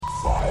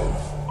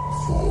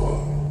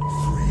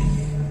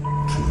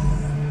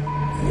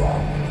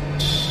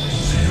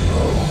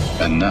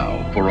And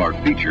now for our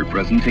feature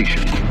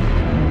presentation.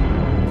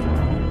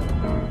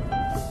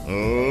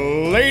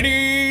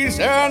 Ladies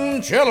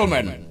and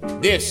gentlemen,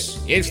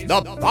 this is the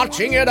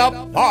Botching It Up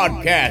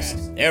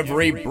podcast.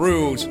 Every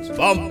bruise,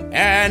 bump,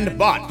 and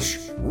botch.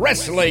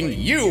 Wrestling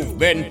you've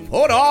been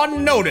put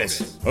on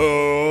notice.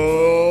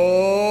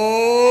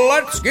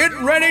 Let's get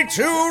ready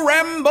to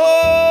ramble!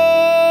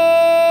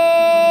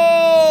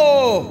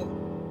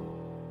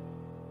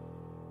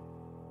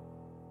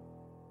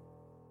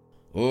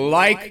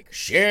 Like,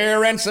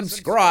 share, and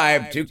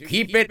subscribe to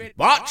keep it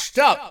botched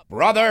up,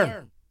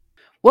 brother.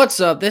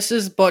 What's up? This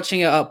is Botching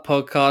It Up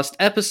podcast,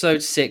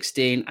 episode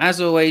 16. As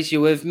always,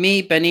 you're with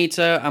me,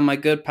 Benito, and my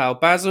good pal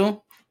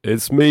Basil.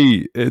 It's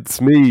me.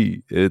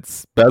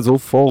 It's Basil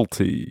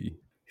Faulty.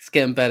 It's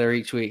getting better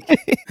each week.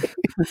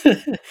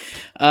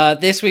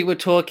 This week we're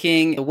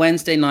talking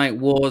Wednesday Night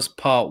Wars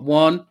Part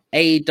 1,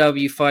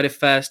 AEW Fytr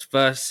Fest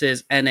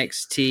versus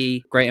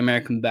NXT Great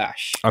American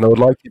Bash. And I would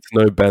like you to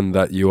know, Ben,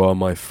 that you are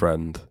my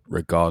friend,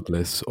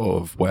 regardless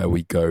of where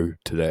we go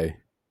today.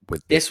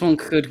 With this one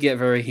could get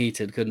very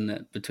heated, couldn't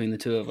it, between the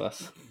two of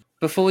us?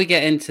 Before we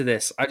get into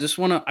this, I just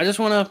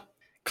wanna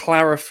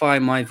clarify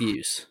my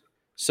views.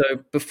 So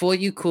before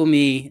you call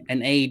me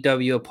an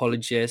AEW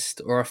apologist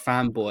or a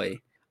fanboy,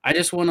 I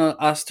just want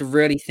us to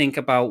really think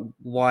about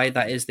why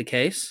that is the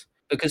case.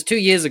 Because 2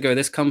 years ago,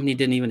 this company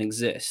didn't even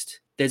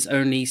exist. There's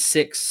only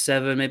 6,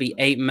 7, maybe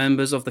 8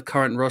 members of the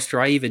current roster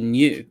I even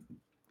knew.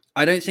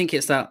 I don't think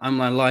it's that I'm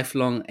a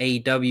lifelong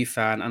AEW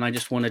fan and I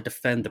just want to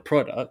defend the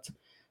product.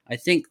 I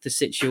think the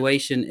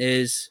situation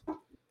is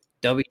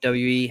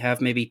WWE have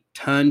maybe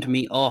turned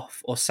me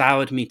off or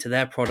soured me to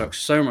their product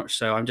so much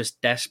so I'm just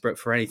desperate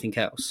for anything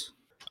else.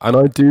 And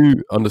I do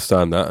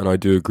understand that, and I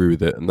do agree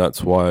with it, and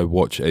that's why I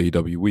watch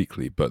AEW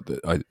weekly. But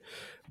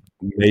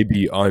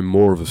maybe I'm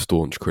more of a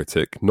staunch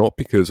critic, not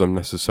because I'm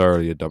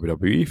necessarily a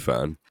WWE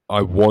fan.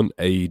 I want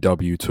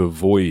AEW to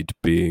avoid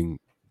being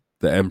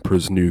the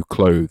Emperor's New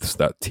Clothes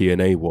that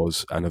TNA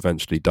was and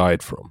eventually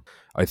died from.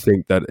 I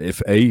think that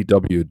if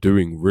AEW are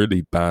doing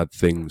really bad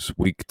things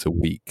week to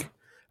week,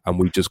 and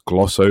we just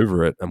gloss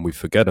over it and we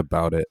forget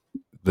about it,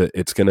 that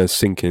it's going to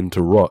sink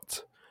into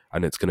rot.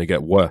 And it's going to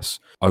get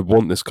worse. I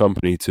want this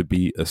company to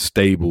be a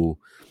stable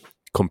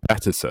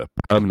competitor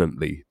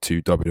permanently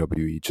to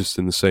WWE, just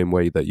in the same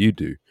way that you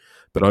do.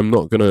 But I'm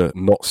not going to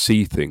not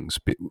see things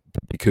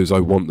because I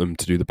want them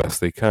to do the best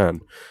they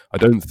can. I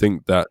don't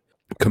think that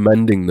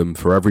commending them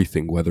for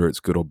everything, whether it's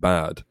good or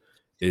bad,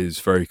 is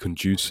very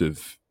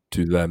conducive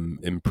to them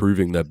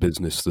improving their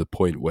business to the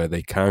point where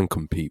they can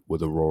compete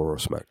with a Raw or a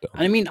SmackDown.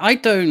 I mean, I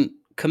don't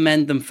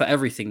commend them for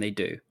everything they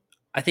do.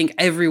 I think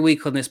every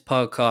week on this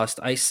podcast,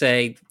 I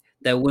say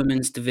their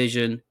women's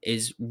division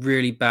is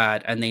really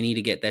bad and they need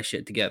to get their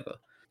shit together.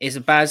 It's a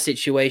bad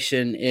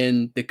situation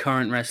in the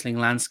current wrestling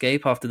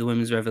landscape after the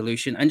women's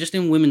revolution and just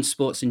in women's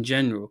sports in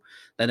general,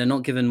 that they're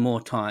not given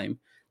more time.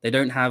 They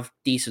don't have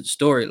decent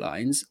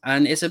storylines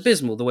and it's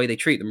abysmal the way they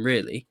treat them,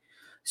 really.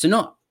 So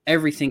not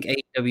everything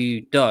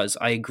AEW does,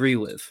 I agree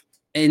with.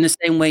 In the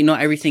same way,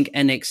 not everything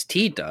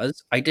NXT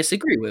does, I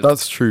disagree with.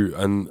 That's true.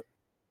 And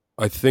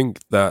I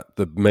think that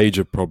the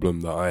major problem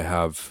that I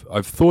have,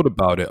 I've thought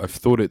about it, I've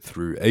thought it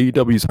through.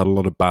 AEW's had a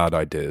lot of bad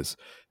ideas.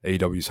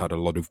 AEW's had a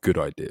lot of good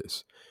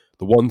ideas.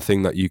 The one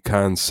thing that you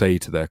can say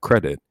to their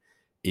credit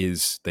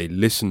is they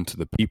listen to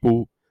the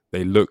people,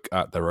 they look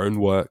at their own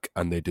work,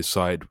 and they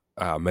decide,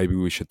 maybe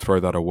we should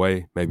throw that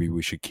away, maybe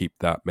we should keep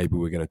that, maybe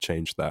we're going to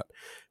change that.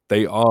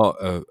 They are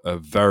a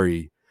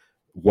very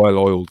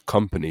well-oiled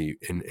company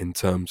in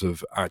terms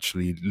of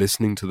actually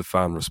listening to the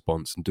fan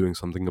response and doing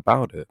something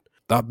about it.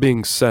 That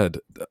being said,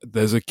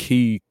 there's a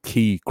key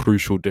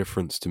crucial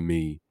difference to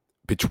me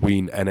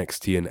between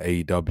NXT and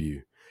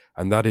AEW,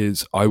 and that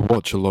is I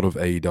watch a lot of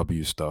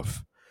AEW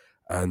stuff,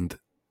 and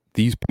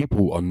these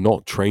people are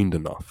not trained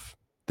enough.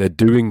 They're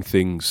doing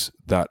things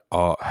that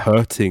are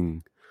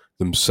hurting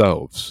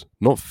themselves,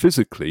 not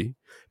physically,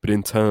 but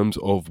in terms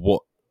of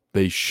what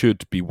they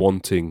should be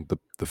wanting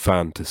the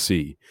fan to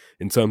see,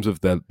 in terms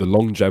of the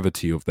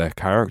longevity of their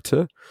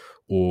character,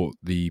 or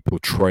the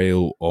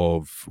portrayal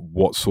of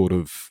what sort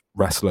of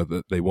wrestler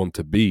that they want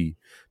to be.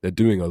 They're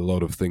doing a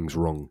lot of things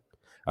wrong.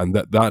 And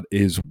that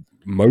is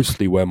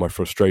mostly where my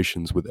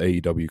frustrations with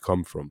AEW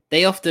come from.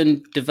 They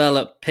often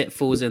develop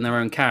pitfalls in their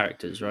own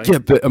characters, right? Yeah,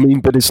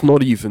 but it's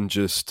not even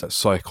just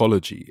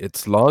psychology.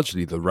 It's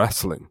largely the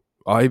wrestling.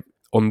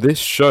 On this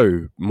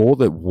show,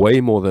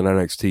 way more than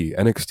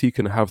NXT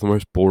can have the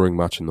most boring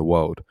match in the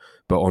world.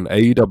 But on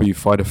AEW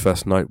Fytr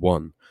Fest Night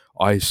 1,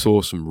 I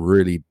saw some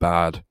really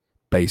bad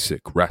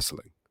basic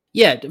wrestling.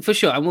 Yeah, for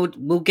sure. And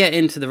we'll get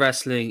into the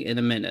wrestling in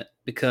a minute,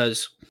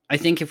 because I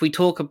think if we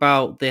talk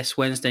about this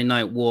Wednesday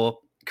Night War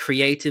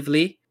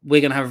creatively,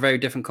 we're going to have a very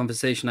different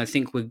conversation. I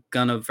think we're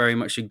going to very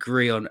much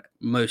agree on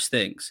most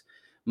things.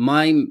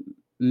 My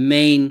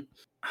main,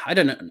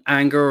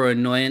 anger or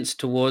annoyance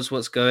towards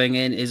what's going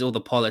in is all the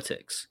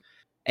politics.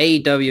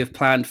 AEW have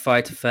planned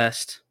Fytr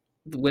Fest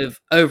with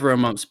over a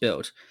month's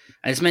build.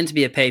 And it's meant to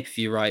be a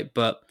pay-per-view, right?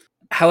 But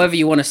however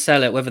you want to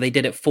sell it, whether they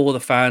did it for the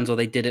fans or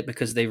they did it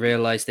because they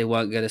realized they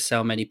weren't going to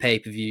sell many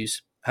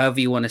pay-per-views, however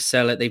you want to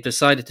sell it, they've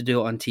decided to do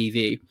it on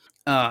TV.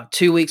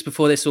 2 weeks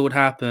before this all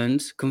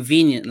happened,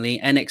 conveniently,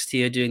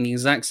 NXT are doing the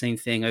exact same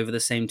thing over the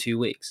same 2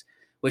 weeks,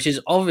 which is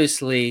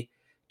obviously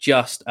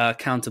just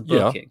counter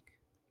booking.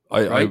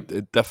 I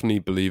definitely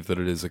believe that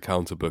it is a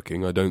counter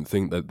booking. I don't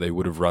think that they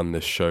would have run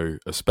this show,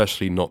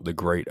 especially not the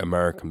Great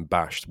American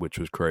Bash, which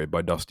was created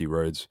by Dusty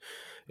Rhodes,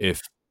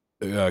 if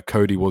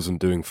Cody wasn't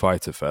doing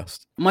Fytr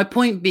Fest. My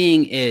point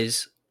being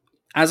is,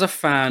 as a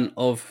fan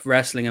of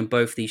wrestling and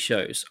both these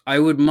shows, I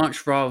would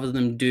much rather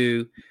them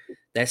do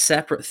their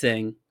separate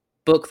thing,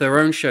 book their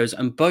own shows,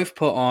 and both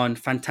put on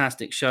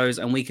fantastic shows,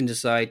 and we can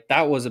decide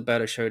that was a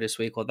better show this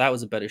week or that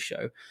was a better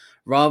show,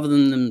 rather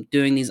than them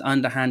doing these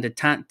underhanded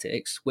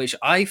tactics, which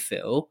I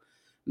feel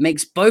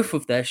makes both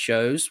of their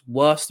shows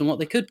worse than what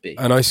they could be.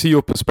 And I see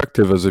your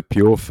perspective as a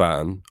pure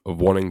fan of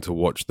wanting to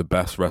watch the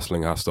best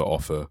wrestling has to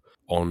offer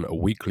on a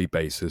weekly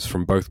basis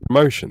from both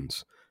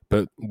promotions.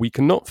 But we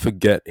cannot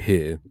forget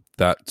here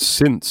that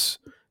since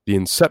the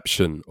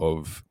conception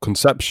of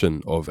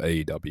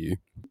AEW,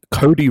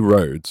 Cody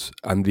Rhodes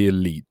and the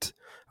Elite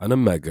and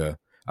Omega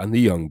and the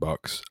Young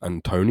Bucks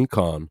and Tony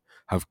Khan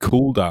have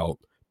called out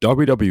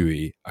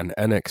WWE and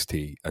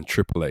NXT and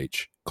Triple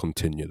H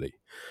continually.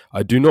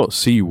 I do not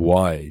see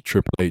why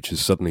Triple H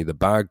is suddenly the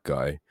bad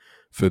guy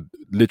for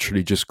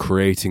literally just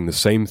creating the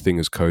same thing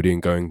as Cody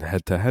and going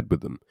head to head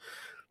with them.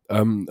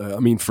 I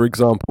mean, for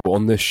example,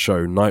 on this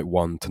show, Night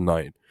 1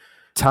 tonight,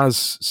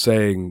 Taz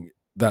saying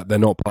that they're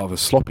not part of a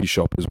sloppy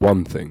shop is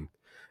one thing.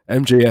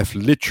 MJF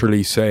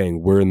literally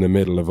saying we're in the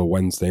middle of a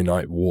Wednesday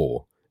night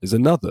war is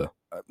another.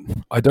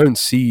 I don't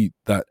see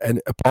that, and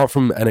apart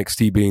from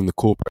NXT being the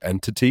corporate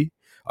entity,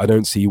 I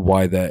don't see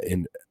why they're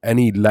in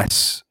any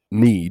less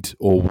need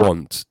or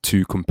want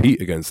to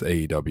compete against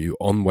AEW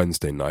on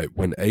Wednesday night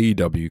when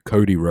AEW,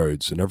 Cody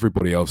Rhodes, and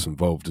everybody else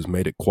involved has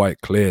made it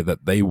quite clear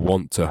that they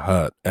want to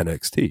hurt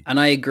NXT. And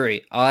I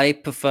agree. I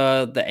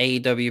prefer the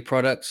AEW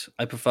products.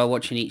 I prefer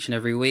watching each and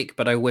every week,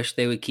 but I wish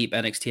they would keep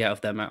NXT out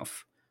of their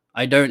mouth.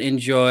 I don't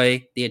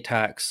enjoy the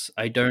attacks.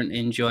 I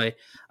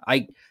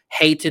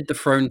hated the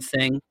throne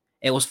thing.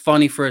 It was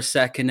funny for a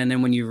second, and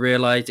then when you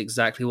realized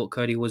exactly what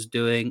Cody was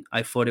doing,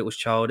 I thought it was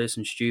childish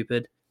and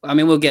stupid. I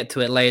mean, we'll get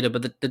to it later,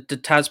 but the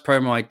Taz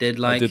promo I did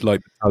like. I did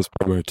like the Taz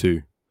promo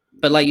too.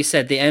 But like you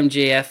said, the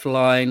MJF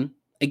line,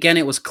 again,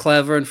 it was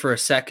clever, and for a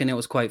second it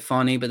was quite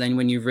funny, but then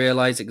when you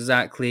realize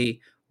exactly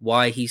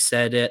why he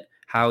said it,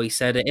 how he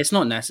said it, it's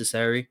not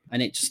necessary,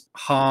 and it just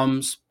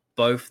harms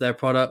both their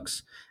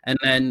products. And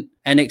then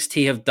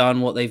NXT have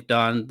done what they've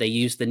done. They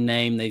used the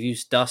name, they've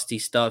used Dusty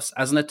Stuffs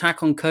as an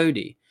attack on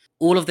Cody.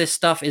 All of this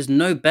stuff is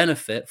no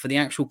benefit for the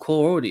actual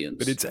core audience.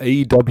 But it's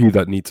AEW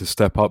that need to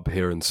step up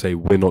here and say,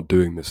 we're not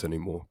doing this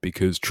anymore,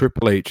 because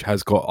Triple H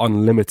has got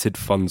unlimited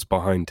funds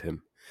behind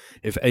him.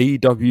 If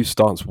AEW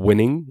starts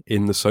winning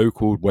in the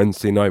so-called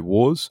Wednesday Night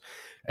Wars,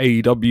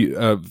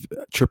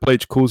 Triple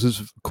H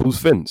calls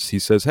Vince. He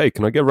says, hey,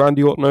 can I get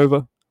Randy Orton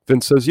over?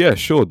 Vince says, yeah,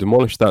 sure,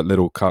 demolish that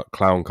little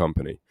clown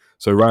company.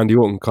 So Randy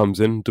Orton comes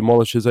in,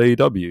 demolishes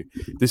AEW.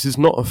 This is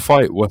not a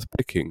fight worth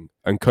picking,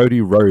 and Cody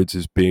Rhodes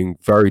is being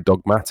very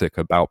dogmatic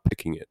about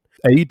picking it.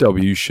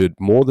 AEW should,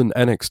 more than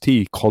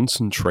NXT,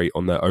 concentrate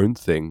on their own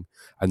thing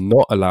and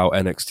not allow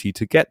NXT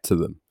to get to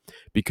them.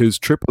 Because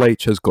Triple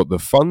H has got the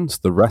funds,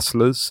 the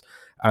wrestlers,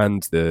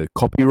 and the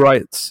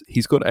copyrights.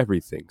 He's got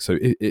everything. So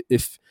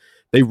if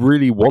they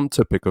really want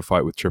to pick a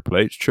fight with Triple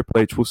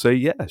H will say,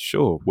 yeah,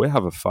 sure, we'll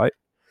have a fight.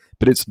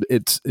 But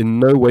it's in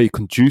no way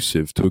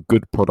conducive to a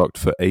good product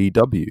for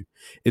AEW.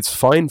 It's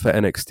fine for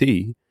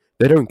NXT.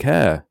 They don't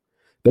care.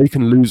 They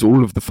can lose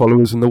all of the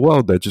followers in the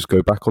world. They just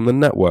go back on the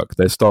network.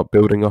 They start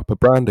building up a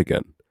brand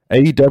again.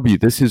 AEW,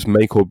 this is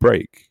make or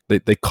break. They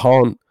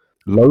can't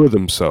lower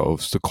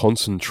themselves to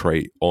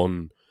concentrate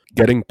on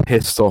getting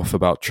pissed off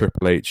about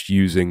Triple H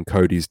using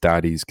Cody's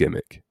daddy's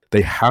gimmick.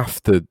 They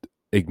have to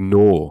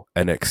ignore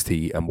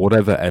NXT and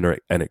whatever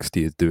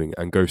NXT is doing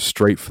and go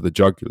straight for the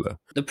jugular.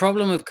 The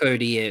problem with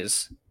Cody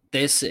is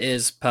this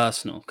is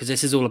personal because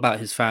this is all about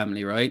his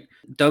family, right?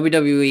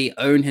 WWE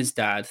own his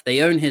dad.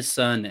 They own his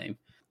surname.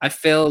 I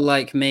feel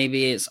like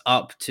maybe it's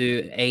up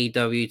to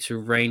AEW to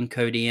rein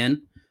Cody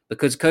in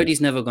because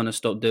Cody's never going to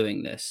stop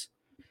doing this.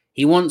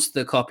 He wants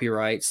the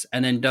copyrights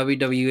and then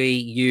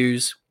WWE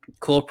use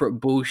corporate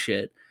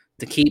bullshit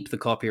to keep the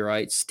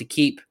copyrights, to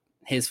keep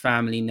his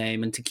family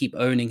name and to keep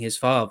owning his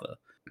father.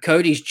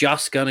 Cody's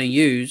just going to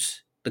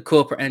use the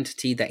corporate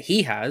entity that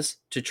he has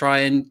to try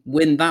and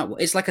win that.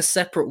 It's like a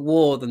separate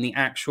war than the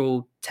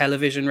actual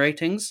television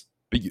ratings.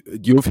 But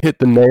you've hit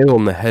the nail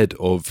on the head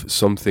of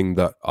something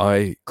that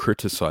I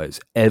criticize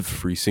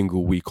every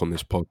single week on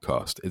this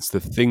podcast. It's the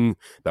thing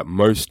that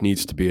most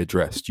needs to be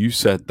addressed. You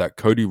said that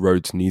Cody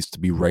Rhodes needs to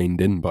be reined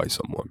in by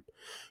someone.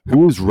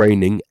 Who is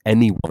reining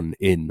anyone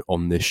in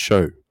on this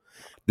show?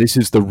 This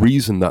is the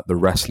reason that the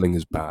wrestling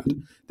is bad.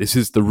 This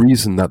is the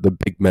reason that the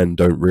big men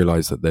don't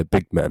realize that they're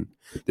big men.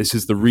 This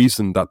is the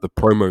reason that the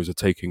promos are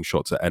taking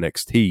shots at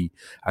NXT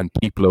and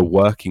people are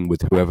working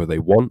with whoever they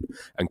want.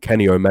 And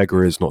Kenny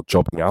Omega is not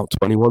jobbing out to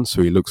anyone,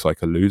 so he looks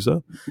like a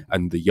loser.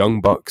 And the Young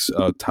Bucks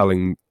are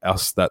telling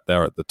us that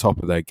they're at the top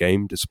of their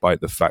game, despite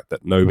the fact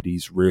that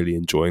nobody's really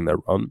enjoying their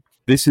run.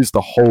 This is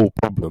the whole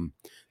problem,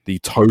 the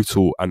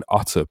total and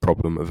utter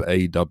problem of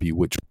AEW,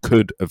 which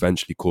could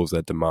eventually cause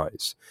their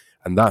demise.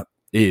 And that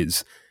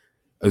is,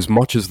 as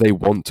much as they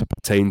want to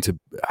pertain to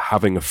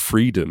having a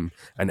freedom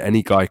and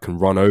any guy can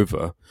run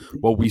over,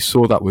 well, we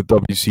saw that with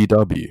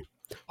WCW.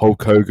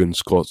 Hulk Hogan,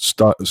 Scott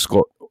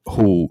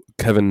Hall,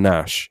 Kevin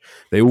Nash,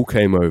 they all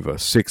came over.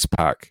 Six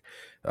Pack,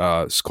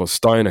 Scott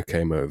Steiner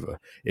came over.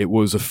 It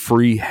was a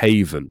free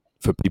haven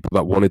for people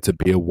that wanted to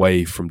be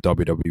away from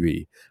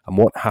WWE. And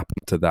what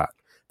happened to that?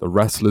 The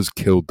wrestlers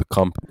killed the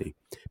company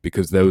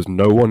because there was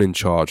no one in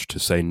charge to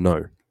say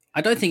no.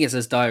 I don't think it's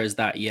as dire as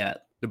that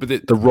yet. But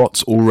the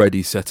rot's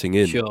already setting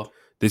in. Sure.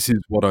 This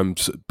is what I'm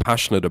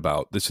passionate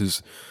about. This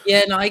is...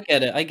 Yeah, no, I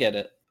get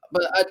it.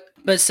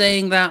 But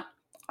saying that,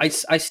 I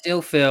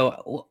still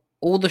feel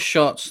all the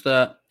shots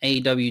that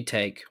AEW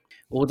take,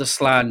 all the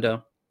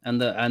slander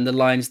and the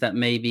lines that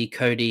maybe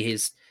Cody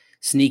is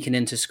sneaking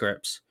into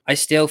scripts, I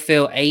still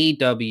feel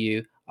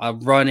AEW are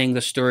running the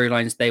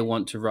storylines they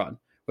want to run,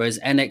 whereas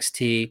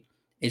NXT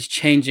is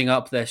changing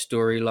up their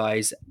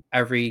storylines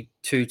every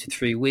 2 to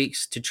 3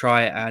 weeks to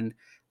try and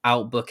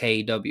outbook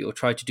AEW or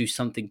try to do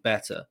something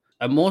better.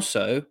 And more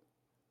so,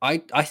 I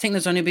think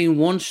there's only been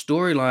one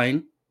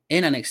storyline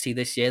in NXT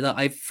this year that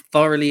I've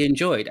thoroughly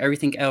enjoyed.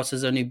 Everything else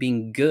has only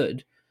been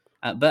good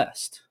at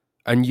best.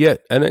 And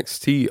yet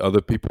NXT are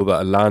the people that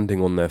are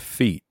landing on their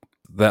feet.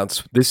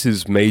 This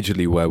is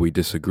majorly where we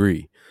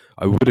disagree.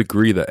 I would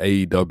agree that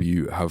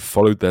AEW have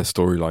followed their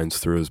storylines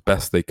through as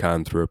best they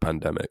can through a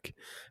pandemic,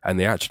 and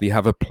they actually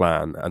have a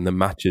plan, and the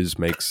matches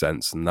make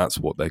sense, and that's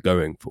what they're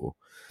going for.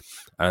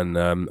 And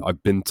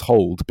I've been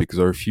told, because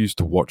I refuse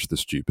to watch the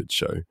stupid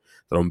show,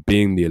 that on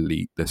Being the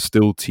Elite, they're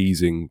still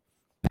teasing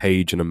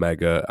Paige and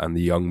Omega and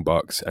the Young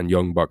Bucks, and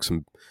Young Bucks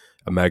and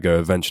Omega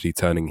eventually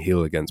turning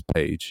heel against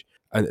Paige.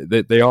 And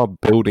they are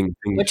building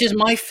things. Which is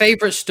my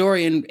favorite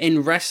story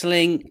in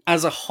wrestling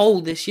as a whole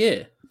this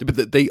year.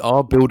 But they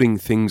are building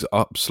things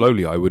up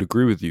slowly. I would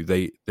agree with you.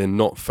 They're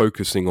not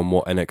focusing on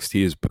what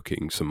NXT is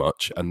booking so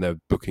much, and they're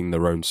booking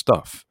their own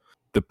stuff.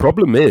 The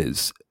problem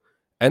is,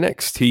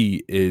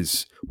 NXT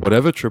is,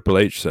 whatever Triple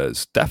H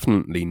says,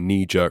 definitely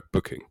knee-jerk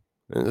booking.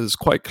 It's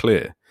quite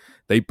clear.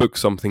 They book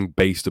something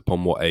based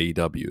upon what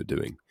AEW are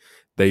doing.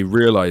 They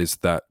realize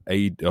that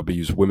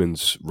AEW's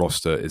women's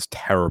roster is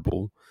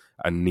terrible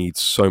and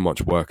needs so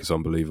much work, it's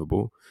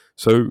unbelievable.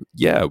 So,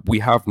 yeah, we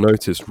have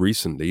noticed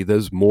recently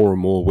there's more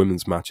and more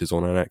women's matches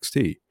on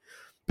NXT.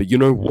 But you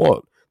know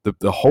what?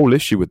 The whole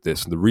issue with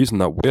this, and the reason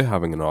that we're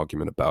having an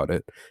argument about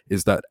it,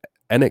 is that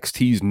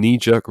NXT's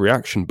knee-jerk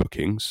reaction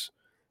bookings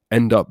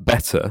end up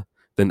better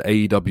than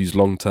AEW's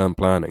long-term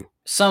planning.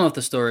 Some of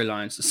the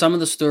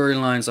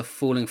storylines are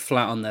falling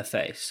flat on their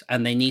face,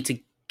 and they need to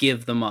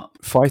give them up.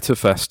 Fytr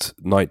Fest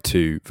Night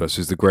 2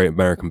 versus the Great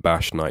American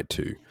Bash Night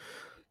 2.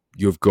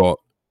 You've got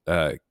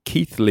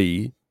Keith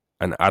Lee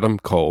and Adam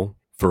Cole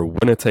for a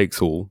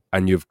winner-takes-all,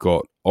 and you've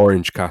got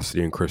Orange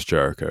Cassidy and Chris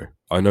Jericho.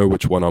 I know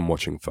which one I'm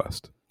watching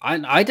first.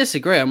 I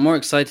disagree. I'm more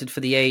excited for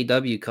the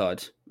AEW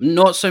card.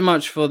 Not so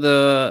much for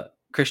the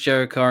Chris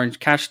Jericho Orange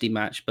Cassidy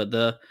match, but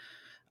the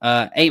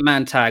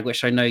 8-man tag,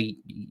 which I know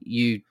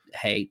you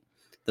hate.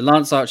 The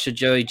Lance Archer,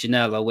 Joey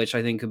Janela, which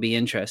I think could be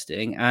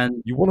interesting.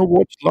 And you want to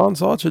watch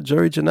Lance Archer,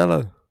 Joey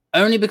Janela?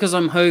 Only because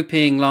I'm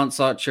hoping Lance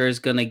Archer is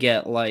going to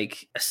get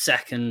like a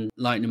second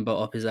lightning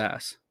bolt up his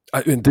ass.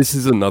 I mean, this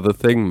is another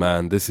thing,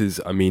 man.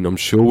 I'm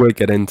sure we'll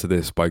get into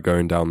this by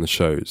going down the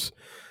shows.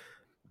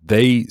 In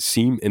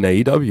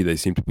AEW, they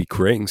seem to be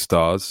creating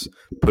stars,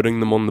 putting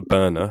them on the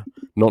burner,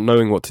 not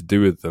knowing what to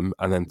do with them,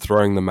 and then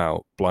throwing them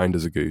out blind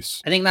as a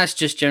goose. I think that's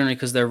just generally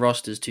because their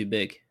roster's too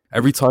big.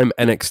 Every time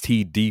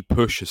NXT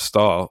de-push a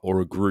star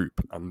or a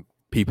group and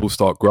people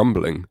start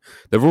grumbling,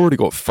 they've already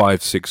got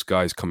 5-6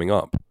 guys coming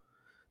up.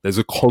 There's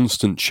a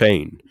constant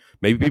chain.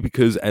 Maybe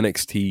because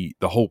NXT,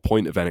 the whole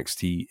point of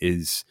NXT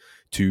is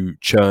to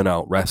churn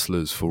out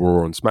wrestlers for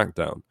Raw and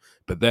SmackDown,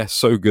 but they're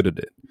so good at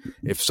it.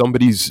 If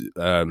somebody's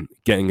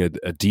getting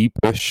a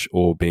de-push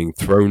or being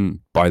thrown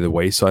by the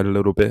wayside a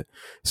little bit,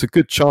 it's a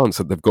good chance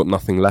that they've got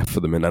nothing left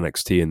for them in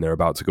NXT and they're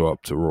about to go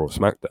up to Raw or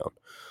SmackDown.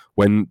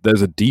 When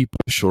there's a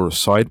de-push or a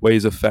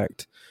sideways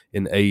effect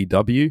in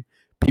AEW,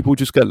 people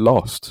just get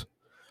lost.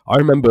 I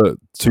remember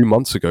 2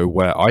 months ago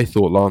where I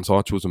thought Lance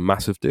Archer was a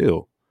massive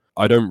deal.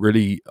 I don't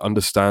really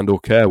understand or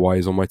care why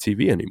he's on my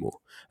TV anymore.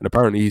 And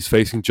apparently he's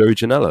facing Joey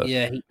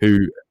Janela, who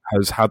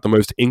has had the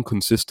most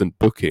inconsistent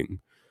booking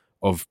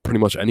of pretty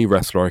much any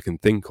wrestler I can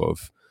think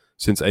of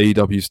since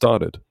AEW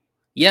started.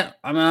 Yeah,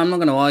 I mean, I'm not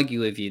going to argue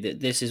with you that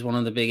this is one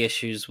of the big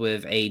issues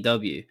with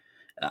AEW.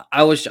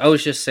 I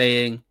was just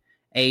saying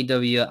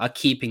AEW are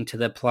keeping to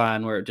their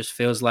plan, where it just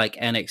feels like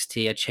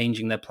NXT are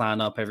changing their plan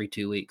up every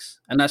 2 weeks.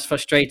 And that's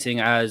frustrating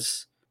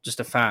as just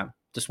a fan,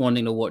 just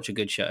wanting to watch a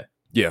good show.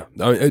 Yeah,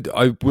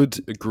 I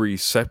would agree,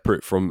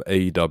 separate from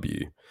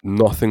AEW.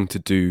 Nothing to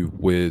do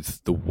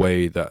with the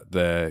way that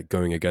they're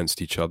going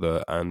against each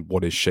other and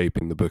what is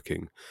shaping the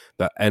booking.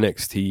 That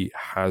NXT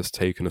has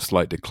taken a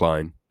slight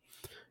decline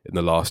in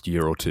the last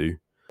year or two.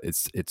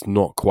 It's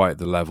not quite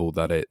the level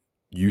that it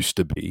used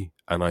to be,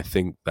 and I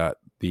think that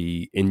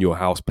the In Your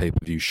House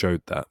pay-per-view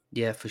showed that.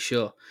 Yeah, for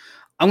sure.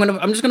 I'm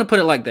just gonna put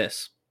it like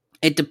this.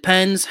 It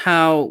depends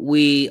how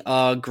we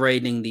are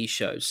grading these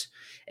shows.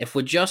 If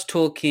we're just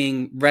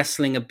talking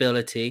wrestling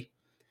ability,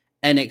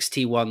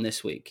 NXT won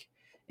this week.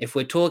 If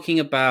we're talking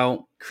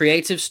about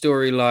creative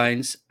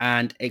storylines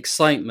and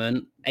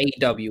excitement,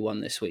 AEW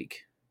won this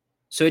week.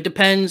 So it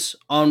depends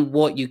on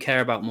what you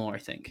care about more, I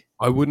think.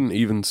 I wouldn't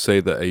even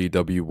say that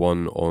AEW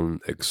won on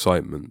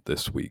excitement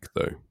this week,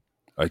 though.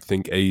 I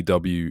think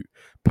AEW,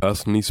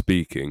 personally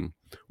speaking,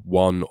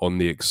 won on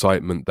the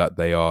excitement that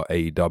they are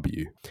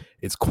AEW.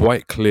 It's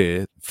quite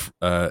clear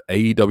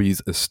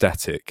AEW's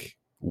aesthetic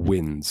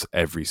wins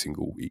every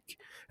single week.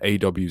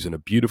 AEW's in a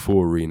beautiful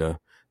arena.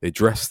 They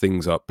dress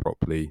things up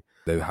properly.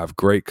 They have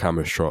great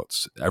camera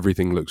shots.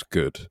 Everything looks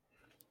good.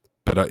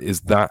 But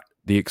is that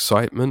the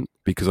excitement?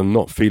 Because I'm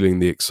not feeling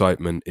the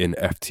excitement in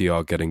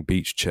FTR getting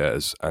beach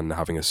chairs and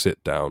having a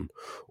sit down,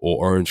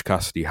 or Orange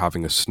Cassidy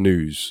having a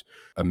snooze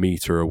a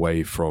meter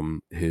away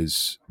from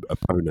his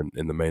opponent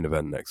in the main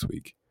event next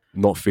week.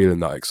 Not feeling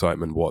that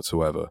excitement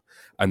whatsoever.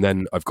 And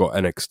then I've got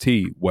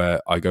NXT,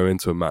 where I go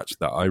into a match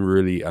that I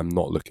really am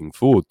not looking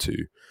forward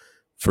to.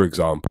 For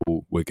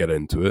example, we'll get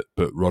into it,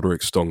 but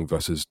Roderick Strong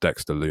versus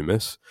Dexter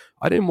Lumis.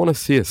 I didn't want to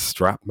see a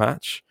strap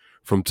match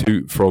from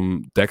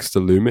Dexter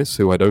Lumis,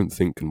 who I don't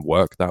think can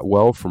work that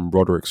well, from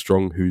Roderick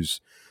Strong, who's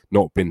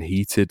not been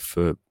heated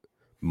for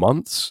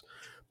months.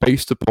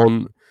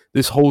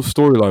 This whole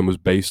storyline was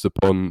based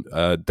upon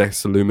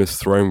Dexter Lumis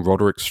throwing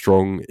Roderick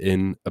Strong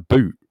in a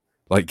boot.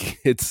 Like,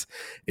 it's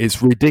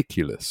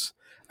ridiculous.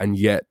 And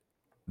yet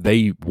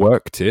they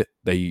worked it.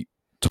 They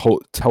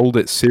told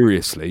it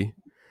seriously.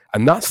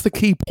 And that's the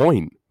key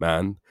point,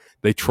 man.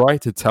 They try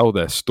to tell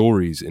their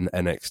stories in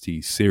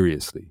NXT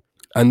seriously.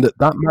 And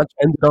that match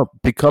ended up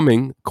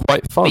becoming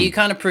quite fun. But you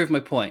kind of proved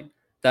my point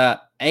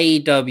that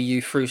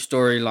AEW, through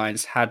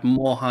storylines, had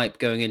more hype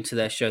going into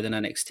their show than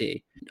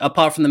NXT.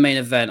 Apart from the main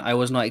event, I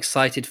was not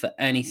excited for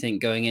anything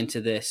going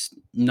into this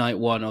night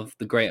one of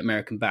the Great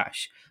American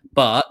Bash.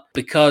 But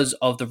because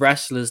of the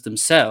wrestlers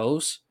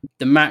themselves,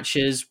 the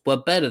matches were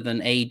better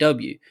than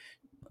AEW.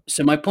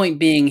 So my point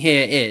being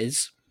here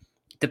is,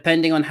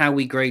 depending on how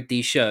we grade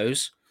these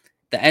shows,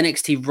 the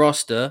NXT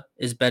roster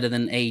is better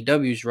than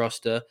AEW's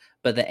roster,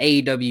 but the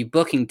AEW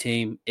booking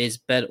team is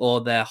better,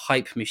 or their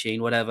hype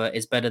machine, whatever,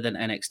 is better than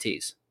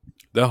NXT's.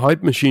 The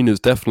hype machine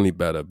is definitely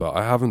better, but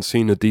I haven't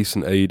seen a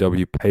decent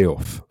AEW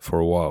payoff for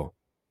a while.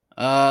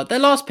 Their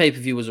last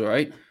pay-per-view was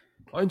alright.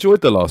 I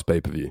enjoyed the last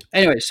pay-per-view.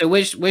 Anyway, so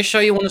which show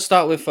you want to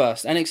start with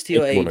first? NXT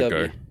or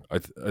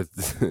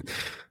AEW?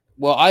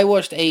 Well, I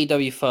watched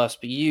AEW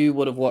first, but you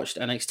would have watched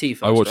NXT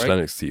first, I watched right?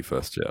 NXT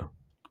first, yeah.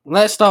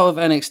 Let's start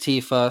with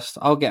NXT first.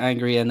 I'll get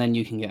angry and then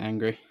you can get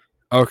angry.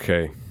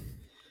 Okay.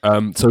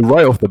 So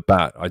right off the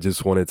bat, I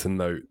just wanted to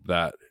note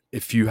that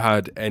if you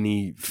had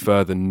any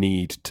further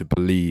need to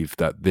believe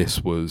that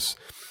this was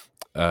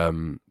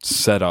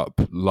set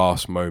up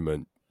last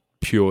moment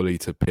purely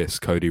to piss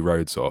Cody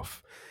Rhodes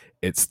off,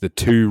 it's the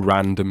two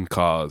random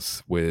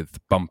cars with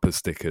bumper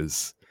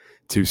stickers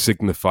to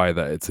signify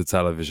that it's a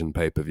television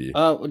pay-per-view.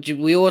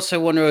 We also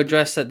want to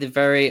address that the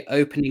very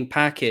opening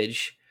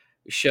package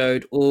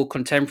showed all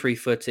contemporary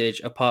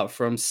footage apart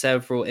from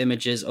several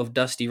images of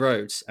Dusty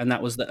Rhodes, and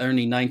that was the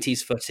only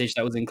 90s footage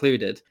that was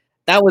included.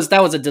 That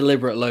was a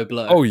deliberate low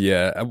blow. Oh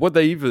yeah, and what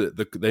they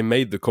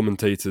made the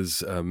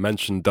commentators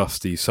mention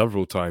Dusty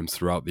several times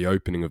throughout the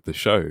opening of the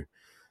show,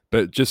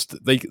 but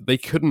just they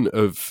couldn't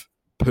have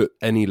put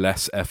any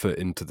less effort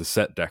into the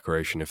set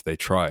decoration if they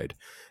tried.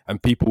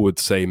 And people would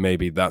say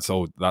maybe that's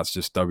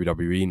just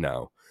WWE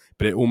now,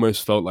 but it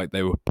almost felt like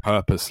they were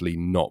purposely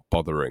not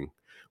bothering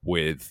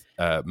with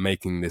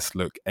making this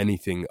look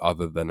anything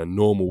other than a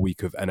normal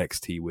week of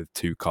NXT with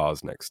two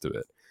cars next to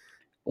it.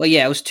 Well,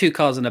 yeah, it was two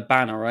cars and a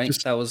banner, right?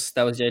 That was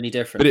the only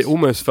difference. But it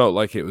almost felt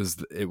like it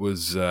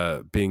was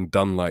being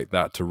done like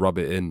that to rub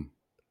it in.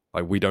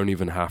 Like, we don't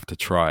even have to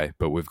try,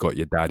 but we've got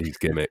your daddy's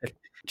gimmick.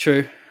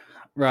 True.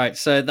 Right.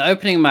 So the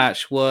opening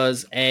match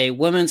was a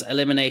women's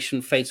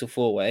elimination fatal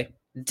four-way.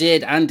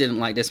 Did and didn't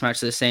like this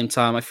match at the same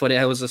time. I thought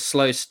it was a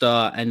slow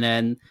start, and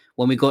then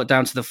when we got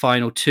down to the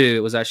final two,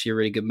 it was actually a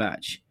really good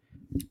match.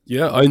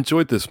 Yeah, I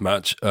enjoyed this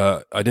match.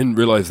 I didn't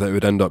realize that it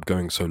would end up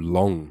going so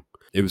long.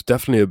 It was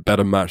definitely a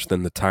better match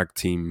than the tag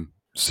team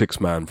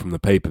 6-man from the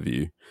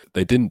pay-per-view.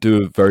 They didn't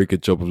do a very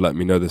good job of letting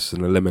me know this is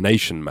an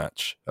elimination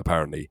match,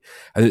 apparently.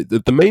 And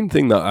the main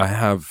thing that I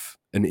have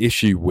an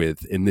issue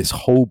with in this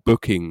whole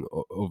booking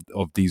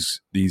of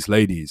these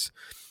ladies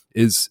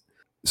is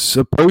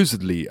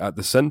supposedly at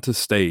the center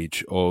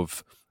stage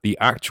of the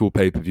actual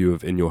pay-per-view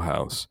of In Your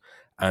House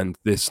and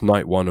this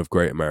night one of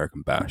Great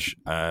American Bash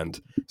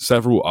and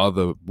several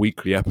other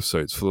weekly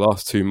episodes for the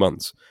last 2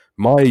 months,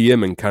 Maya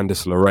Yim and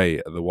Candice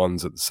LeRae are the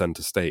ones at the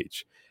center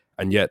stage.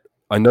 And yet,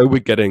 I know we're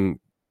getting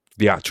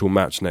the actual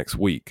match next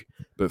week,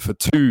 but for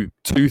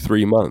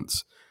 3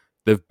 months,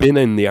 they've been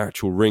in the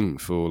actual ring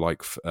for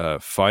like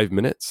 5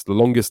 minutes. The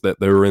longest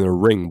that they were in a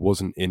ring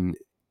wasn't in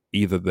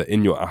either the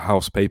In Your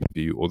House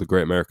pay-per-view or the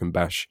Great American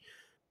Bash.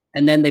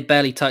 And then they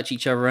barely touch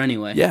each other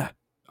anyway. Yeah.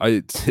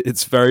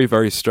 It's very,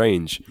 very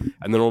strange.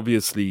 And then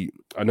obviously,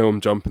 I know I'm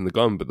jumping the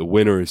gun, but the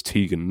winner is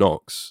Tegan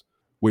Nox,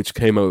 which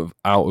came out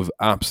of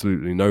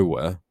absolutely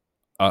nowhere.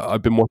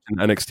 I've been watching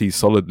NXT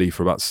solidly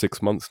for about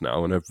 6 months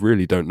now, and I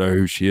really don't know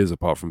who she is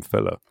apart from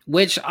filler.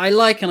 Which I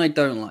like and I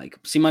don't like.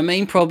 See, my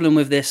main problem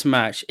with this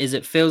match is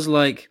it feels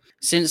like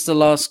since the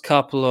last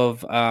couple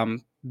of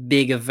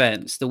big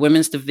events, the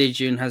women's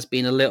division has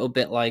been a little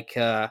bit like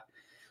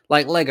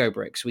Lego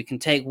bricks. We can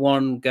take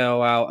one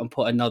girl out and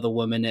put another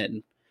woman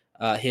in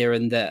here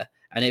and there.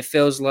 And it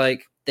feels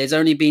like there's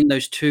only been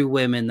those two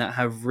women that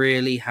have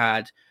really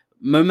had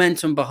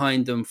momentum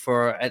behind them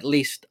for at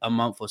least a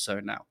month or so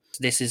now.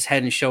 This is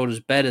head and shoulders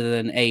better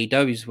than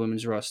AEW's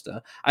women's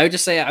roster. I would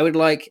just say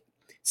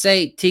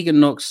say Tegan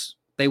Nox,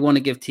 they want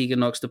to give Tegan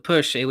Nox the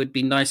push. It would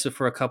be nicer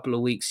for a couple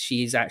of weeks.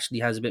 She's actually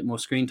has a bit more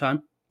screen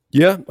time.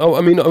 Yeah,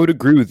 I mean, I would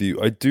agree with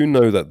you. I do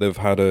know that they've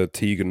had a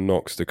Tegan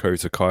Nox,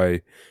 Dakota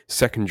Kai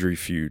secondary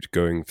feud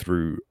going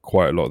through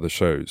quite a lot of the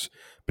shows,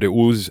 but it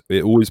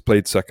always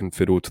played second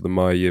fiddle to the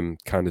Maya Yim,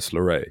 Candice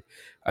LeRae,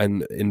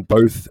 and in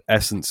both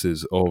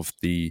essences of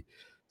the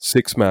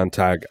 6-man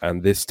tag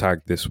and this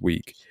tag this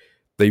week,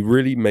 they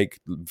really make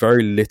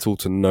very little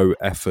to no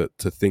effort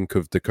to think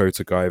of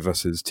Dakota Kai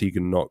versus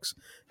Tegan Nox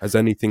as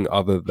anything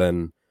other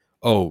than,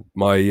 oh,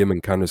 Maya Yim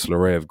and Candice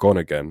LeRae have gone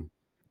again.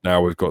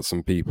 Now we've got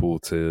some people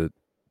to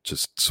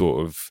just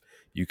sort of,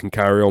 you can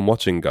carry on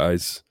watching,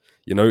 guys.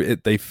 You know,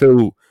 they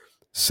feel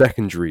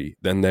secondary,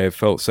 then they have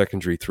felt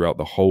secondary throughout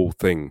the whole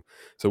thing.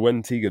 So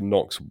when Tegan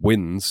Nox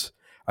wins,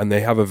 and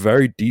they have a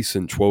very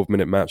decent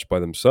 12-minute match by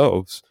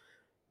themselves,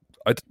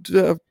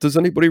 does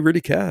anybody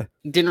really care?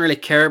 Didn't really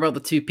care about the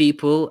two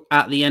people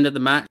at the end of the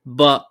match,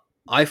 but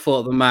I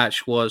thought the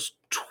match was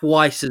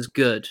twice as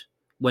good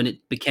when it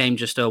became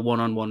just a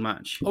one-on-one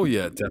match. Oh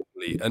yeah,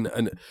 definitely.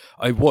 And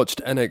I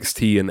watched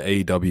NXT and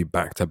AEW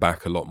back to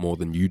back a lot more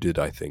than you did,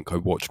 I think. I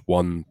watched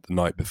one the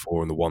night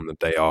before and the one the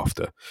day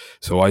after.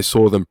 So I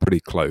saw them pretty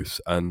close.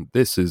 And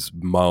this is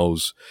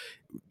miles,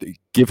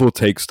 give or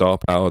take star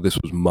power, this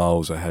was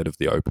miles ahead of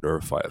the opener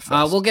of Fytr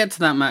Fest. We'll get to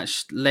that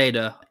match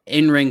later.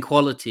 In-ring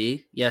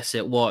quality, yes,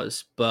 it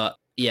was. But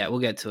yeah, we'll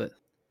get to it.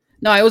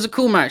 No, it was a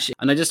cool match.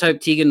 And I just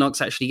hope Tegan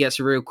Nox actually gets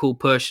a real cool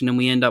push and then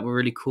we end up with a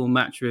really cool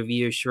match with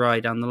Io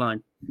Shirai down the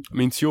line. I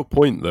mean, to your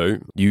point, though,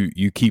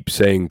 you keep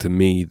saying to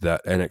me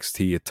that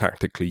NXT are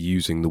tactically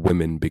using the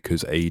women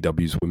because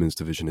AEW's women's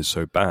division is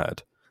so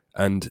bad.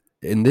 And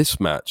in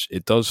this match,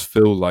 it does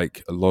feel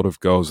like a lot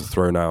of girls are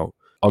thrown out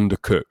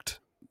undercooked.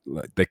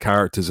 Like their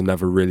characters are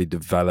never really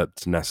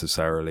developed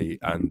necessarily,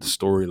 and the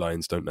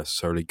storylines don't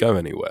necessarily go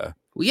anywhere.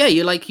 Well,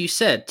 yeah, like you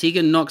said,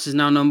 Tegan Nox is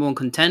now number one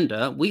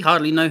contender. We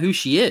hardly know who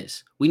she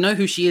is. We know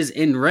who she is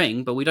in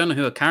ring, but we don't know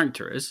who her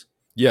character is.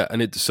 Yeah,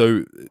 and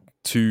so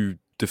to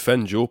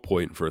defend your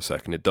point for a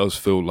second, it does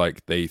feel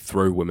like they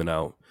throw women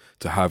out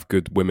to have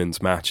good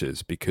women's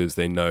matches because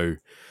they know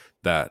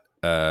that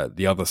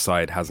the other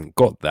side hasn't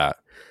got that,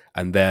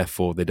 and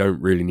therefore they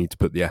don't really need to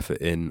put the effort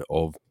in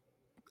of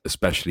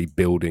especially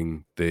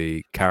building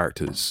the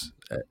characters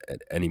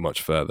any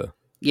much further.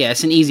 Yeah,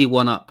 it's an easy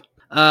one-up.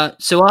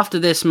 So after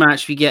this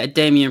match, we get a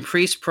Damian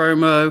Priest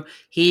promo.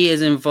 He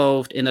is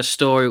involved in a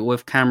story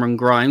with Cameron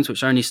Grimes,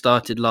 which only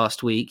started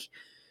last week.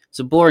 It's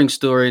a boring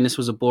story, and this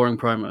was a boring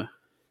promo.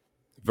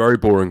 Very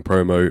boring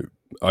promo.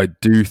 I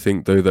do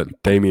think, though,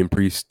 that Damian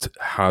Priest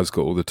has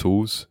got all the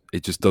tools.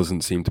 It just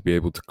doesn't seem to be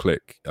able to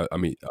click. I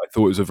mean, I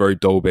thought it was a very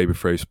dull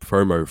babyface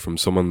promo from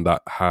someone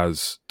that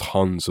has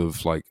tons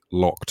of, like,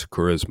 locked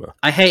charisma.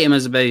 I hate him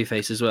as a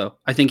babyface as well.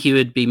 I think he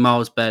would be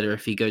miles better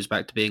if he goes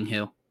back to being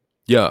heel.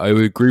 Yeah, I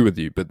would agree with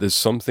you, but there's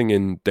something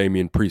in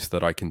Damian Priest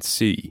that I can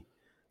see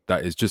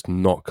that is just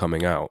not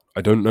coming out.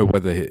 I don't know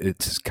whether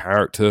it's his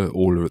character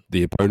or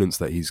the opponents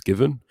that he's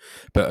given,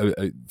 but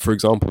for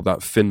example,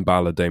 that Finn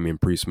Balor Damian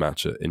Priest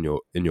match in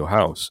your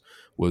house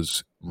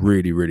was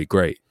really, really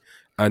great.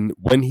 And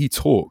when he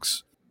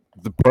talks,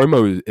 the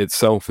promo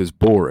itself is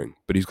boring,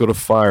 but he's got a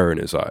fire in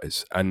his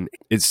eyes, and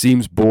it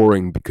seems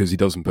boring because he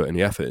doesn't put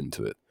any effort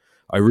into it.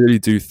 I really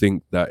do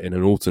think that in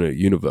an alternate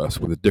universe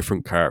with a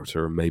different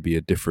character and maybe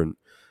a different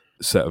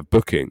set of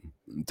booking,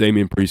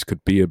 Damian Priest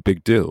could be a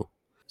big deal.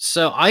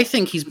 So I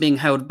think he's being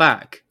held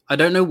back. I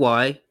don't know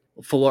why,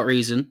 for what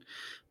reason,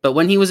 but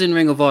when he was in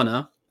Ring of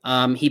Honor,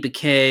 he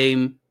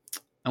became,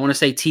 I want to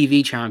say,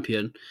 TV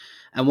champion.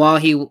 And while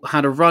he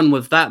had a run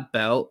with that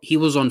belt, he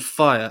was on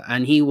fire,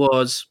 and he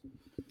was,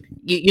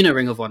 you know,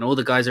 Ring of Honor, all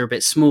the guys are a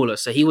bit smaller,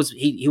 so he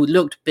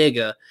looked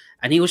bigger,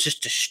 and he was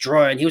just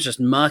destroying, he was just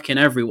murking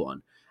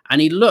everyone, and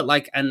he looked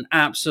like an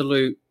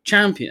absolute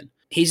champion.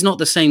 He's not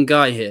the same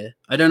guy here.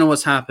 I don't know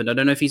what's happened. I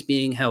don't know if he's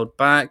being held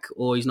back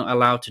or he's not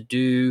allowed to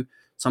do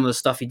some of the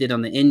stuff he did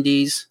on the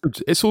indies.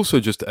 It's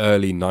also just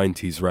early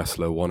 90s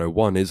wrestler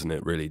 101, isn't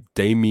it, really?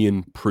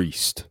 Damian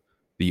Priest,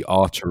 the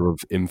Archer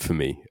of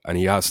Infamy, and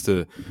he has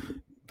to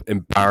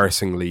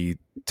embarrassingly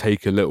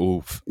take a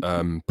little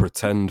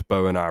pretend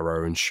bow and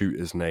arrow and shoot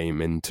his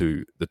name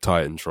into the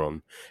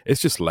Titantron. It's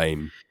just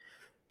lame.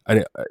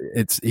 And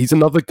he's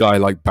another guy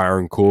like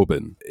Baron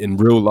Corbin. In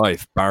real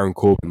life, Baron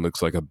Corbin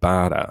looks like a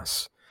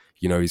badass.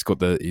 You know, he's got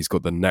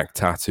the neck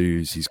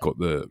tattoos, he's got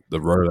the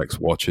Rolex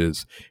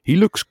watches. He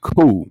looks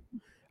cool.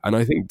 And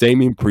I think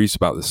Damian Priest,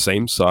 about the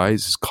same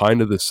size, is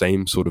kind of the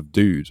same sort of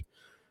dude.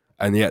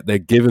 And yet they're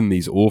given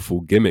these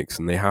awful gimmicks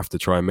and they have to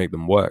try and make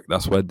them work.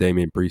 That's where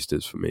Damian Priest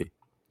is for me.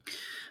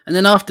 And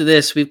then after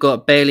this, we've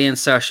got Bayley and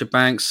Sasha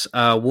Banks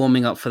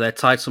warming up for their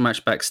title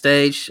match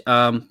backstage.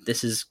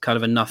 This is kind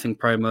of a nothing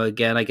promo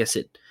again. I guess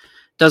it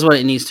does what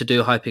it needs to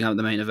do, hyping up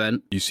the main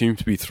event. You seem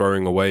to be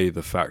throwing away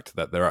the fact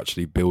that they're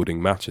actually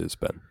building matches,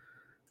 Ben.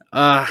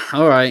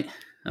 All right.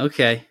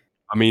 Okay.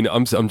 I mean,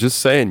 I'm just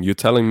saying, you're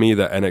telling me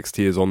that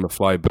NXT is on the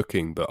fly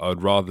booking, but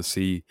I'd rather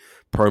see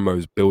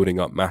promos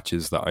building up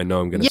matches that I know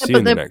I'm going to see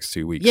in the next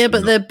 2 weeks. Yeah,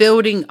 but they're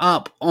building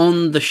up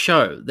on the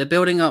show. They're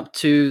building up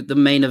to the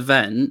main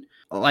event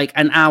like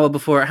an hour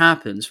before it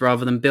happens,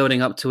 rather than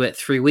building up to it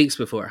 3 weeks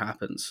before it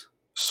happens.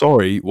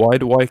 Sorry, why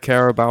do I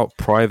care about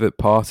Private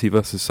Party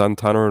versus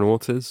Santana and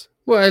Ortiz?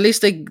 Well, at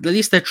least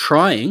they're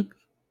trying.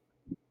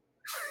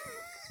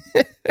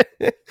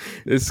 This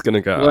is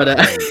gonna go.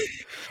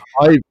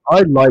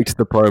 I liked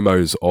the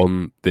promos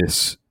on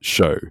this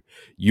show.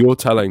 You're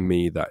telling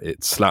me that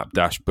it's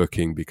slapdash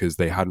booking because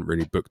they hadn't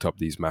really booked up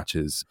these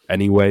matches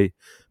anyway.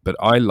 But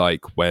I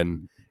like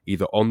when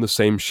either on the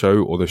same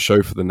show or the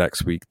show for the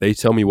next week, they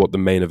tell me what the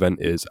main event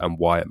is and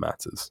why it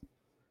matters.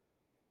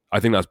 I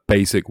think that's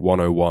basic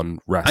 101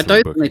 wrestling. I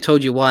don't booking. think they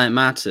told you why it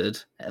mattered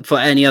for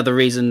any other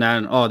reason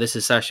than, this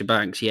is Sasha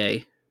Banks,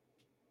 yay.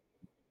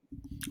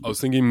 I was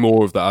thinking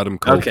more of the Adam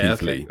Cole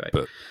Keith Lee. Right.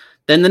 But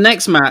then the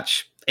next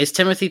match is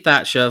Timothy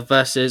Thatcher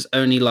versus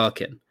Oney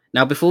Larkin.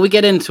 Now, before we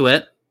get into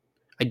it,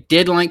 I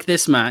did like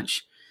this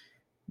match.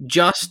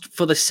 Just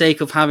for the sake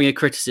of having a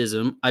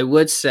criticism, I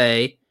would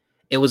say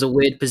it was a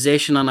weird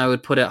position and I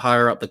would put it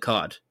higher up the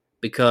card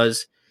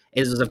because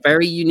it was a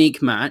very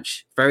unique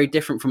match, very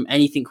different from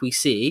anything we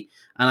see,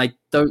 and I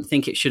don't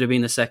think it should have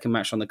been the second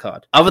match on the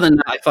card. Other than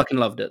that, I fucking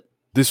loved it.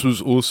 This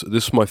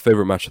was my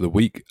favorite match of the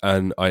week,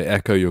 and I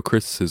echo your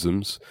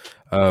criticisms.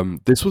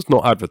 This was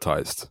not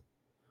advertised.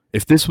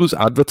 If this was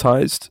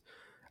advertised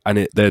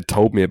and they'd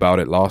told me about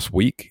it last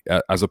week,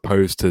 as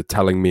opposed to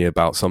telling me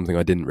about something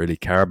I didn't really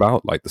care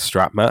about, like the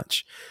strap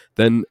match,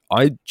 then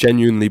I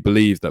genuinely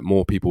believe that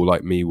more people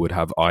like me would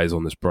have eyes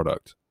on this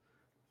product.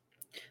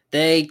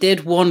 They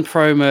did one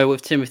promo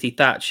with Timothy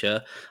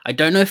Thatcher. I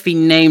don't know if he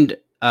named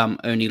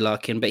Oney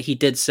Larkin, but he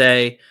did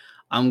say,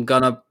 I'm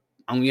gonna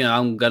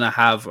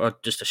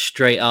have just a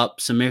straight up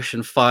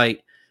submission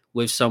fight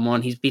with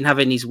someone. He's been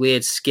having these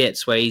weird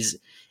skits where he's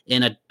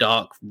in a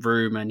dark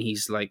room and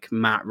he's like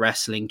mat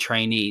wrestling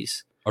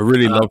trainees. I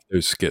really love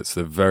those skits.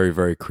 They're very,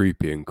 very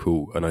creepy and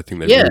cool, and I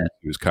think they really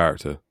do his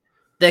character.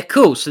 They're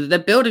cool. So they're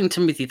building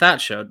Timothy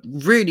Thatcher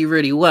really,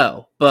 really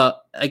well.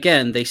 But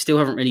again, they still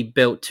haven't really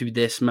built to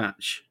this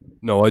match.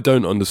 No, I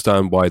don't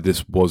understand why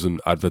this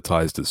wasn't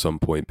advertised at some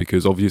point,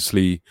 because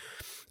obviously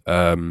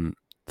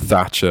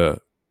Thatcher,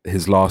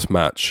 his last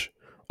match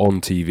on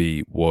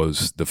TV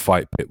was the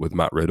Fight Pit with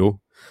Matt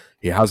Riddle.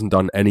 He hasn't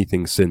done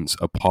anything since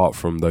apart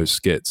from those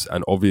skits.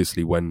 And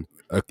obviously when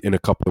in a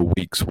couple of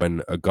weeks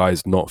when a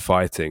guy's not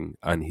fighting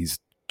and he's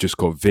just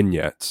got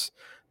vignettes,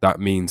 that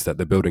means that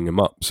they're building him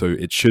up. So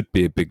it should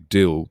be a big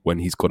deal when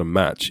he's got a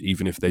match,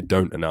 even if they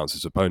don't announce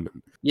his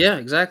opponent. Yeah,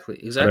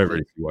 exactly. I don't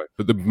really see why.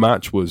 But the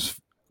match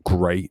was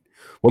great.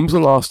 When was the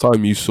last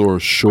time you saw a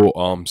short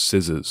arm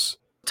scissors?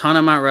 A ton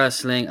of mat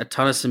wrestling, a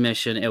ton of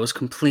submission. It was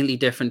completely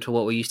different to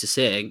what we're used to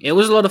seeing. It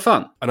was a lot of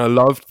fun. And I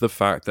loved the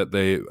fact that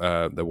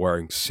they're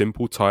wearing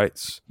simple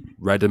tights,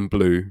 red and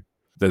blue.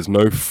 There's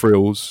no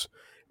frills.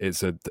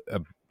 It's a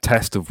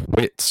test of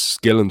wit,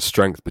 skill, and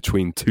strength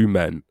between two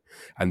men.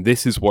 And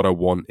this is what I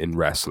want in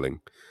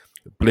wrestling.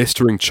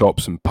 Blistering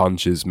chops and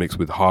punches mixed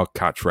with hard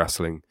catch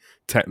wrestling,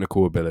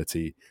 technical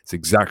ability. It's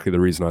exactly the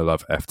reason I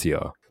love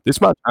FTR. This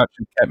match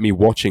actually kept me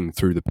watching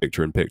through the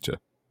picture-in-picture.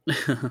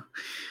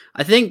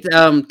 I think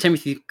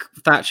Timothy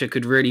Thatcher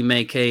could really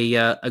make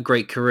a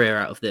great career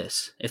out of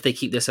this if they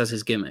keep this as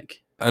his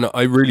gimmick. And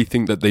I really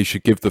think that they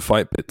should give the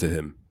fight bit to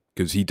him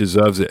because he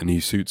deserves it and he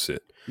suits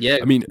it. Yeah,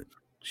 I mean,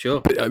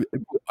 sure.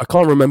 I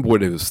can't remember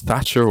whether it was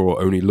Thatcher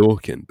or Oney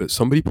Larkin, but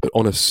somebody put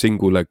on a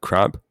single leg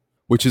crab,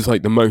 which is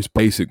like the most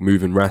basic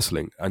move in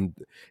wrestling. And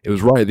it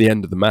was right at the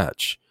end of the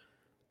match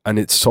and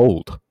it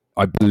sold.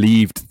 I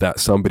believed that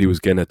somebody was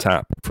getting a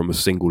tap from a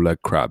single leg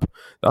crab.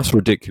 That's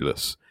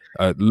ridiculous.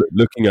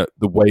 Looking at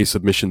the way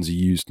submissions are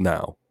used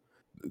now,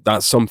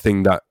 that's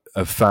something that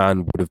a fan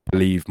would have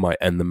believed might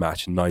end the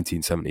match in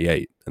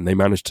 1978, and they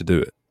managed to do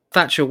it.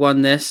 Thatcher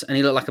won this, and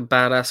he looked like a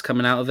badass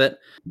coming out of it.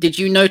 Did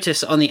you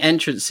notice on the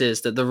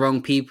entrances that the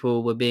wrong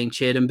people were being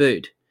cheered and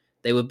booed?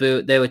 They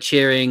were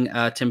cheering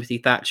Timothy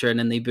Thatcher, and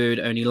then they booed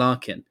Oney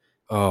Larkin.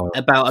 Oh,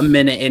 About a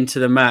minute into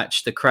the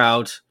match, the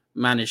crowd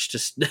managed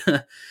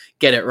to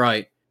get it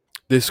right.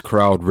 this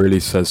crowd really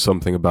says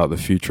something about the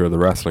future of the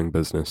wrestling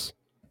business.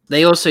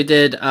 They also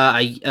did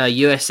a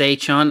USA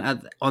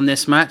chant on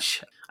this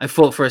match. I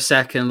thought for a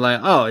second, like,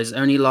 oh, is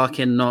Oney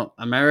Larkin not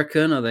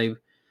American? Are they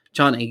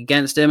chanting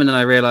against him? And then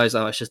I realized,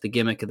 oh, it's just the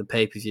gimmick of the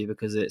pay-per-view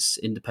because it's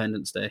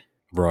Independence Day.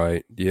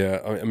 Right, yeah.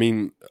 I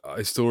mean,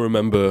 I still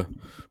remember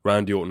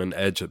Randy Orton and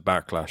Edge at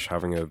Backlash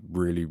having a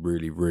really,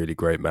 really, really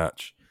great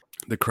match.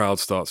 The crowd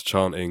starts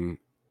chanting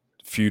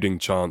feuding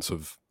chants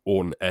of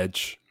Orton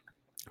Edge,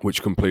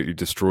 which completely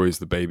destroys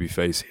the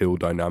babyface heel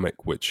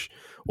dynamic, which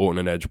Orton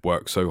and Edge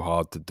work so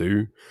hard to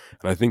do.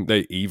 And I think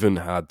they even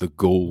had the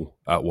gall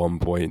at one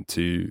point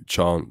to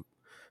chant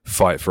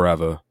Fight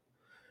Forever.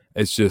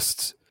 It's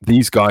just,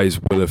 these guys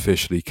will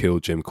officially kill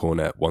Jim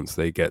Cornette once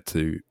they get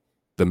to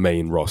the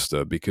main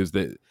roster, because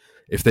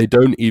if they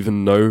don't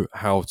even know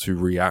how to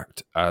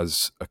react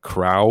as a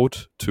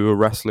crowd to a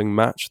wrestling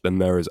match, then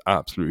there is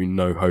absolutely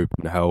no hope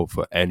in hell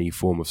for any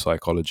form of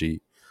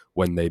psychology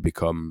when they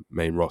become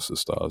main roster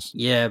stars.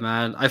 Yeah,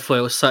 man. I thought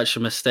it was such a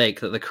mistake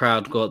that the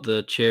crowd got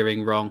the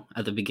cheering wrong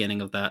at the beginning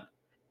of that.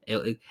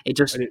 It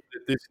just...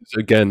 This is,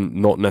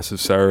 again, not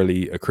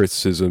necessarily a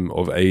criticism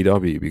of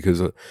AEW,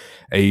 because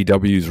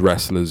AEW's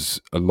wrestlers,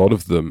 a lot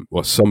of them,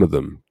 or some of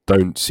them,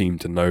 don't seem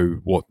to know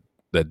what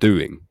they're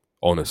doing,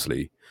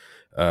 honestly.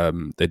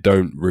 They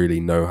don't really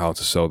know how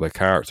to sell their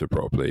character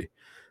properly.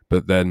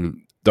 But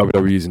then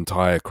WWE's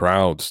entire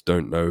crowds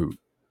don't know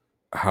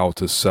how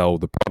to sell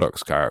the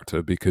product's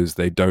character because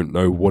they don't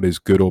know what is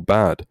good or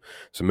bad.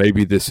 So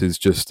maybe this is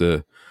just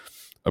a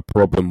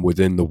problem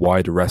within the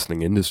wider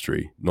wrestling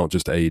industry, not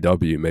just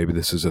AEW. Maybe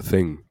this is a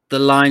thing. The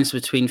lines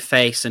between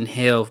face and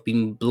heel have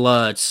been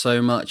blurred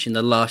so much in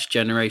the last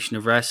generation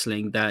of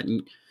wrestling that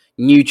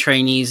new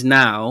trainees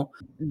now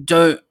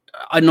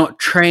are not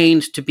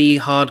trained to be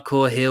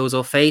hardcore heels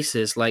or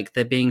faces. Like,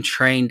 they're being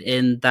trained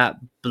in that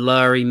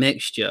blurry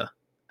mixture,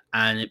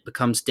 and it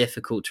becomes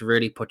difficult to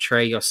really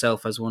portray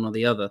yourself as one or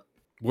the other.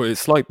 Well,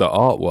 it's like the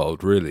art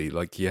world, really.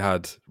 Like, you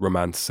had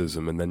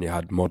romanticism, and then you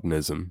had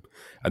modernism,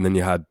 and then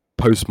you had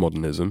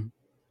postmodernism,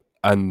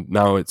 and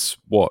now it's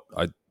what?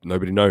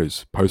 Nobody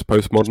knows.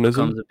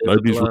 Postmodernism?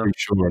 Nobody's really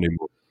sure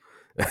anymore.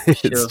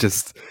 It's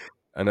just,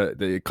 and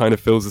it kind of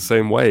feels the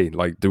same way.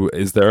 Like,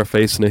 is there a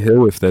face and a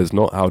heel? If there's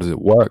not, how does it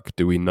work?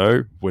 Do we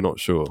know? We're not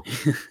sure.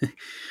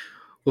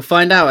 We'll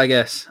find out, I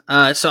guess.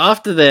 So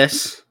after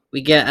this,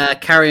 we get a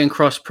Karrion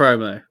Kross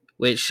promo,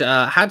 which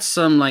had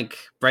some like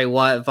Bray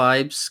Wyatt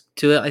vibes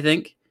to it, I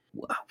think.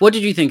 What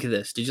did you think of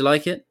this? Did you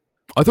like it?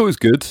 I thought it was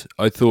good.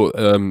 I thought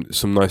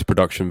some nice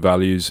production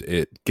values.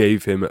 It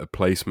gave him a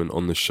placement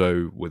on the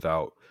show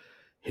without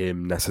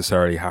him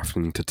necessarily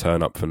having to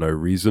turn up for no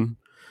reason.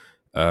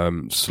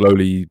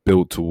 Slowly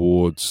built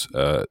towards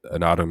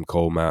an Adam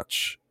Cole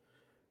match.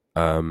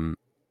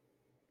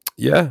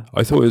 Yeah,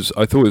 I thought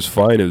it was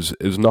fine. It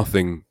was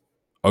nothing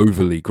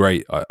overly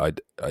great. I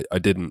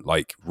didn't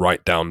like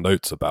write down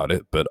notes about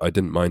it, but I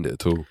didn't mind it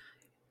at all.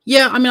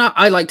 Yeah, I mean,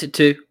 I liked it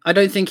too. I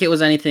don't think it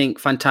was anything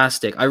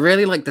fantastic. I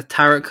really like the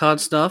tarot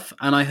card stuff,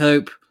 and I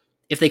hope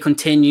if they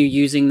continue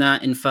using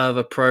that in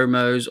further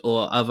promos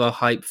or other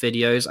hype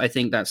videos, I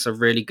think that's a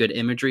really good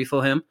imagery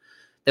for him.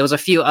 There was a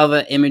few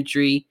other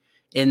imagery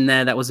in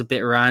there that was a bit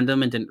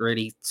random and didn't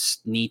really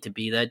need to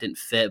be there, didn't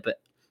fit,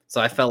 but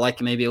so I felt like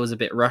maybe it was a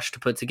bit rushed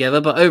to put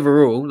together. But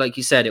overall, like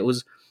you said, it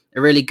was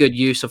a really good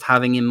use of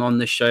having him on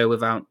the show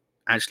without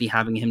actually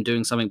having him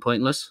doing something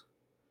pointless.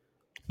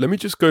 Let me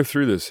just go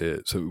through this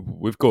here. So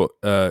we've got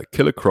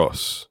Killer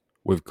Kross,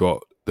 we've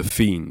got The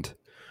Fiend,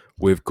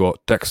 we've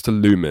got Dexter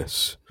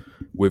Lumis,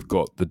 we've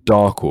got The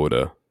Dark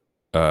Order,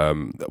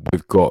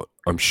 we've got,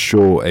 I'm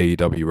sure,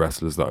 AEW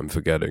wrestlers that I'm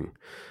forgetting.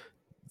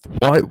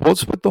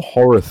 What's with the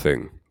horror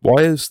thing?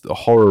 Why has the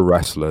horror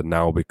wrestler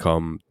now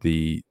become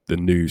the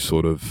new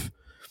sort of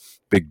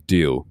big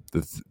deal?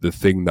 The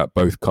thing that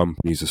both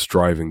companies are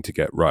striving to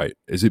get right?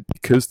 Is it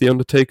because The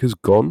Undertaker's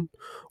gone?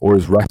 Or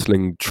is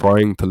wrestling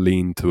trying to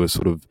lean to a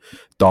sort of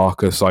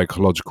darker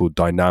psychological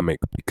dynamic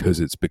because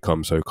it's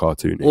become so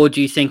cartoony? Or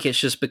do you think it's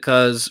just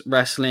because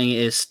wrestling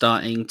is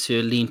starting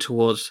to lean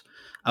towards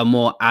a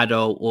more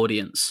adult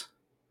audience?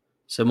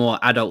 So more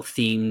adult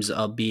themes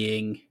are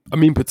being... I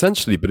mean,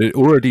 potentially, but it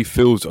already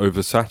feels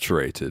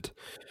oversaturated.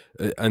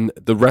 And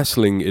the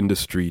wrestling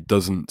industry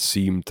doesn't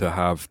seem to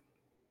have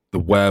the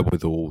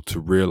wherewithal to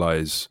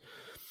realize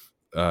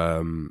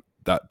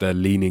that they're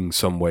leaning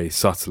some way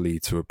subtly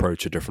to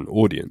approach a different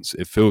audience.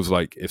 It feels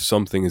like if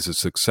something is a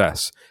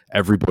success,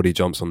 everybody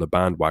jumps on the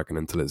bandwagon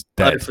until it's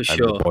dead.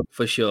 Oh,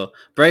 for sure.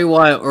 Bray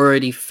Wyatt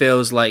already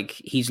feels like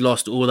he's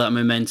lost all that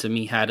momentum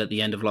he had at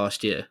the end of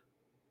last year.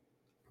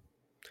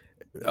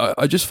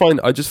 I just found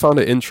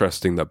it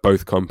interesting that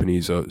both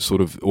companies are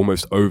sort of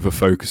almost over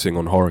focusing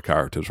on horror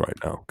characters right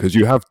now, because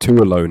you have two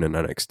alone in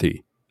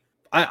NXT.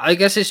 I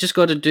guess it's just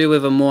got to do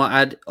with a more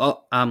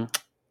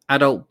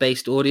adult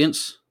based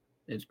audience.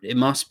 It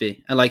must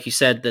be, and like you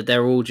said, that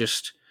they're all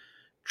just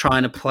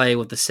trying to play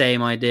with the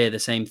same idea, the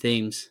same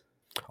themes.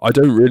 I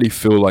don't really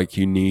feel like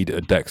you need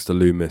a Dexter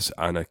Loomis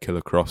and a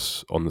Killer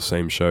Cross on the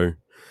same show.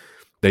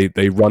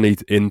 They run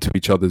into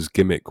each other's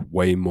gimmick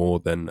way more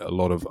than a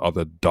lot of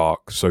other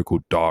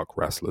so-called dark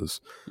wrestlers.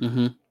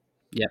 Mm-hmm.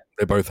 Yeah,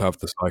 they both have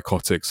the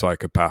psychotic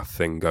psychopath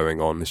thing going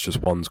on. It's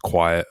just one's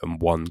quiet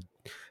and one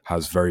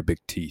has very big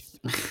teeth.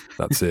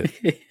 That's it.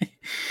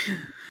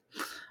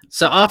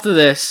 So after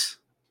this,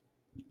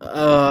 This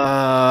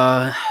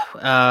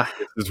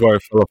is where I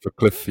fell off a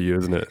cliff for you,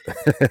 isn't it?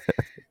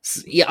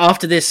 yeah,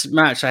 after this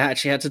match, I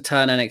actually had to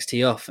turn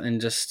NXT off and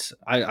just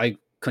I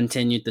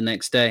continued the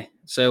next day.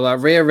 So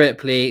Rhea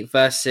Ripley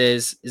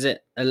versus, is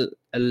it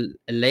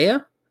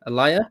Aliyah?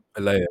 Alea,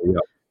 yeah,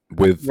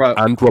 with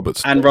and Robert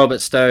Stone. And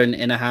Robert Stone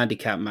in a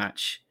handicap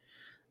match.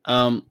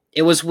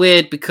 It was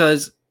weird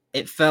because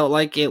it felt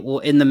like it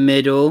was in the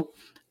middle.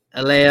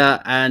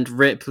 Alea and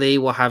Ripley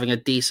were having a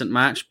decent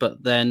match,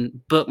 but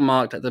then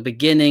bookmarked at the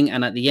beginning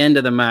and at the end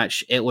of the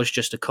match, it was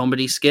just a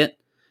comedy skit.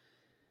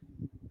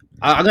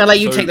 I'm going to let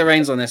you take the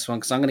reins on this one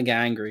because I'm going to get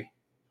angry.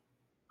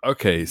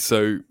 Okay,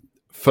 so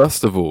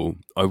first of all,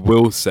 I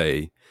will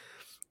say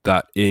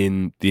that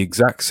in the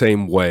exact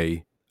same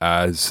way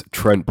as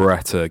Trent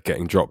Beretta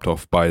getting dropped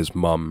off by his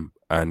mum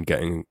and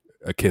getting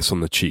a kiss on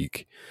the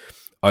cheek,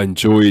 I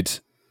enjoyed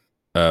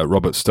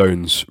Robert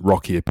Stone's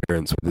Rocky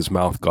appearance with his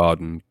mouth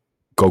guard and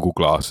goggle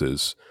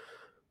glasses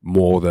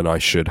more than I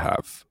should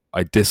have.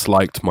 I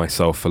disliked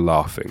myself for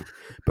laughing,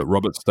 but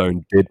Robert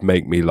Stone did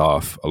make me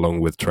laugh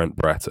along with Trent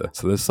Beretta.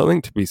 So there's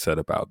something to be said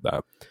about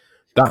that.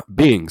 That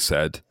being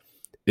said,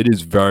 it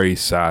is very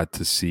sad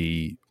to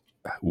see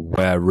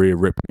where Rhea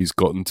Ripley's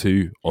gotten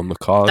to on the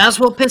card. That's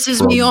what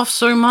pisses me off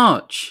so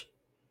much.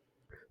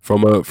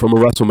 From a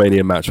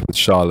WrestleMania match with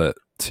Charlotte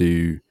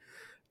to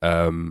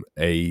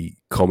a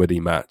comedy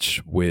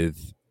match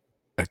with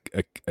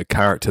a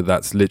character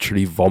that's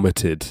literally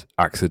vomited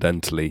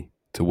accidentally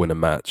to win a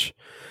match.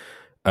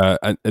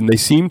 And they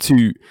seem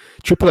to...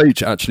 Triple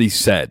H actually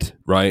said,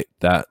 right,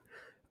 that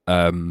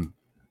Rhea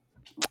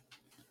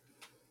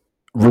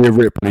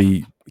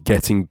Ripley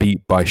getting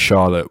beat by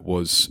Charlotte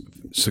was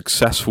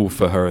successful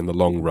for her in the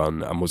long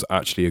run and was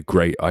actually a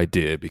great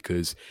idea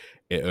because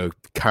it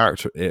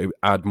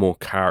add more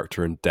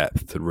character and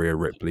depth to Rhea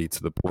Ripley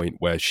to the point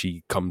where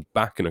she comes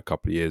back in a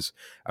couple of years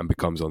and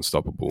becomes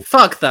unstoppable.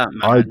 Fuck that,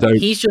 man.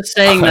 He's just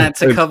saying that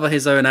to cover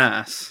his own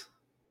ass.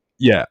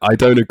 Yeah, I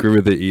don't agree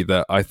with it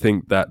either. I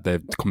think that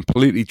they've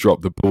completely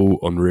dropped the ball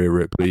on Rhea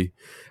Ripley.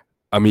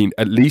 I mean,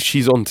 at least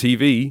she's on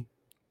TV.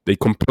 They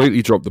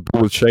completely dropped the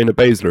ball with Shayna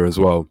Baszler as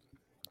well.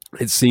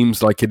 It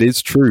seems like it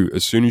is true.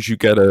 As soon as you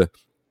get a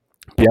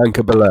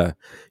Bianca Belair,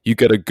 you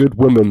get a good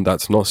woman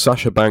that's not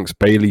Sasha Banks,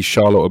 Bayley,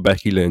 Charlotte, or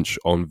Becky Lynch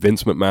on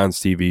Vince McMahon's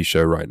TV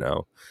show right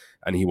now,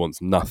 and he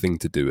wants nothing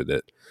to do with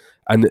it.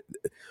 And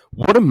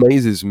what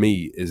amazes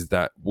me is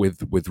that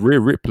with Rhea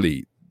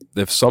Ripley,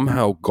 they've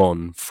somehow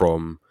gone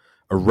from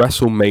a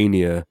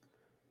WrestleMania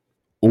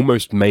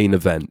almost main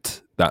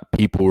event that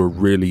people are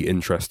really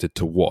interested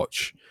to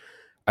watch,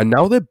 and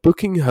now they're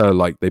booking her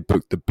like they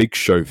booked the Big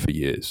Show for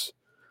years.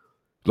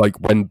 Like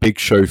when Big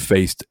Show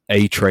faced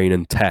A-Train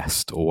and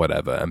Test or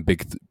whatever, and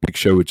Big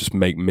Show would just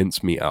make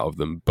mincemeat out of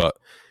them, but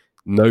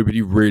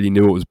nobody really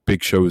knew what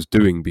Big Show was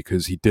doing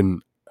because he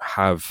didn't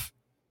have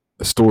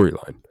a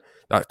storyline.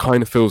 That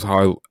kind of feels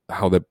how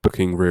they're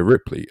booking Rhea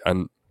Ripley.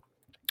 And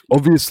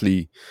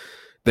obviously,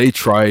 they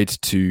tried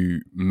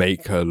to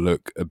make her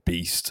look a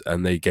beast,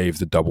 and they gave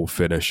the double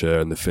finisher,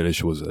 and the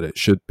finish was that it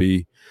should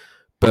be.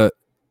 But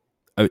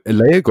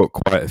Alea got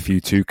quite a few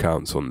 2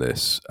 counts on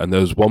this, and there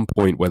was one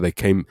point where they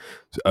came...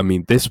 I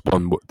mean, this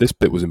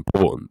bit was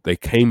important. They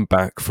came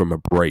back from a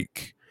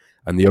break,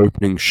 and the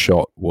opening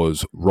shot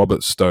was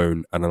Robert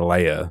Stone and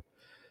Alea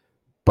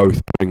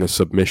both putting a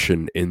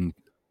submission in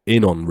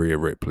on Rhea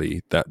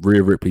Ripley that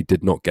Rhea Ripley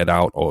did not get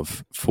out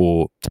of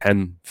for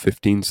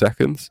 10-15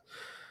 seconds.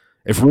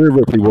 If Rhea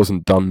Ripley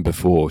wasn't done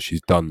before,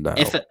 she's done now.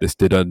 This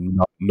did her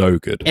no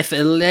good. If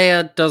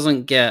Alea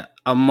doesn't get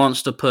a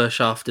monster push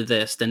after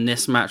this, then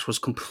this match was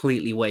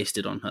completely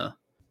wasted on her.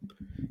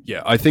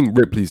 Yeah, I think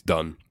Ripley's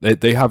done.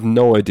 They have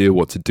no idea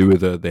what to do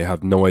with her. They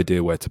have no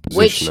idea where to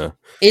position her.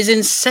 Which is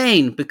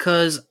insane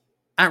because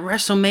at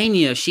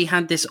WrestleMania, she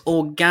had this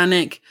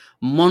organic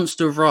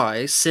monster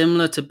rise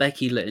similar to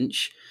Becky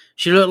Lynch.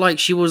 She looked like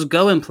she was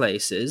going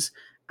places,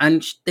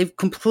 and they've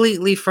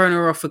completely thrown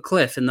her off a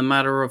cliff in the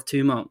matter of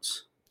 2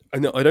 months. I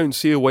don't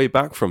see a way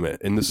back from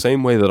it. In the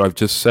same way that I've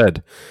just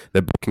said,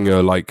 they're booking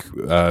her like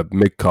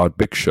mid-card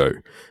Big Show.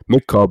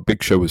 Mid-card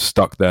Big Show was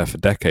stuck there for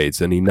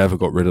decades, and he never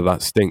got rid of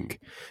that stink.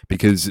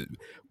 Because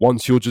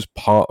once you're just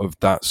part of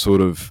that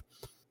sort of,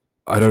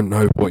 I don't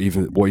know what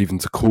even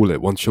to call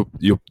it. Once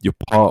you're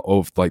part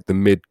of like the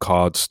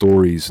mid-card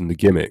stories and the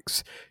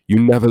gimmicks, you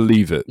never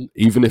leave it.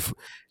 Even if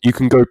you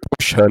can go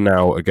push her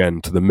now again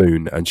to the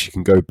moon, and she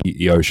can go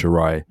beat Io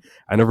Shirai,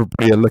 and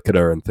everybody will look at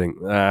her and think,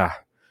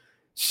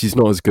 she's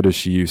not as good as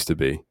she used to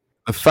be.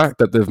 The fact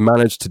that they've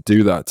managed to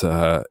do that to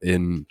her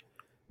in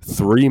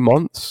 3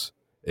 months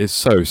is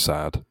so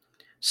sad.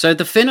 So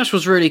the finish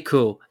was really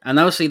cool, and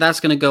obviously that's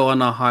going to go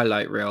on our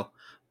highlight reel.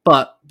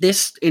 But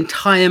this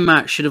entire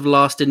match should have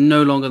lasted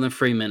no longer than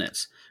 3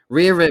 minutes.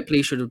 Rhea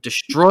Ripley should have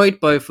destroyed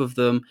both of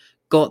them,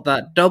 got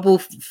that double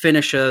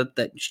finisher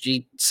that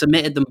she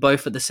submitted them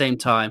both at the same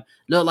time,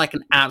 looked like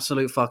an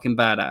absolute fucking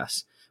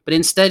badass. But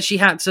instead, she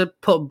had to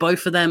put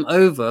both of them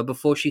over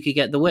before she could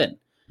get the win.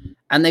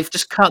 And they've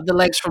just cut the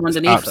legs from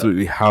underneath her.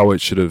 Absolutely how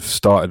it should have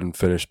started and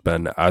finished,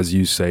 Ben. As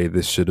you say,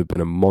 this should have been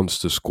a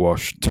monster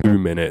squash, 2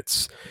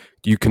 minutes.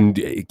 You can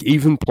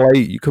even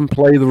play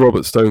the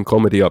Robert Stone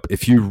comedy up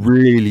if you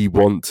really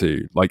want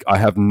to. Like, I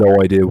have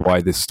no idea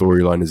why this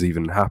storyline is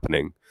even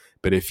happening.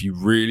 But if you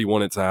really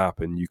want it to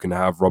happen, you can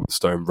have Robert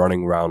Stone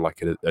running around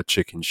like a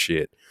chicken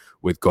shit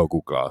with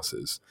goggle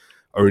glasses,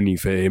 only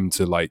for him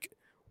to, like,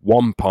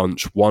 one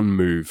punch, one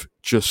move,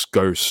 just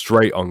go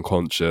straight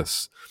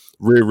unconscious.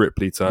 Rhea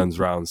Ripley turns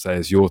around,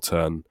 says, "Your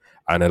turn,"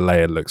 and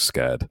Alea looks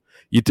scared.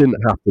 You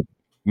didn't have to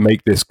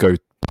make this go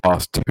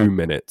past 2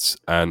 minutes,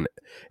 and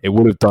it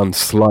would have done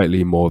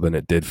slightly more than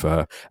it did for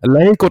her.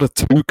 Alea got a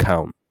 2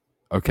 count,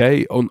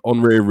 okay,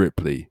 on Rhea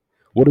Ripley.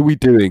 What are we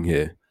doing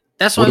here?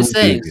 That's what I'm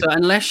saying. So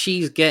unless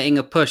she's getting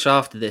a push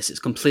after this, it's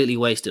completely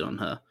wasted on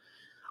her.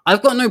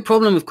 I've got no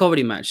problem with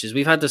comedy matches.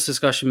 We've had this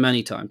discussion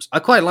many times. I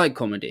quite like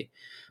comedy.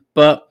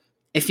 But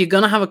if you're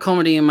going to have a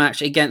comedy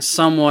match against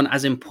someone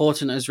as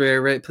important as Rhea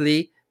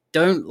Ripley,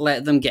 don't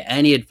let them get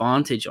any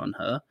advantage on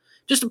her.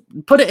 Just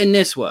put it in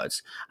this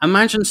words.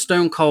 Imagine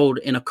Stone Cold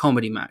in a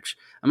comedy match.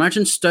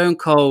 Imagine Stone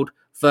Cold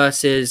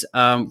versus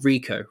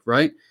Rico,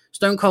 right?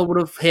 Stone Cold would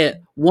have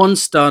hit one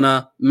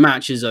stunner,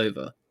 match is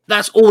over.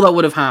 That's all that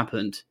would have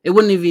happened. It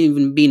wouldn't have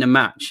even been a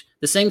match.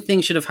 The same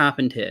thing should have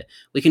happened here.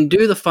 We can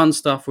do the fun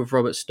stuff with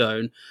Robert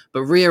Stone,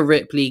 but Rhea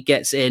Ripley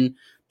gets in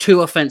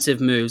 2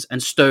 offensive moves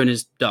and Stone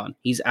is done.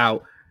 He's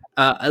out.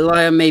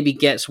 Aliyah maybe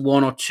gets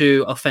 1 or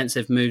 2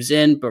 offensive moves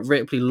in, but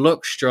Ripley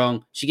looks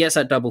strong. She gets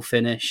that double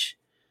finish,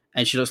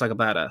 and she looks like a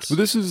badass. Well,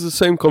 this is the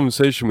same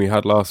conversation we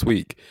had last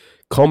week.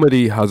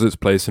 Comedy has its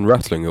place in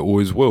wrestling. It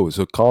always will. It's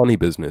a carny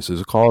business.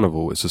 It's a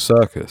carnival. It's a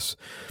circus.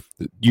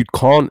 You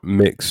can't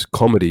mix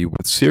comedy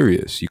with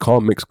serious. You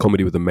can't mix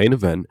comedy with the main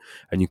event,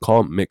 and you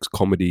can't mix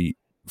comedy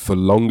for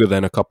longer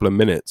than a couple of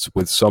minutes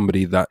with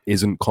somebody that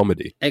isn't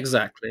comedy.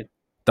 Exactly.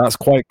 That's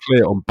quite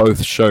clear on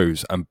both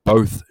shows, and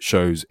both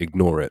shows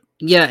ignore it.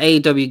 Yeah,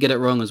 AEW get it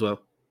wrong as well.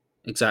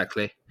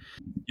 Exactly.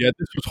 Yeah,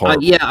 this was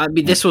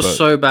horrible. This was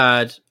so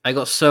bad. I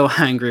got so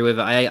angry with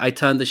it. I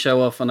turned the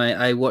show off and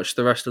I watched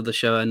the rest of the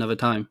show another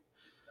time.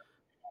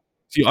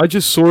 See, I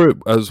just saw it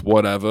as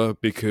whatever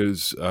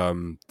because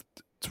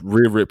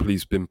Rhea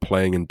Ripley's been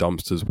playing in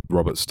dumpsters with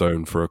Robert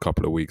Stone for a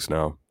couple of weeks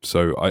now.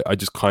 So I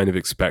just kind of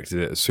expected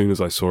it. As soon as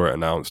I saw it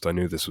announced, I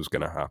knew this was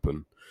going to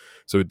happen.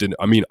 So it didn't.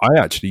 I mean,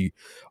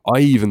 I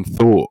even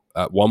thought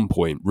at one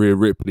point Rhea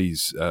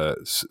Ripley's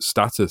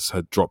status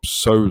had dropped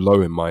so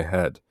low in my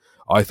head.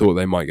 I thought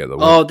they might get the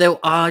win.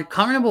 I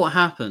can't remember what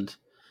happened.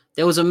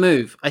 There was a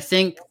move. I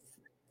think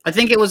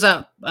it was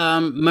that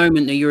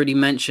moment that you already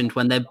mentioned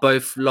when they're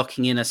both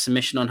locking in a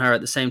submission on her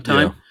at the same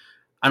time. Yeah.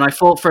 And I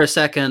thought for a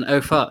second,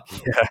 oh fuck.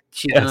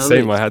 Yeah,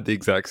 same. Lose. I had the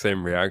exact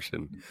same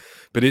reaction.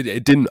 But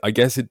it didn't, I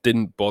guess it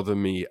didn't bother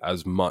me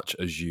as much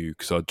as you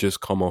because I'd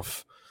just come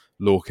off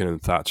Lorcan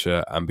and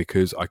Thatcher and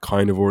because I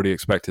kind of already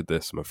expected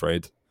this, I'm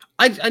afraid.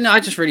 I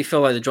just really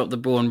feel like they dropped the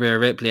ball on Rhea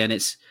Ripley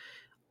and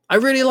I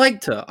really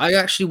liked her. I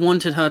actually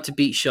wanted her to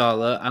beat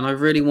Charlotte and I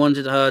really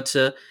wanted her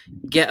to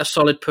get a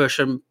solid push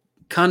and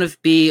kind of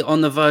be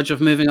on the verge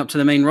of moving up to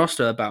the main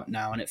roster about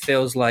now. And it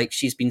feels like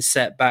she's been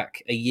set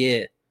back a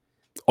year.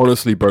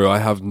 Honestly, bro, I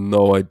have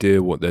no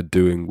idea what they're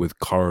doing with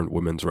current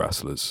women's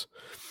wrestlers.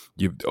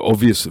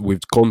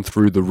 We've gone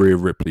through the Rhea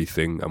Ripley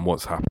thing and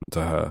what's happened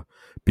to her.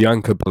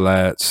 Bianca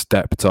Belair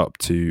stepped up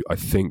to, I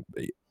think,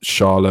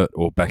 Charlotte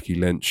or Becky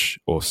Lynch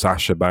or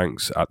Sasha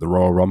Banks at the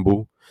Royal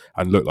Rumble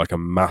and looked like a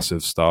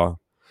massive star.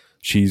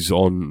 She's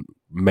on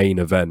main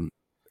event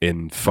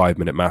in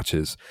 5-minute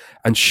matches.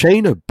 And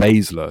Shayna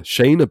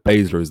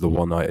Baszler is the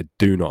one I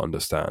do not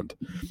understand.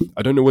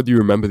 I don't know whether you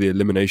remember the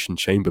Elimination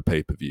Chamber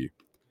pay-per-view,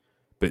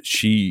 but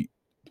she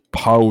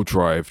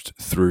pile-drived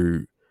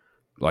through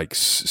like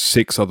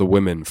 5 other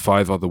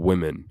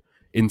women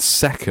in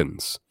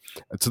seconds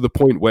to the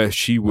point where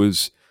she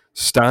was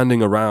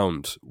standing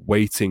around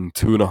waiting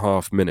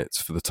 2.5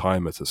 minutes for the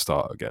timer to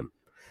start again.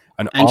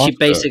 And she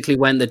basically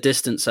went the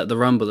distance at the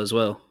Rumble as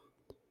well.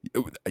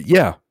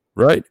 Yeah,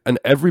 right? And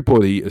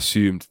everybody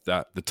assumed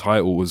that the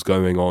title was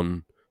going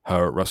on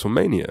her at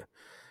WrestleMania,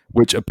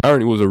 which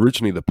apparently was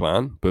originally the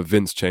plan, but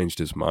Vince changed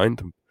his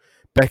mind.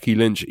 Becky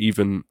Lynch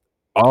even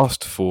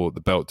asked for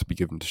the belt to be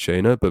given to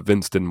Shayna, but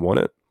Vince didn't want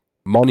it.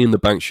 Money in the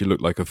Bank, she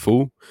looked like a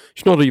fool.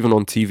 She's not even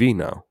on TV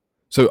now.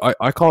 So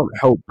I can't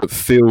help but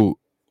feel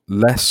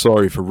less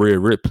sorry for Rhea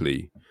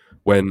Ripley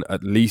when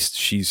at least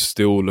she's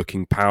still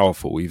looking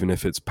powerful, even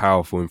if it's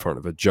powerful in front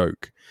of a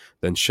joke,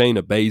 than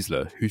Shayna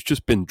Baszler, who's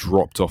just been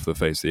dropped off the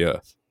face of the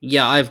earth.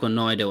 Yeah, I've got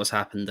no idea what's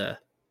happened there.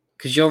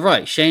 Because you're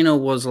right, Shayna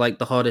was like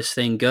the hottest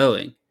thing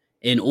going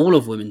in all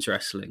of women's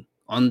wrestling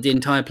on the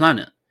entire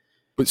planet.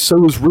 But so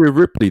was Rhea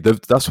Ripley.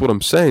 That's what I'm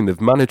saying.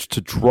 They've managed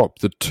to drop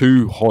the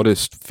two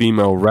hottest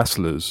female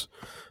wrestlers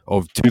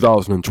of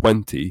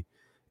 2020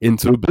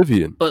 into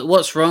oblivion. But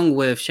what's wrong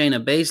with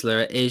Shayna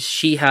Baszler is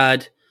she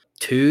had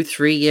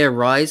 2-3 year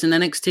rise in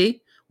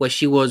NXT where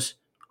she was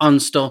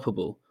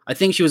unstoppable. I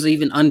think she was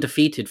even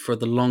undefeated for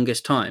the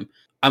longest time.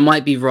 I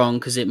might be wrong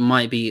because it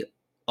might be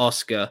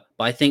Oscar,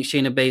 but I think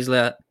Shayna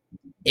Baszler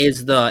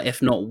is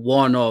if not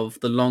one of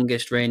the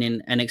longest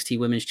reigning NXT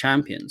women's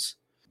champions.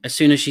 As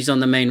soon as she's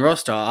on the main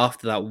roster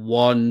after that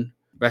one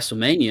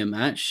WrestleMania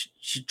match,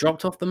 she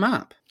dropped off the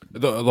map.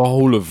 The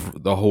whole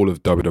of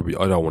WWE.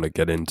 I don't want to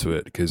get into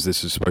it because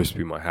this is supposed to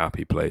be my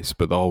happy place.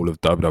 But the whole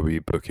of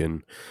WWE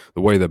booking,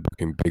 the way they're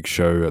booking Big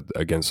Show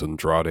against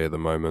Andrade at the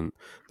moment,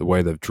 the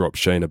way they've dropped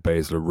Shayna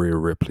Baszler, Rhea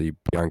Ripley,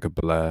 Bianca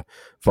Belair,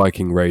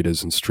 Viking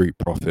Raiders, and Street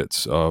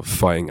Profits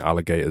fighting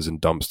alligators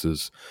and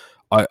dumpsters.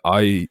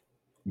 I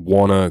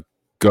wanna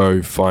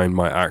go find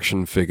my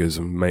action figures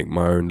and make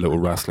my own little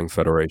wrestling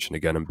federation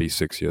again and be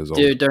 6 years old.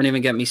 Dude, don't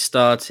even get me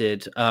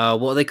started.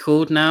 What are they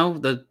called now?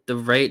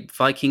 The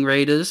Viking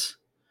Raiders?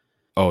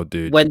 Oh,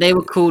 dude. When they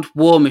were called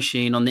War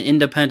Machine on the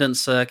independent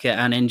circuit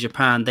and in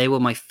Japan, they were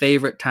my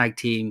favorite tag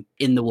team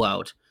in the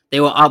world. They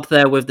were up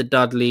there with the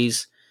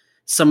Dudleys,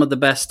 some of the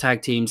best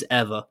tag teams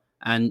ever,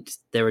 and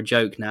they're a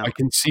joke now. I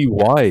can see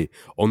why.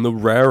 On the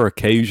rare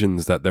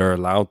occasions that they're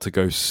allowed to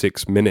go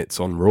 6 minutes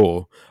on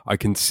Raw, I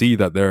can see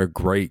that they're a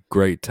great,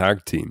 great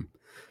tag team.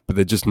 But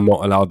they're just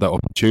not allowed that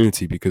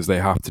opportunity because they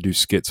have to do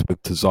skits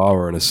with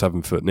Tozawa and a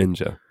 7-foot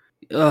ninja.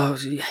 Oh,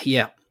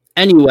 yeah.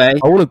 Anyway.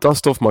 I want to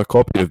dust off my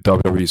copy of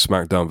WWE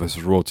SmackDown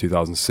vs. Raw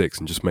 2006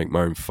 and just make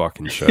my own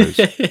fucking shows.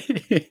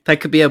 That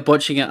could be a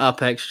Botching It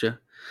Up extra.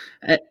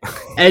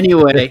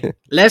 Anyway,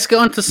 let's go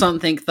on to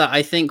something that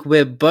I think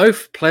we're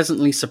both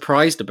pleasantly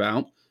surprised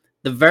about.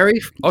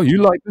 Oh,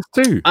 you like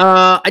this too?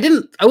 I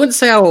wouldn't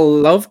say I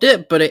loved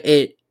it, but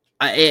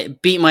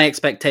it beat my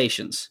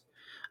expectations.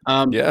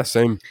 Yeah,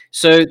 same.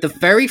 So the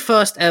very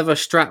first ever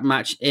strap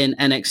match in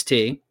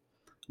NXT,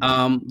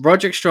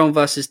 Roderick Strong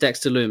versus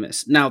Dexter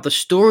Lumis. Now the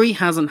story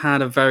hasn't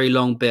had a very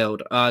long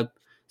build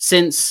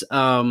since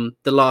the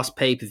last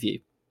pay-per-view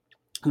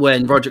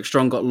when Roderick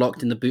Strong got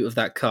locked in the boot of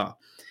that car.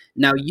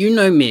 Now, you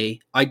know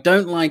me, I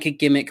don't like a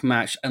gimmick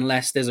match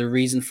unless there's a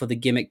reason for the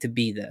gimmick to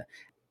be there.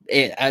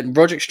 And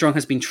Roderick Strong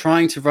has been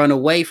trying to run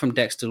away from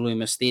Dexter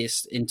Lumis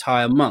this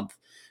entire month.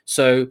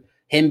 So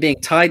him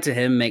being tied to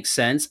him makes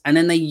sense. And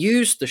then they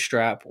used the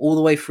strap all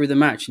the way through the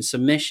match in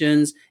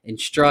submissions, in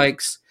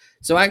strikes.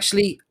 So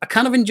actually, I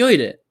kind of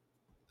enjoyed it.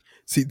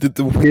 See,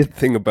 the weird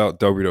thing about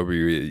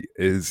WWE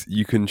is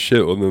you can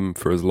shit on them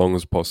for as long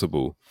as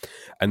possible.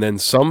 And then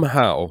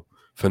somehow,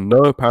 for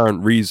no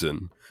apparent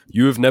reason,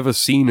 you have never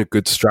seen a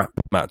good strap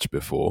match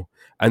before,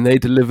 and they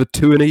delivered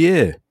 2 in a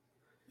year.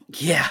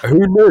 Yeah. Who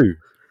knew?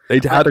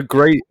 They'd had a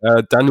great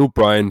Daniel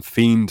Bryan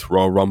Fiend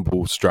Royal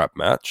Rumble strap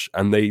match,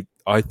 and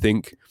I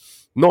think,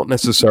 not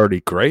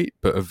necessarily great,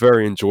 but a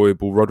very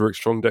enjoyable Roderick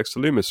Strong Dexter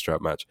Lumis strap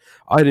match.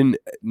 I didn't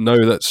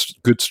know that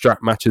good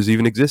strap matches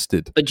even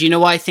existed. But do you know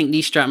why I think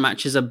these strap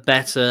matches are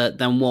better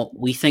than what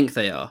we think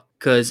they are?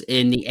 Because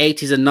in the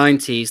 80s and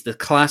 90s, the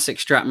classic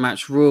strap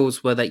match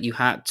rules were that you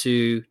had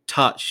to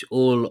touch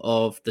all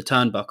of the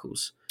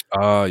turnbuckles.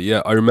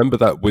 Yeah, I remember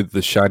that with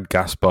the Shad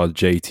Gaspard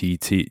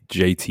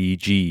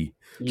JTG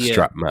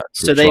strap match,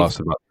 which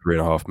lasted about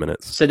 3.5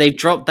 minutes. So they've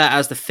dropped that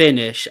as the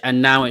finish,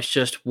 and now it's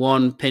just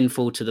one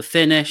pinfall to the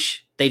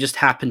finish. They just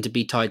happen to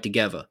be tied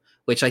together,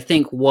 which I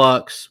think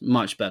works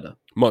much better.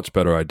 Much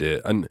better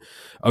idea. And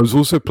I was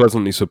also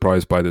pleasantly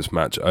surprised by this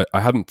match.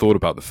 I hadn't thought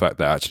about the fact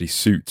that it actually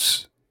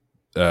suits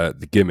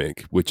the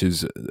gimmick, which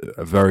is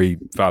a very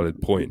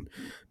valid point.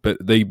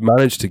 But they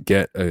managed to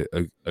get a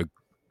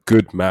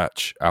good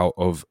match out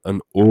of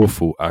an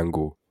awful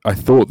angle. I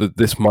thought that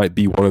this might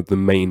be one of the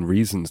main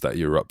reasons that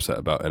you're upset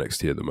about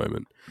NXT at the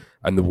moment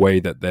and the way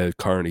that they're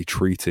currently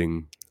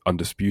treating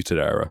Undisputed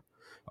Era.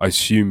 I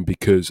assume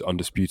because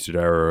Undisputed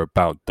Era are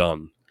about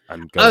done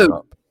and going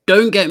up.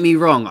 Don't get me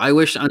wrong. I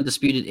wish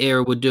Undisputed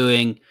Era were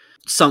doing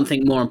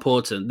something more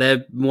important.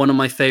 They're one of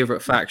my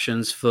favorite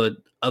factions for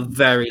a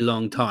very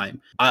long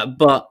time.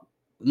 But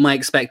my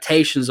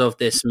expectations of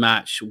this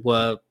match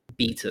were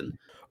beaten.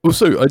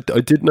 Also,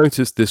 I did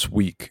notice this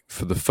week,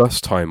 for the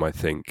first time, I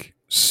think,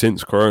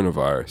 since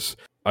coronavirus,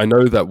 I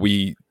know that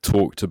we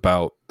talked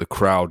about the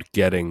crowd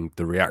getting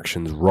the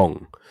reactions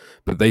wrong,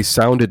 but they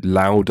sounded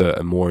louder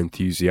and more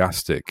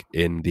enthusiastic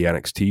in the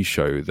NXT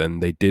show than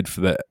they did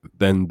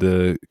than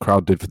the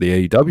crowd did for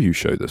the AEW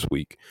show this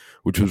week,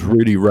 which was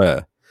really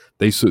rare.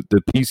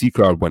 The PC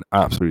crowd went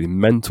absolutely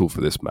mental for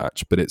this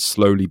match, but it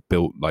slowly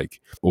built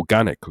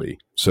organically,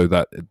 so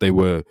that they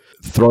were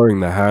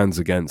throwing their hands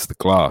against the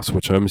glass,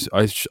 which I'm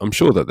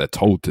sure that they're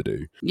told to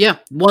do. Yeah,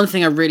 one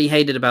thing I really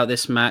hated about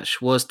this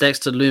match was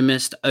Dexter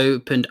Lumis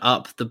opened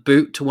up the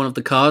boot to one of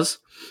the cars,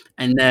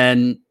 and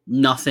then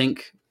nothing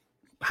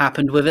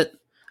happened with it.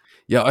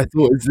 Yeah, I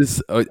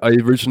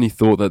originally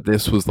thought that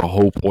this was the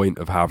whole point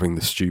of having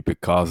the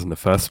stupid cars in the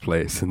first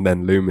place, and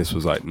then Lumis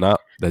was like, "Nah,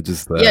 they're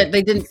just there." Yeah,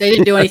 they didn't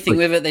do anything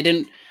with it. They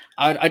didn't.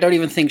 I don't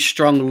even think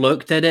Strong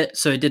looked at it,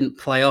 so it didn't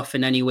play off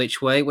in any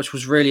which way, which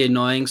was really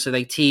annoying. So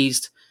they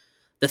teased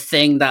the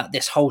thing that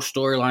this whole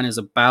storyline is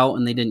about,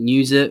 and they didn't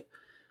use it,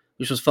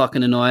 which was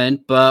fucking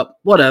annoying. But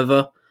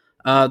whatever.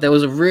 There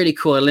was a really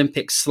cool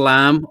Olympic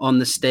slam on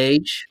the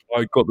stage.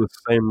 I got the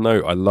same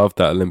note. I love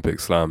that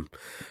Olympic slam.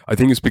 I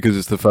think it's because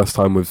it's the first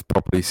time we've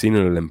properly seen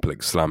an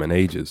Olympic slam in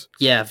ages.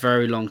 Yeah,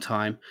 very long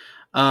time.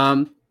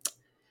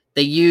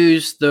 They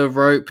used the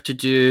rope to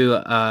do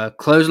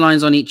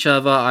clotheslines on each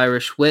other,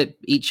 Irish whip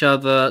each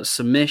other,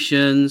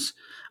 submissions,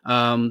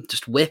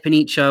 just whipping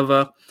each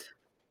other.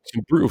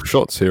 Some brutal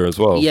shots here as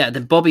well. Yeah,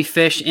 then Bobby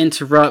Fish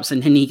interrupts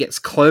and then he gets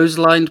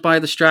clotheslined by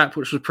the strap,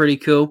 which was pretty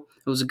cool.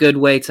 It was a good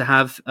way to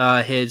have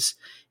his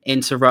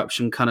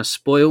interruption kind of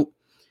spoiled.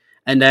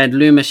 And then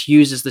Loomis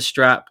uses the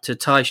strap to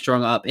tie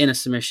Strong up in a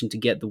submission to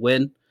get the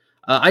win.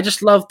 I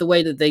just love the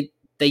way that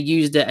they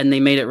used it and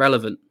they made it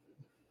relevant.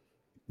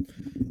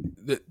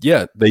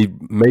 Yeah, they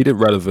made it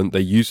relevant.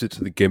 They used it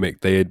to the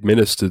gimmick. They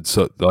administered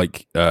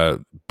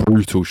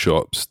brutal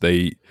shots.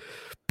 They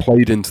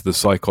played into the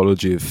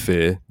psychology of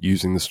fear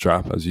using the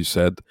strap, as you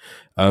said.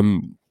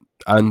 And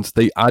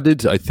they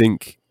added, I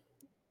think,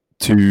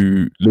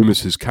 to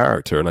Loomis's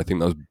character, and I think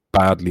that was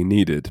badly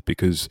needed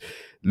because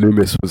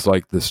Loomis was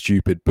like the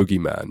stupid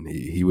boogeyman.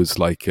 He was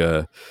like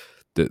the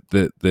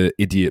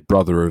idiot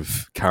brother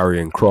of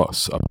Karrion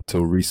Kross up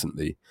until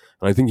recently.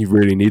 And I think he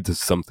really needed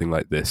something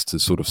like this to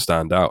sort of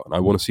stand out, and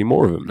I want to see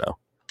more of him now.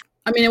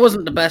 I mean, it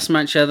wasn't the best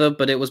match ever,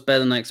 but it was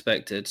better than I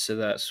expected, so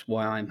that's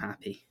why I'm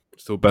happy.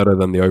 Still better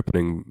than the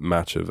opening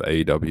match of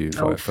AEW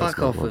Fytr Fest. Fuck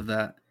off with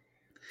that.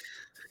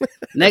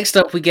 Next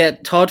up, we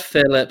get Todd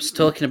Phillips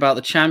talking about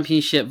the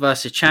championship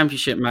versus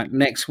championship match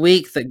next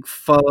week.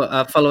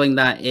 Following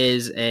that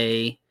is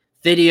a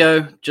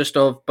video just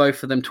of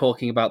both of them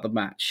talking about the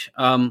match.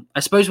 I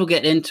suppose we'll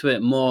get into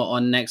it more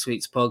on next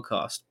week's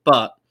podcast,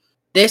 but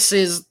this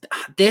is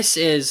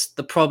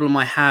the problem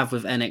I have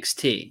with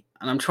NXT,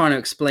 and I'm trying to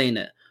explain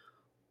it.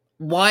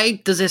 Why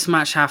does this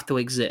match have to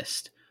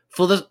exist?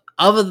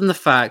 Other than the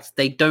fact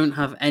they don't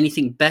have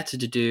anything better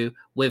to do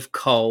with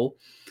Cole,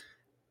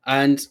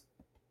 and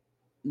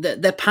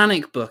they're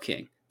panic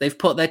booking. They've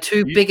put their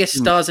two biggest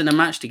stars in a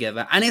match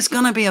together, and it's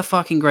gonna be a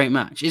fucking great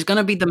match. It's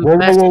gonna be the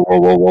best.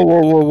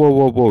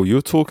 Whoa!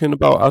 You're talking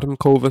about Adam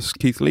Cole versus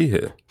Keith Lee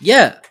here?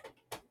 Yeah.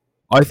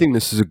 I think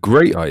this is a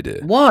great idea.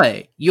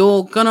 Why?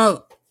 You're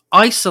gonna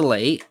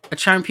isolate a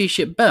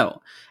championship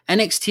belt.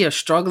 NXT are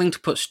struggling to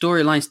put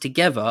storylines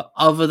together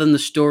other than the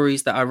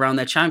stories that are around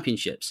their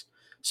championships.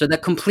 So they're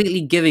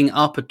completely giving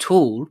up a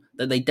tool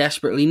that they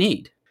desperately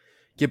need.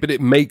 Yeah, but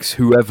it makes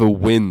whoever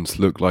wins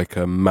look like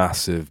a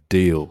massive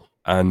deal.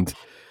 And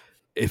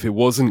if it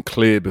wasn't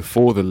clear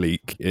before the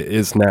leak, it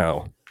is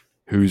now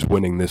who's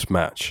winning this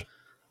match.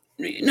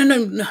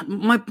 No.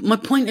 My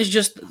point is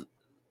just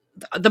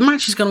the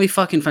match is going to be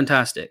fucking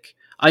fantastic.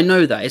 I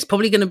know that. It's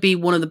probably going to be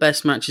one of the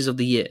best matches of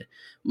the year.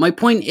 My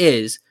point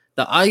is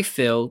that I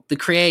feel the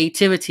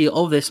creativity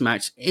of this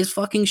match is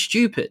fucking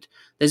stupid.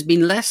 There's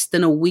been less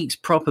than a week's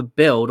proper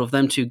build of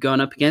them two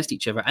going up against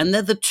each other, and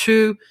they're the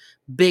two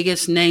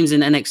biggest names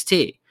in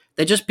NXT.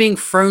 They're just being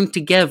thrown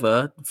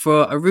together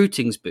for a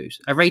ratings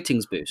boost.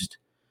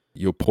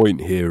 Your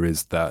point here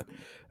is that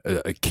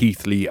a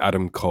Keith Lee,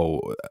 Adam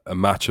Cole, a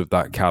match of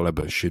that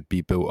caliber should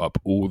be built up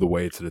all the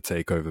way to the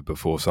takeover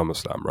before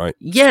SummerSlam, right?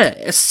 Yeah,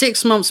 a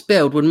 6 months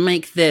build would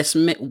make this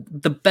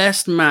the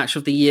best match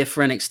of the year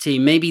for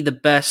NXT, maybe the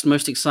best,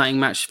 most exciting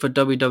match for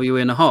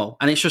WWE in a whole.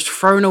 And it's just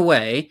thrown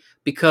away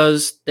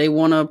because they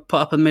want to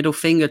put up a middle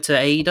finger to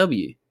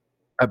AEW.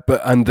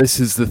 And this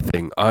is the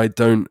thing. I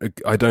don't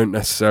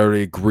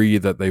necessarily agree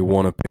that they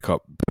want to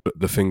put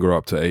the finger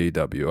up to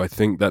AEW. I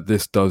think that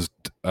this does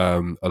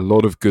a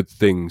lot of good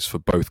things for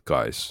both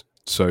guys.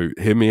 So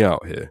hear me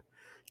out here.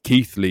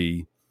 Keith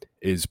Lee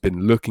has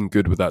been looking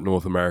good with that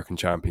North American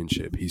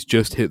Championship. He's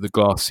just hit the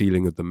glass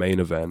ceiling of the main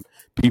event.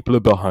 People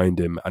are behind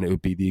him, and it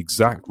would be the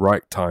exact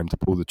right time to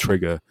pull the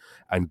trigger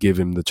and give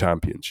him the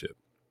championship.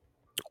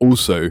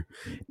 Also,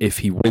 if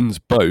he wins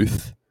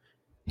both,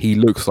 he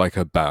looks like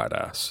a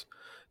badass.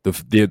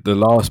 The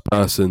last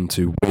person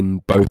to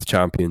win both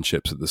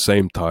championships at the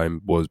same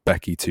time was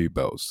Becky Two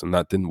Belts, and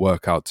that didn't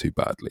work out too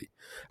badly.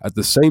 At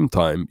the same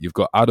time, you've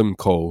got Adam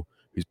Cole,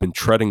 who's been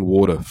treading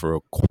water for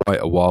quite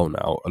a while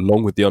now,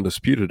 along with the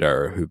Undisputed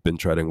Era, who've been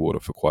treading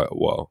water for quite a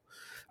while.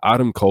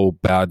 Adam Cole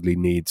badly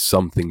needs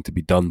something to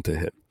be done to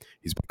him.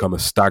 He's become a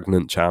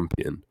stagnant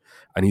champion,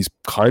 and he's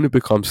kind of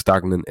become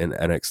stagnant in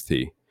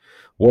NXT.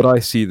 What I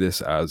see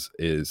this as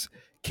is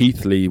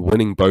Keith Lee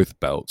winning both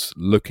belts,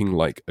 looking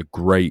like a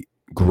great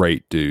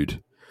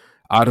dude.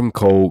 Adam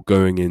Cole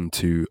going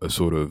into a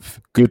sort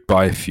of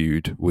goodbye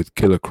feud with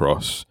Killer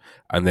Kross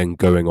and then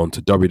going on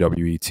to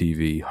WWE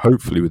TV,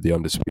 hopefully with the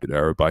Undisputed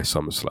Era by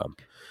SummerSlam.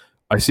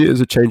 I see it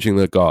as a changing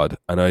the guard,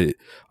 and I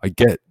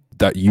get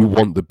that you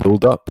want the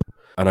build-up,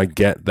 and I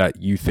get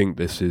that you think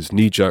this is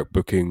knee-jerk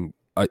booking.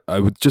 I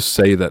would just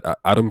say that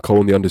Adam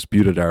Cole and the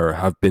Undisputed Era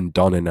have been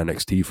done in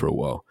NXT for a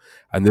while,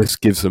 and this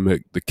gives them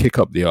the kick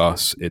up the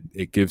arse.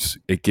 It gives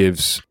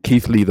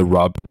Keith Lee the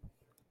rub,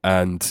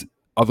 And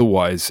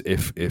otherwise,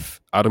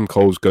 if Adam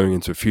Cole's going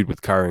into a feud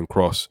with Karrion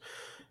Kross,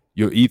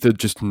 you're either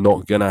just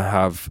not going to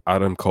have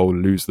Adam Cole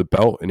lose the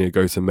belt and he'll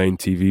go to main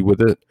TV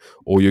with it,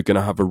 or you're going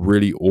to have a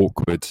really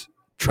awkward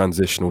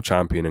transitional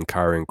champion in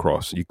Karrion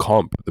Kross. You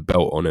can't put the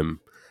belt on him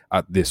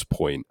at this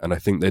point. And I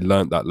think they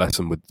learned that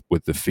lesson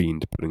with The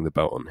Fiend putting the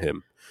belt on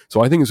him.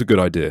 So I think it's a good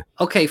idea.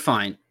 Okay,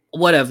 fine.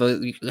 Whatever.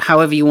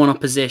 However you want to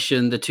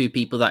position the two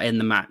people that are in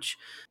the match.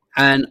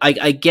 And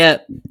I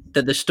get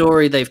that the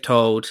story they've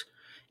told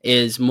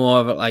is more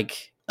of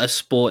like a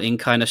sporting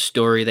kind of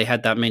story. They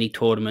had that mini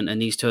tournament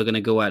and these two are going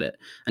to go at it.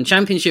 And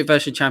championship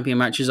versus champion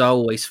matches are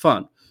always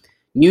fun.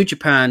 New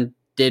Japan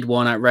did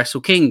one at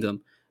Wrestle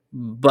Kingdom,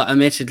 but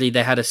admittedly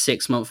they had a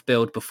 6-month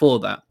build before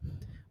that.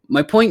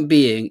 My point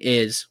being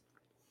is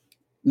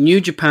New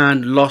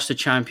Japan lost a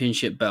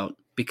championship belt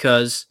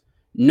because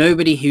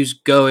nobody who's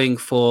going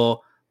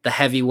for the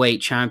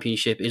heavyweight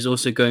championship is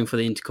also going for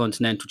the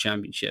Intercontinental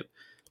Championship.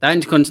 That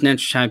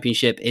Intercontinental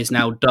Championship is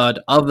now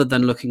dud other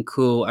than looking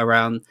cool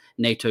around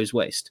Nato's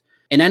waist.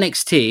 In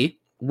NXT,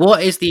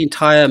 what is the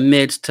entire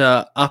mid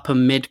to upper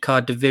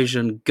mid-card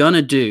division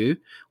gonna do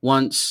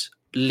once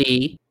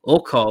Lee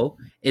or Cole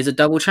is a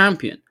double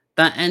champion?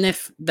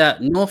 That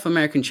North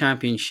American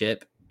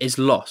Championship is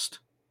lost.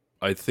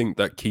 I think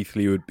that Keith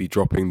Lee would be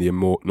dropping the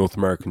North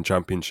American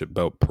Championship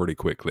belt pretty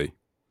quickly.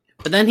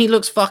 But then he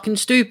looks fucking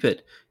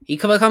stupid. He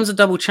becomes a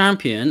double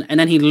champion, and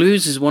then he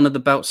loses one of the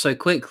belts so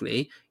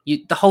quickly,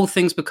 the whole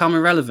thing's become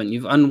irrelevant.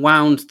 You've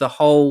unwound the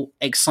whole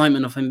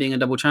excitement of him being a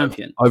double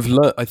champion.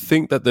 I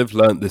think that they've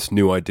learned this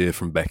new idea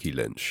from Becky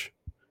Lynch.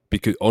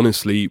 Because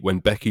honestly, when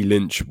Becky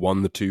Lynch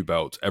won the 2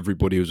 belts,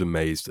 everybody was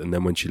amazed. And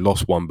then when she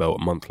lost 1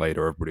 belt a month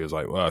later, everybody was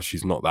like, well,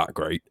 she's not that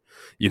great,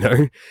 you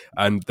know?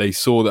 And they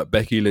saw that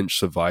Becky Lynch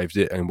survived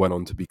it and went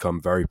on to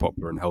become very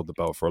popular and held the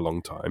belt for a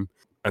long time.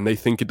 And they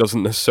think it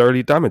doesn't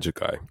necessarily damage a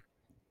guy.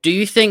 Do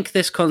you think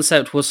this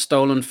concept was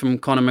stolen from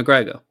Conor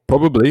McGregor?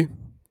 Probably.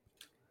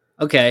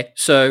 Okay,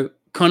 so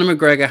Conor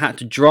McGregor had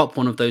to drop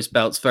one of those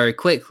belts very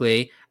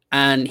quickly,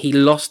 and he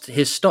lost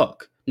his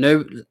stock.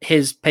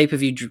 His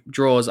pay-per-view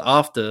draws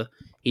after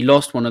he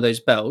lost one of those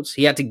belts,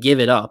 he had to give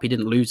it up. He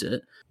didn't lose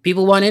it.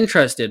 People weren't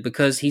interested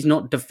because he's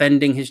not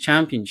defending his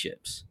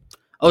championships.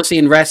 Obviously,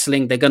 in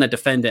wrestling, they're going to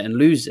defend it and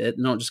lose it.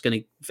 They're not just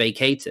going to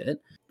vacate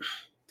it.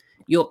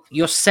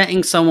 You're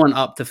setting someone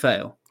up to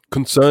fail.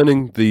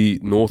 Concerning the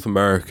North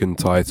American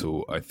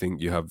title, I think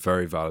you have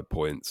very valid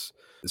points.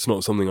 It's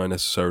not something I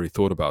necessarily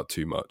thought about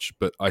too much,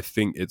 but I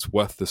think it's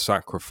worth the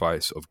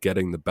sacrifice of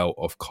getting the belt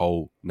off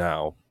Cole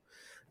now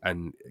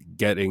and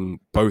getting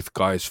both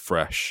guys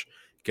fresh,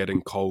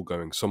 getting Cole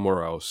going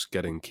somewhere else,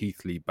 getting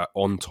Keith Lee back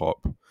on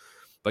top.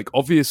 Like,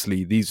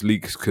 obviously, these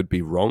leaks could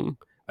be wrong,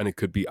 and it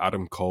could be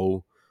Adam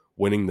Cole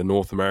winning the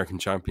North American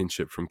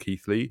Championship from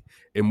Keith Lee,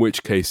 in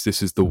which case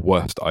this is the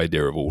worst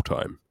idea of all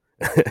time.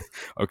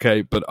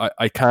 Okay, but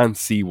I can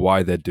see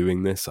why they're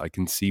doing this. I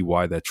can see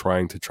why they're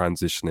trying to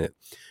transition it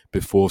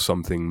before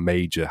something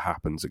major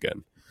happens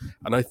again.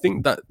 And I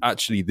think that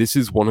actually this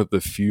is one of the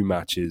few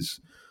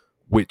matches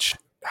which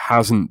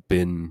hasn't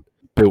been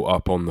built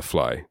up on the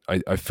fly.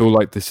 I feel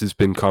like this has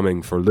been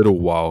coming for a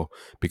little while,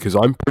 because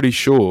I'm pretty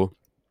sure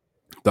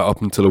that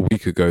up until a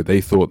week ago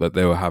they thought that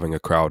they were having a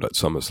crowd at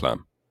SummerSlam.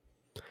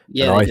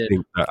 Yeah, and I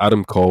think that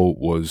Adam Cole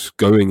was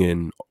going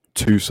in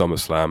to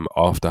SummerSlam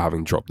after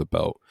having dropped the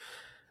belt.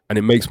 And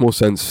it makes more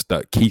sense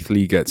that Keith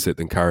Lee gets it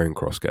than Karrion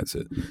Kross gets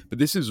it. But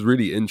this is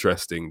really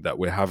interesting that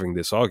we're having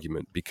this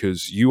argument,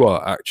 because you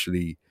are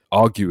actually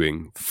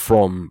arguing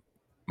from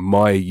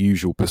my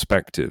usual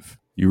perspective.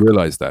 You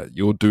realize that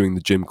you're doing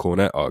the Jim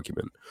Cornette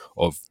argument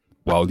of,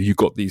 well, you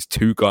got these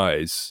 2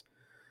 guys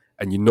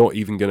and you're not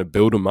even going to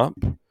build them up,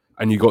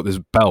 and you got this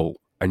belt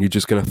and you're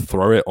just going to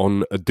throw it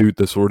on a dude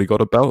that's already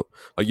got a belt.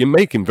 Like, you're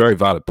making very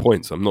valid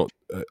points. I'm not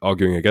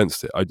arguing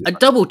against it. A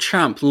double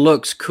champ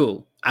looks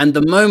cool, and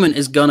the moment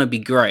is going to be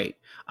great.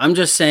 I'm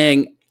just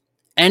saying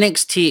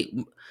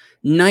NXT,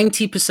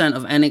 90%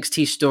 of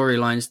NXT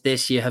storylines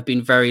this year have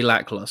been very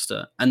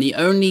lackluster, and the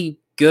only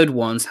good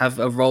ones have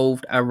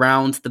evolved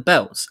around the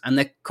belts, and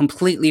they're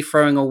completely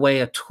throwing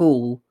away a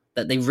tool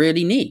that they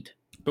really need.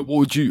 But what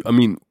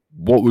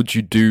would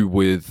you do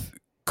with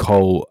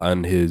Cole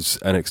and his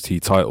NXT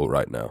title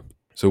right now?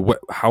 So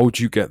how would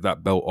you get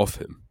that belt off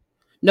him?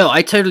 No,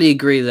 I totally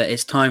agree that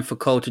it's time for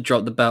Cole to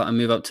drop the belt and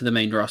move up to the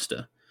main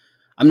roster.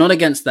 I'm not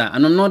against that,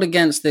 and I'm not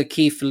against the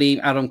Keith Lee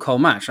Adam Cole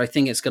match. I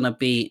think it's going to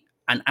be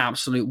an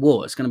absolute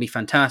war. It's going to be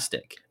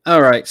fantastic.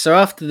 All right, so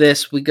after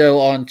this, we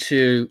go on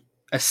to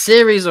a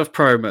series of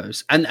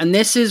promos, and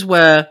this is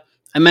where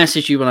I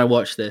messaged you when I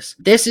watched this.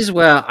 This is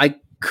where I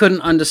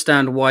couldn't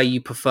understand why you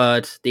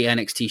preferred the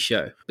NXT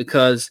show,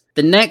 because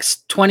the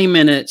next 20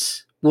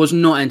 minutes was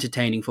not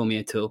entertaining for me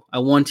at all. I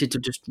wanted to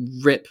just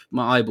rip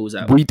my eyeballs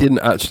out. We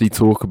didn't actually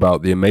talk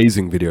about the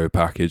amazing video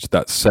package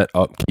that set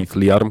up Keith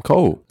Lee Adam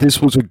Cole.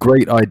 This was a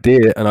great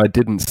idea, and I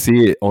didn't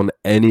see it on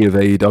any of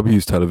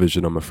AEW's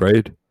television, I'm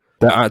afraid.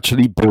 They're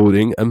actually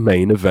building a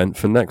main event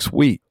for next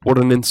week. What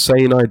an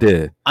insane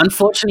idea.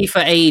 Unfortunately for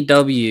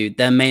AEW,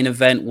 their main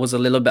event was a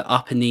little bit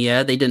up in the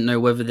air. They didn't know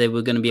whether they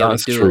were going to be able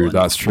to do it or not.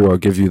 That's true. I'll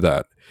give you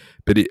that.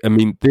 But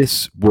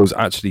this was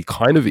actually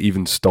kind of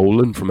even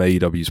stolen from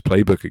AEW's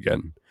playbook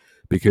again,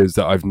 because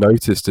I've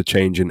noticed a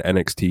change in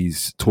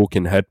NXT's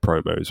talking head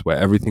promos where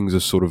everything's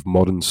a sort of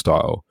modern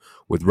style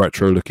with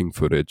retro looking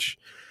footage.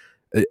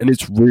 And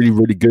it's really,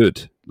 really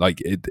good.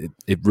 Like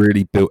it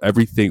really built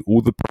everything,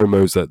 all the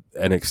promos that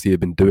NXT have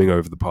been doing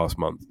over the past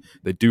month.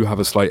 They do have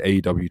a slight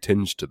AEW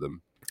tinge to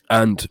them.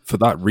 And for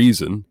that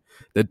reason,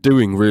 they're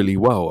doing really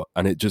well.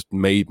 And it just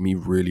made me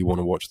really want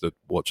to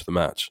watch the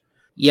match.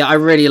 Yeah, I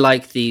really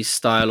like these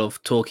style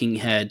of talking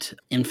head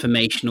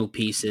informational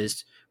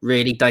pieces,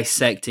 really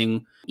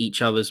dissecting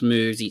each other's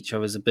moves, each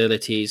other's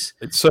abilities.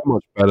 It's so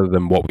much better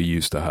than what we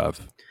used to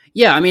have.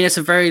 Yeah, I mean, it's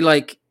a very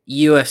like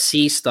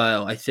UFC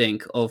style, I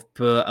think, of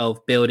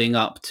building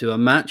up to a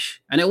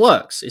match, and it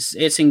works.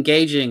 It's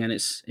engaging and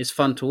it's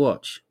fun to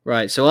watch.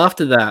 Right. So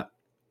after that,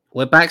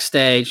 we're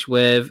backstage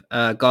with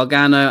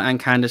Gargano and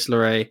Candice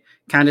LeRae.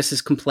 Candice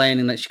is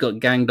complaining that she got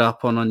ganged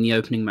up on the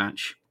opening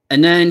match,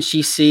 and then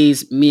she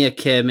sees Mia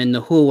Kim in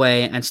the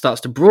hallway and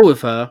starts to brawl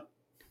with her.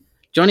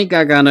 Johnny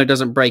Gargano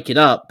doesn't break it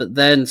up, but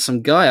then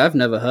some guy I've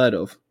never heard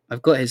of.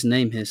 I've got his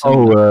name here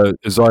somewhere.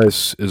 Isaiah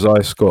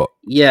Scott.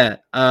 Yeah.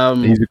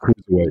 He's a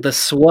cruiserweight. The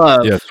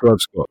Swerve. Yeah, Swerve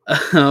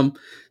Scott.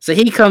 So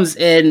he comes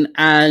in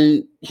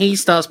and he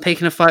starts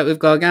picking a fight with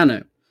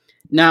Gargano.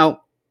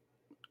 Now,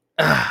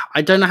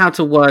 I don't know how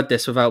to word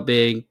this without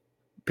being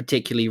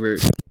particularly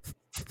rude.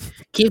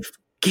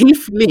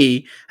 Keith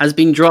Lee has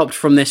been dropped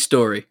from this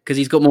story because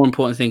he's got more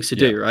important things to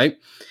do, right?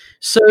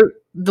 So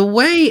the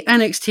way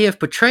NXT have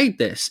portrayed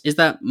this is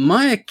that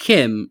Mia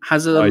Kim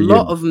has a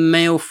lot of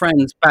male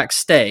friends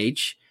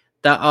backstage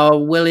that are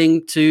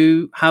willing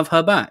to have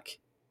her back,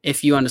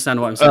 if you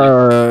understand what I'm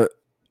saying.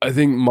 I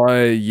think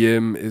Mia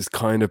Yim is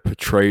kind of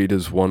portrayed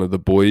as one of the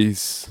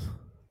boys.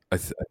 I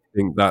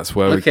think that's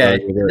where we're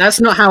going with it. That's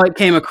not how it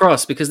came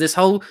across, because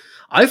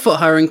I thought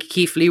her and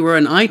Keith Lee were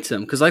an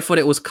item, because I thought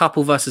it was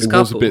couple versus couple.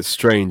 It was a bit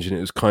strange, and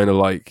it was kind of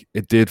like,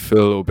 it did feel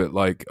a little bit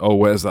like, oh,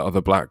 where's that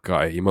other black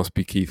guy? He must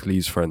be Keith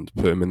Lee's friend.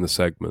 Put him in the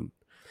segment.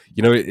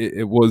 You know,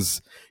 it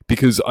was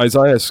because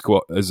Isaiah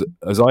Scott is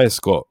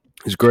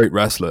a great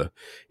wrestler.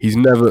 He's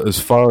never,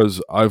 as far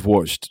as I've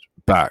watched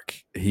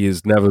back, he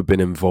has never been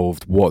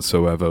involved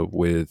whatsoever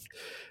with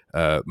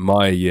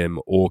Mia Yim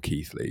or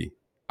Keith Lee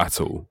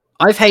at all.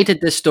 I've hated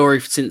this story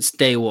since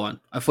day one.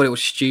 I thought it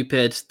was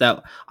stupid.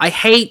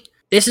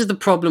 This is the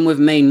problem with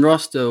main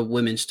roster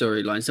women's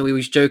storylines that we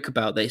always joke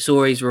about. That it's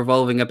always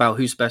revolving about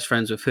who's best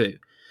friends with who.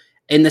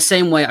 In the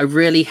same way, I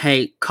really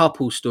hate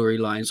couple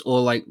storylines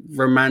or like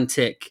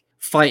romantic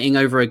fighting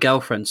over a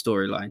girlfriend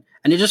storyline.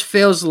 And it just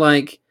feels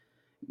like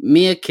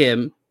Mia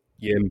Kim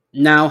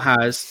now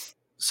has...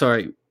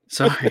 Sorry.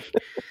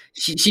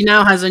 She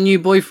now has a new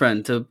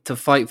boyfriend to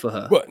fight for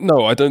her. Well,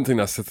 no, I don't think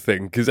that's the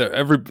thing, because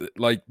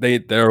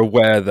they're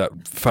aware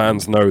that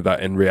fans know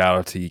that in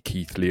reality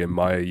Keith Lee and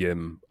Mia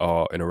Yim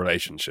are in a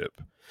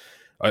relationship.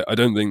 I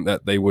don't think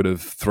that they would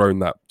have thrown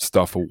that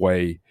stuff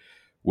away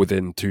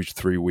within 2 to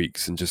 3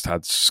 weeks and just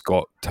had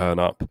Scott turn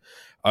up.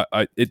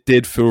 It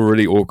did feel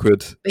really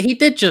awkward. But he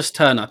did just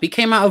turn up. He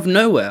came out of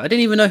nowhere. I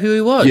didn't even know who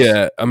he was.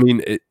 Yeah, I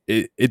mean,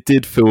 it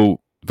did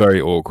feel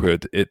very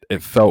awkward.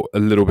 It felt a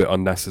little bit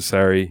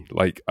unnecessary.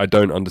 Like, I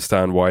don't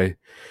understand why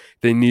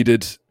they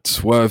needed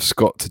Swerve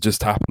Scott to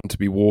just happen to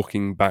be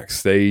walking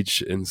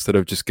backstage instead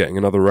of just getting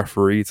another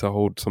referee to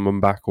hold someone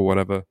back or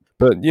whatever.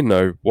 But, you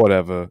know,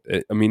 whatever.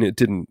 It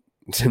didn't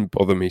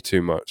bother me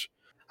too much.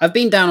 I've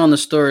been down on the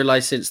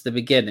storyline since the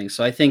beginning,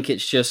 so I think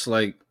it's just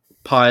like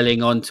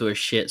piling onto a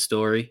shit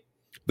story.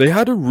 They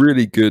had a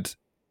really good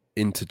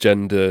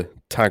intergender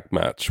tag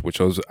match,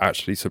 which I was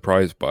actually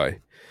surprised by,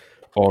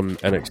 on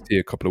NXT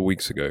a couple of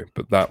weeks ago,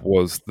 but that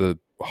was the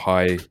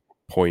high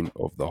point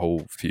of the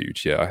whole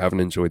feud. Yeah, I haven't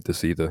enjoyed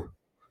this either.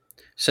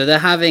 So they're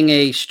having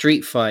a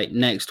street fight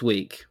next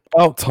week.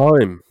 About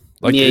time.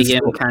 Like Mia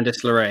Yim and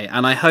Candice LeRae.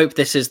 And I hope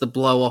this is the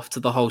blow off to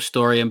the whole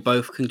story and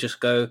both can just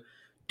go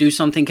do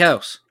something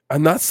else.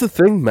 And that's the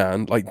thing,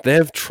 man. Like,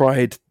 they've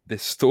tried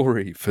this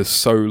story for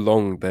so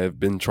long. They've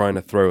been trying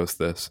to throw us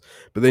this,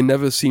 but they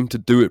never seem to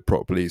do it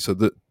properly. So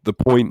the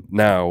point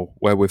now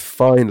where we're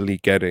finally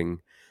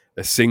getting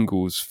a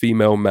singles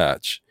female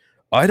match,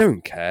 I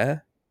don't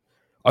care.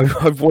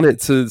 I want it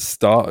to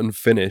start and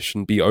finish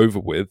and be over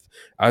with,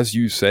 as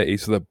you say,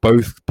 so that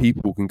both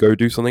people can go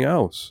do something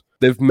else.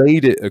 They've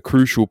made it a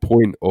crucial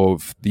point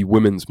of the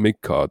women's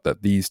mid-card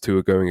that these two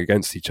are going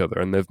against each other,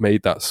 and they've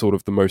made that sort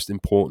of the most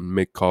important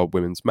mid-card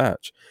women's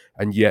match,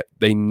 and yet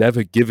they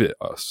never give it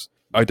us.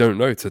 I don't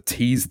know, to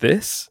tease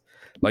this?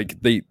 Like,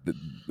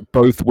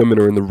 both women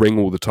are in the ring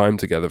all the time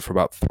together for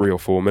about 3 or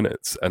 4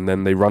 minutes, and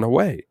then they run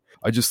away.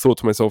 I just thought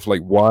to myself,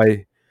 like,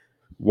 why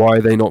are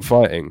they not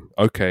fighting?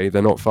 Okay,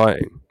 they're not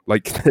fighting.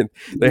 Like,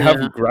 they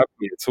haven't grabbed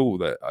me at all.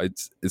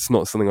 It's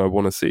not something I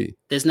want to see.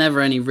 There's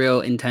never any real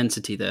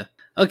intensity there.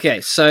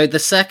 Okay, so the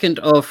second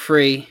of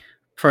 3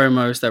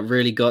 promos that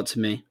really got to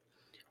me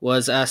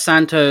was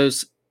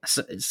Santos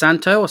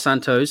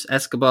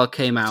Escobar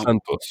came out.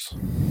 Santos.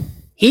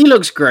 He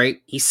looks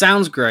great. He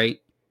sounds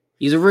great.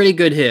 He's a really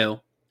good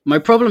heel. My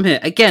problem here,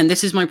 again,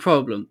 this is my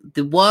problem.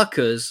 The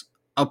workers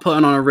are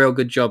putting on a real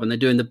good job and they're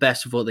doing the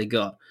best of what they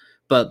got.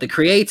 But the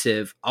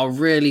creative are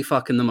really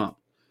fucking them up.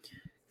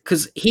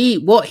 Because the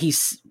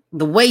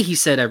way he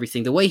said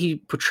everything, the way he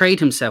portrayed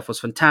himself was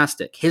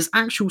fantastic. His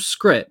actual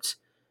script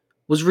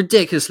was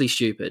ridiculously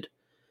stupid.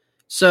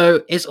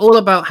 So it's all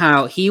about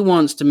how he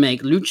wants to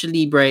make Lucha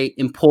Libre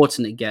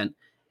important again.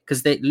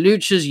 Because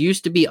Luchas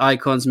used to be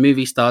icons,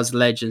 movie stars,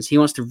 legends. He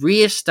wants to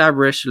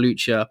reestablish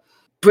Lucha,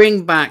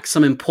 bring back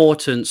some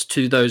importance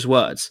to those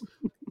words.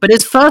 But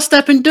his first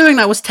step in doing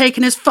that was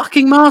taking his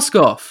fucking mask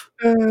off.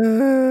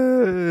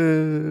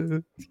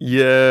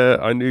 Yeah,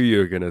 I knew you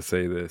were going to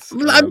say this.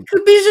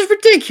 It's just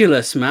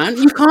ridiculous, man.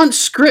 You can't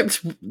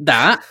script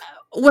that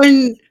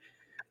when,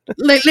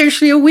 like,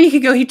 literally a week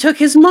ago, he took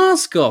his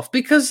mask off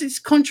because it's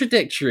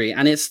contradictory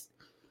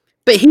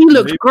but he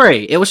looked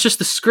great. It was just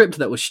the script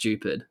that was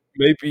stupid.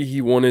 Maybe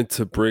he wanted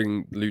to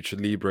bring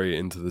Lucha Libre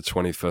into the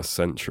 21st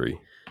century.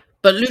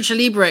 But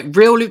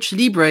real Lucha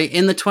Libre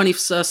in the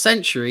 21st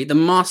century, the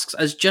masks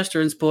are just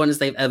as important as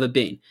they've ever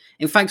been.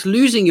 In fact,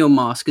 losing your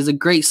mask is a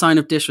great sign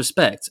of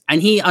disrespect.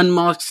 And he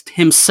unmasked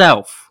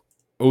himself.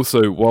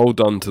 Also, well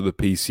done to the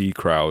PC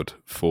crowd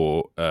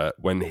for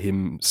when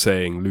him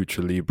saying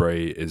Lucha Libre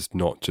is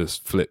not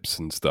just flips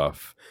and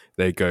stuff.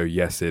 They go,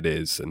 yes, it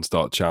is, and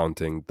start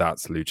chanting,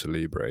 that's Lucha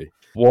Libre.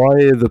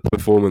 Why are the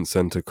Performance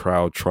Center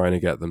crowd trying to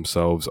get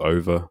themselves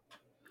over?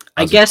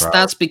 I guess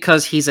that's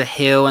because he's a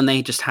heel and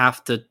they just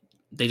have to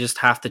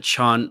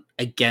chant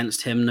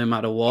against him no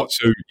matter what.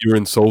 So you're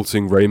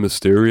insulting Rey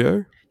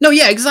Mysterio? No,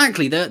 yeah,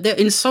 exactly. They're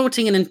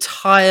insulting an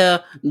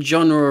entire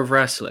genre of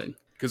wrestling.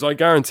 Because I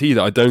guarantee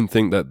that I don't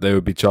think that they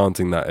would be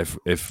chanting that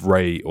if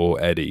Rey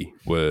or Eddie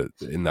were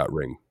in that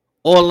ring.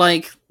 Or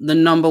like the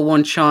number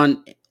one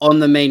chant on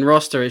the main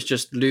roster is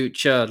just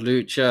Lucha,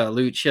 Lucha,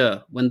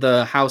 Lucha when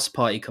the house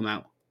party come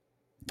out.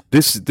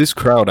 This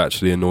crowd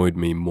actually annoyed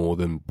me more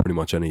than pretty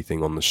much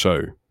anything on the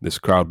show. This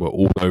crowd were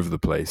all over the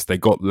place. They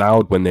got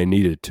loud when they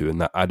needed to,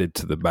 and that added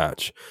to the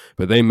match.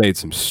 But they made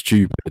some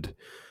stupid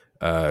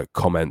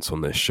comments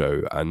on this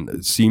show, and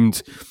it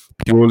seemed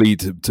purely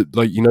to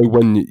like, you know,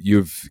 when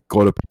you've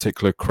got a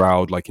particular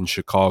crowd like in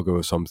Chicago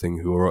or something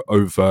who are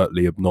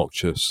overtly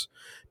obnoxious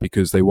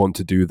because they want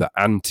to do the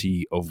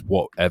anti of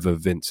whatever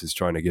Vince is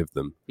trying to give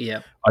them.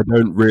 Yeah, I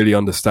don't really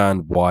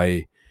understand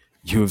why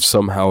you have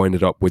somehow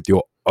ended up with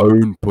your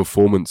own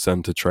Performance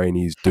Center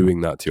trainees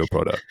doing that to your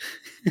product.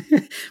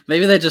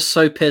 Maybe they're just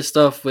so pissed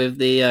off with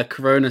the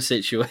Corona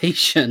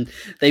situation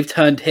they've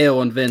turned heel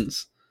on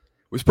Vince.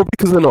 It's probably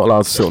because they're not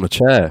allowed to sit on a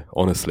chair,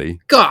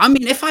 honestly. God, I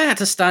mean, if I had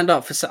to stand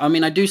up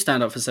I do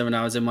stand up for 7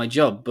 hours in my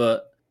job,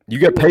 but you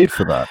get paid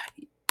for that.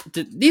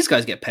 These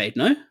guys get paid,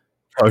 no?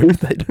 No,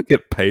 they don't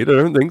get paid. I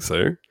don't think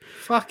so.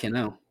 Fucking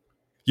hell.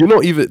 They're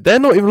not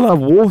even allowed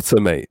water,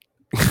 mate.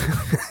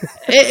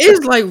 It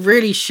is like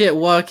really shit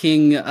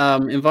working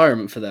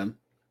environment for them.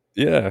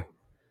 Yeah.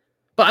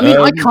 But I mean,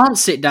 I can't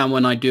sit down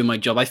when I do my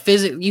job.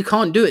 You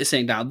can't do it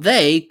sitting down.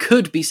 They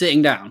could be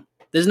sitting down.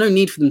 There's no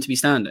need for them to be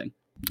standing.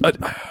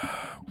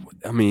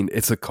 I mean,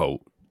 it's a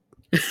cult.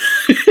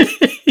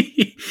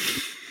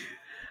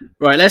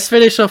 Right, let's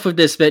finish off with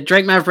this bit.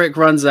 Drake Maverick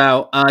runs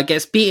out,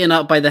 gets beaten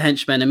up by the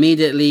henchmen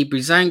immediately.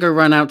 Breezango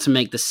run out to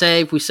make the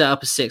save. We set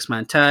up a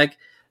 6-man tag.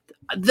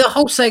 The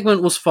whole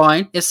segment was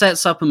fine. It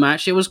sets up a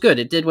match. It was good.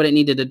 It did what it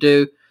needed to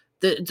do.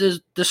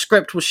 The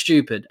script was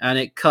stupid, and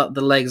it cut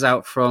the legs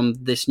out from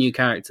this new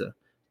character.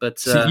 But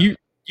see,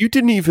 you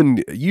didn't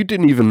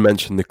even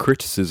mention the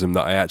criticism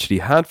that I actually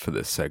had for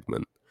this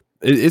segment.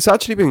 It's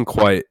actually been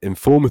quite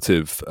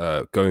informative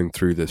going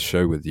through this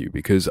show with you,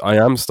 because I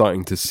am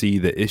starting to see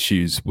the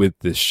issues with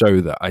this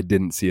show that I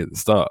didn't see at the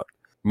start.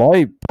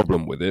 My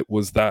problem with it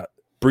was that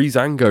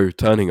Breezango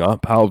turning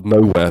up out of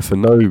nowhere for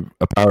no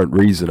apparent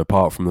reason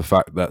apart from the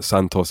fact that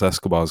Santos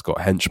Escobar's got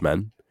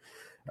henchmen.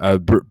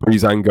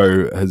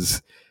 Breezango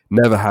has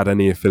never had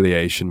any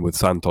affiliation with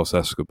Santos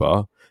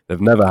Escobar. They've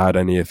never had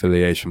any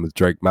affiliation with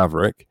Drake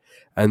Maverick.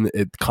 And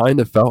it kind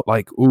of felt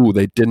like,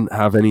 they didn't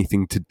have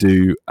anything to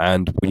do,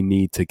 and we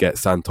need to get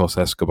Santos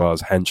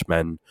Escobar's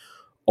henchmen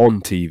on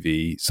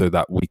TV so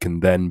that we can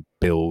then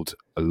build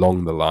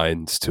along the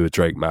lines to a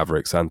Drake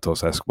Maverick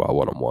Santos Escobar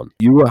one-on-one.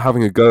 You were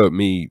having a go at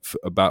me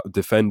about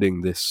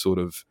defending this sort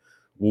of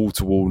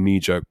wall-to-wall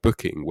knee-jerk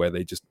booking where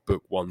they just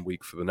book 1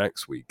 week for the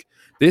next week.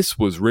 This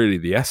was really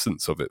the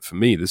essence of it for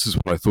me. This is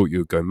what I thought you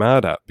would go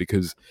mad at,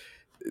 because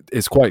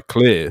it's quite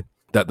clear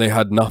that they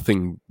had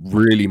nothing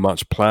really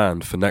much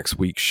planned for next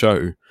week's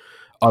show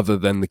other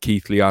than the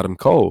Keith Lee Adam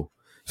Cole.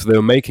 So they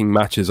were making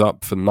matches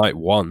up for night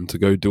 1 to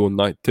go do on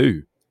night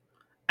 2.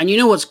 And you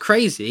know what's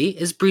crazy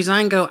is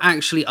Breezango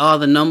actually are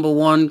the number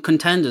 1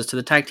 contenders to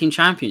the tag team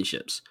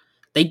championships.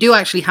 They do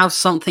actually have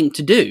something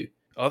to do.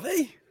 Are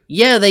they?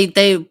 Yeah,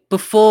 they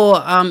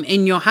before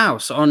In Your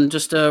House on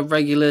just a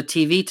regular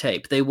TV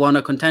tape, they won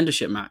a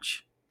contendership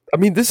match. I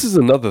mean, this is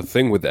another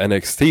thing with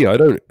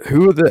NXT.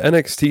 Who are the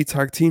NXT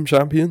Tag Team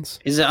Champions?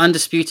 Is it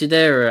Undisputed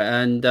Era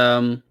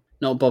and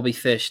not Bobby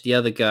Fish, the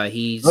other guy?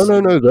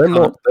 No. They're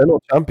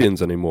not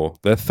champions anymore.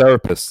 They're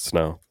therapists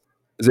now.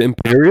 Is it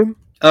Imperium?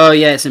 Oh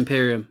yeah, it's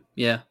Imperium.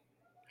 Yeah.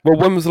 Well,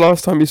 when was the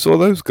last time you saw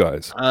those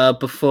guys?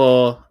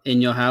 Before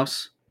In Your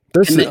House.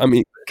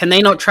 Can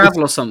they not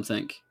travel or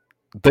something?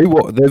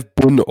 They've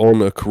been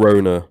on a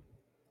Corona.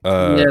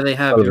 Yeah, they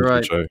have. You're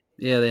right. Show.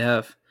 Yeah, they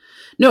have.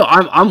 No,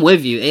 I'm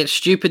with you. It's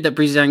stupid that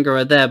Breezango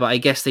are there, but I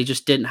guess they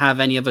just didn't have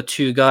any other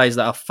two guys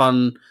that are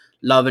fun,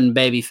 loving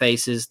baby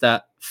faces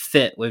that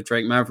fit with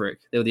Drake Maverick.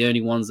 They were the only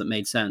ones that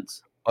made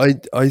sense.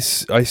 I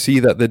see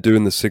that they're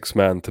doing the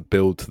 6-man to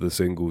build to the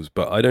singles,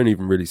 but I don't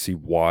even really see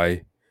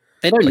why.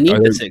 They don't need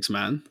the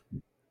 6-man.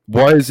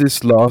 Why is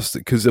this last?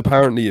 Because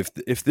apparently,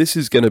 if this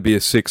is going to be a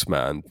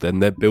 6-man, then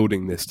they're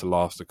building this to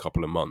last a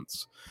couple of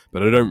months.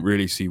 But I don't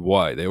really see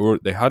why.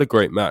 They had a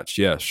great match,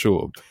 yeah,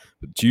 sure.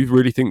 But do you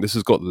really think this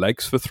has got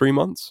legs for 3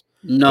 months?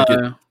 No,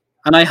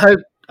 and I hope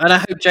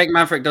Jake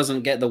Maverick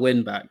doesn't get the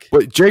win back.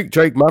 But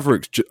Jake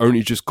Maverick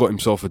only just got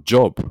himself a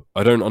job.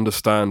 I don't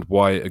understand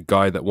why a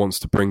guy that wants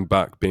to bring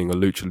back being a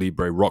Lucha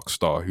Libre rock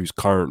star, who's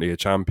currently a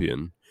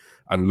champion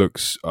and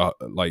looks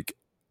like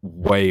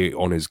way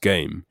on his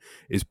game,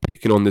 is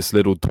picking on this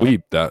little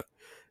dweeb that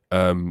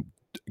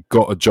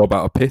got a job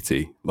out of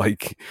pity.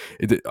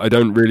 I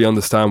don't really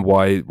understand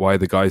why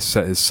the guy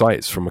set his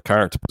sights from a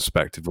character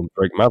perspective on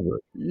Drake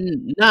Maverick.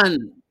 No.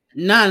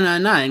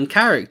 In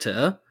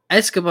character,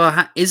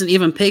 Escobar isn't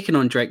even picking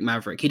on Drake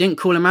Maverick. He didn't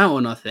call him out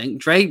or nothing.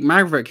 Drake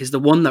Maverick is the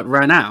one that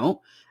ran out,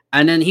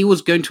 and then he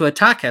was going to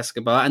attack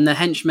Escobar, and the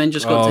henchmen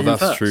just got to him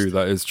first. Oh, that's true.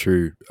 That is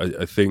true.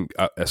 I think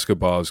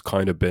Escobar's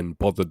kind of been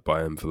bothered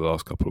by him for the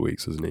last couple of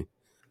weeks, hasn't he?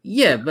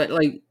 Yeah, but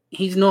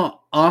he's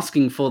not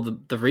asking for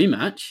the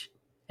rematch.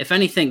 If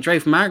anything,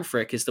 Drake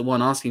Maverick is the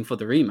one asking for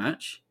the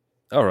rematch.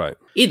 All right.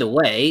 Either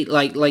way,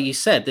 like you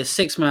said, this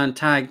 6-man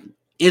tag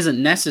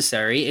isn't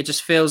necessary. It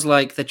just feels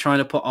like they're trying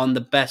to put on the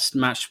best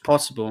match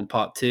possible in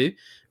part 2.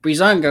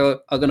 Breezango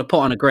are going to put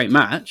on a great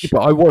match.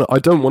 But I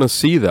don't want to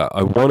see that.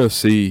 I want to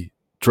see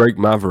Drake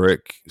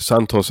Maverick,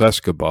 Santos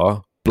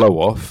Escobar blow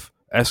off.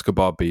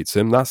 Escobar beats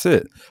him. That's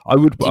it.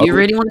 Do you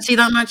really want to see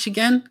that match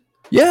again?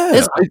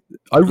 Yeah,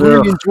 I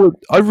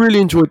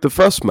really enjoyed the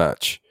first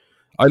match.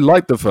 I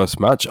liked the first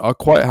match. I'll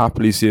quite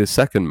happily see a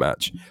second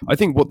match. I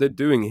think what they're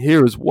doing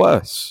here is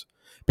worse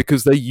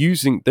because then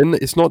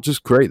it's not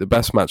just create the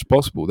best match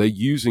possible. They're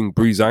using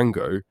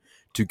Breezango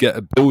to get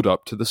a build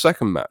up to the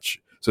second match.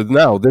 So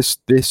now this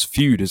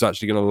feud is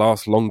actually going to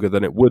last longer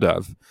than it would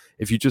have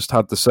if you just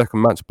had the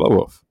second match blow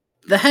off.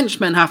 The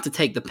henchmen have to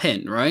take the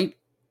pin, right?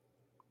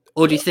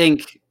 Or do you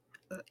think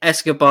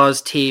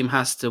Escobar's team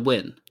has to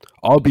win?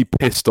 I'll be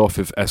pissed off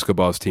if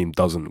Escobar's team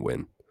doesn't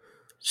win.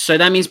 So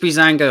that means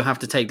Breezango have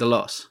to take the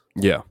loss?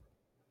 Yeah.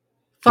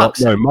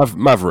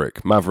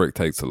 Maverick. Maverick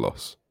takes the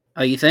loss.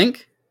 Oh, you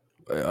think?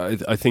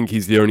 I think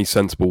he's the only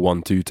sensible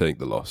one to take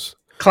the loss.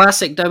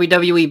 Classic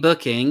WWE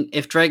booking.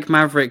 If Drake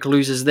Maverick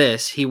loses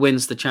this, he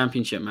wins the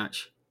championship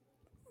match.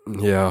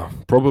 Yeah,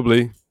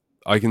 probably.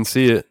 I can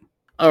see it.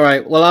 All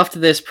right. Well, after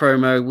this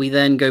promo, we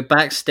then go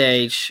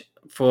backstage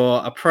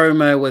for a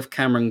promo with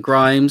Cameron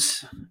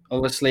Grimes.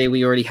 Obviously,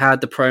 we already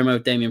had the promo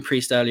of Damian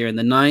Priest earlier in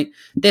the night.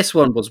 This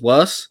one was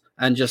worse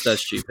and just as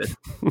stupid.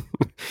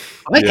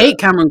 I hate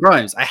Cameron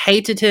Grimes. I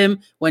hated him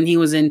when he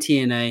was in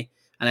TNA,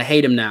 and I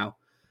hate him now.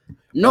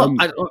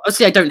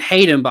 Honestly, I don't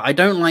hate him, but I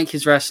don't like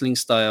his wrestling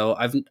style.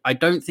 I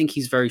don't think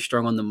he's very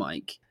strong on the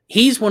mic.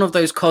 He's one of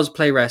those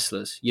cosplay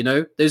wrestlers,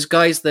 those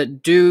guys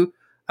that do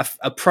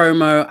a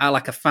promo at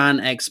like a fan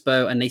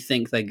expo and they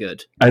think they're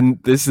good.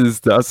 And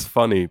that's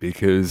funny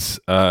because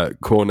Jim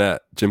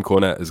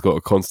Cornette has got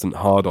a constant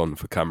hard-on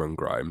for Cameron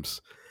Grimes.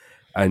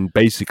 And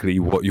basically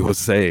what you're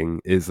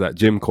saying is that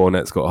Jim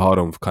Cornette's got a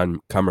hard-on for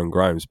Cameron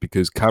Grimes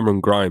because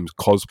Cameron Grimes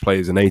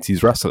cosplays an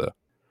 80s wrestler.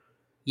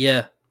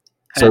 Yeah.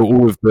 So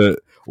all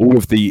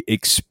of the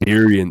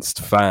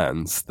experienced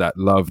fans that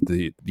love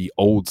the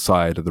old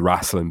side of the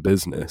wrestling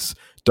business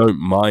don't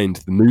mind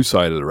the new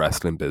side of the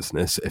wrestling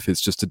business if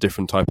it's just a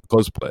different type of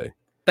cosplay.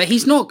 But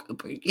his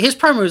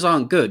promos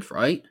aren't good,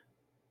 right?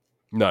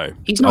 No.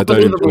 He's not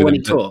believable when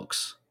he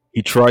talks.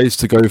 He tries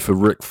to go for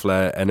Ric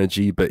Flair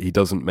energy, but he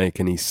doesn't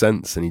make any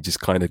sense, and he just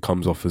kind of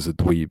comes off as a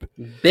dweeb.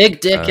 Big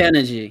dick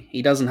energy.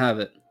 He doesn't have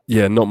it.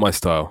 Yeah, not my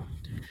style.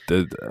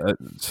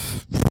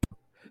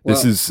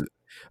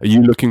 Are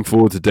you looking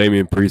forward to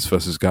Damian Priest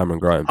versus Cameron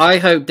Grimes? I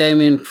hope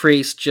Damian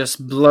Priest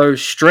just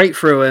blows straight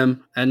through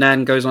him and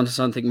then goes on to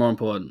something more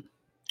important.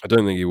 I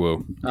don't think he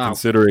will,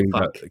 considering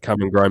that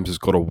Cameron Grimes has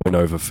got a win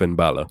over Finn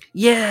Balor.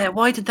 Yeah,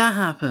 why did that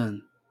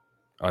happen?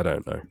 I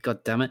don't know.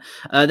 God damn it.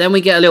 Then we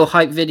get a little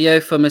hype video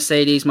for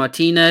Mercedes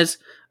Martinez.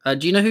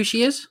 Do you know who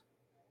she is?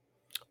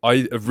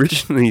 I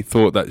originally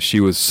thought that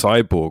she was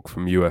Cyborg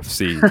from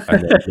UFC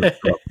and then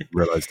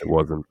realized it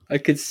wasn't. I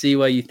could see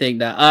why you think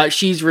that.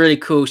 She's really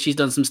cool. She's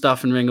done some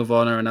stuff in Ring of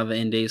Honor and other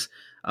indies.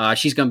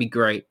 She's going to be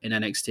great in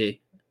NXT.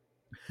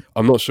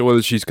 I'm not sure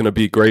whether she's going to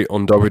be great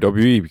on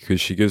WWE because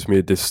she gives me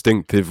a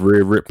distinctive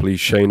Rhea Ripley,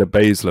 Shayna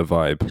Baszler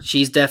vibe.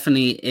 She's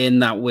definitely in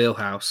that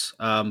wheelhouse.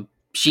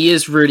 She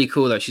is really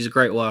cool though. She's a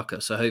great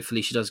worker, so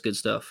hopefully she does good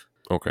stuff.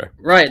 Okay.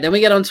 Right, then we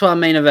get on to our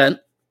main event.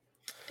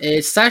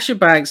 It's Sasha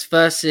Banks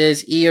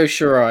versus Io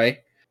Shirai.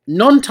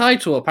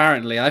 Non-title,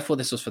 apparently. I thought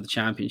this was for the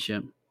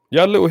championship. You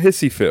had a little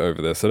hissy fit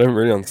over this. I don't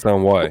really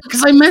understand why.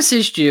 Because I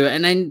messaged you,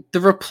 and then the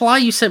reply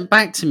you sent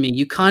back to me,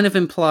 you kind of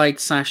implied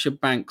Sasha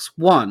Banks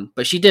won,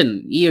 but she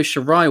didn't. Io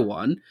Shirai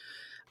won.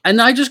 And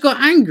I just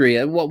got angry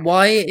at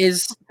why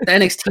is the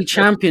NXT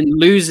champion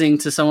losing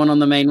to someone on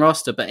the main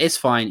roster? But it's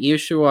fine. Io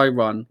Shirai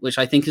won, which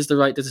I think is the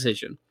right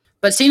decision.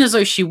 But seeing as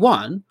though she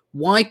won,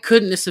 why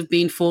couldn't this have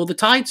been for the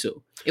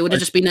title? It would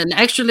have just been an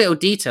extra little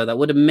detail that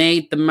would have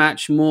made the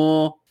match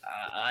more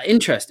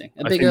interesting,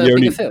 a bigger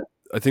feel.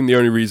 I think the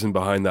only reason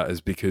behind that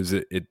is because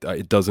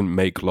it doesn't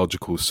make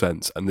logical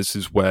sense. And this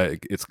is where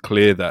it's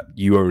clear that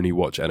you only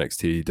watch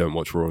NXT, you don't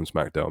watch Raw and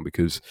SmackDown,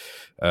 because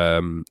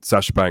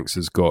Sasha Banks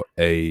has got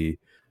a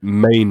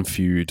main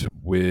feud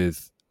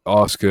with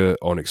Asuka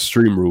on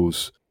Extreme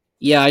Rules.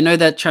 Yeah, I know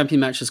that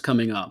champion match is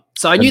coming up.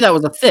 So I knew that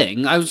was a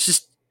thing. I was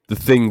just... The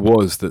thing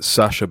was that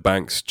Sasha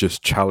Banks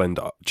just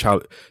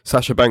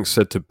Sasha Banks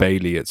said to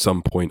Bayley at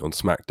some point on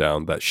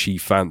SmackDown that she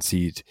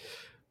fancied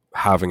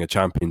having a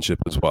championship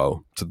as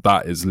well. So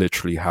that is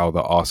literally how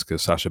the Asuka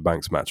Sasha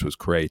Banks match was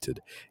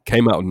created.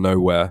 Came out of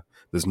nowhere.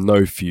 There's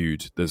no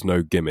feud. There's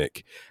no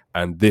gimmick.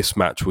 And this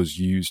match was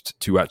used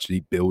to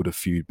actually build a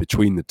feud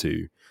between the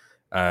two.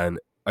 And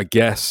I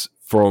guess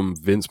from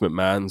Vince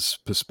McMahon's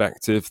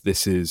perspective,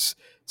 this is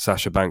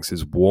Sasha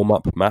Banks'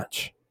 warm-up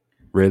match,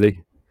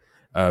 really.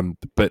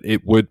 But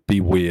it would be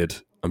weird,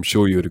 I'm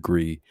sure you would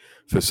agree,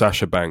 for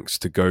Sasha Banks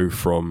to go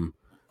from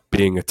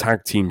being a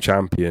tag team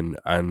champion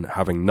and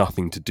having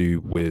nothing to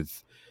do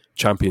with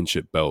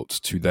championship belts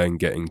to then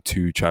getting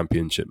 2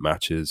 championship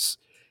matches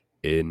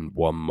in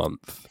 1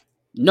 month.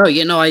 No,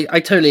 I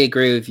totally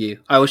agree with you.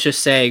 I was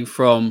just saying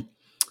from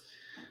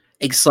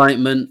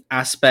excitement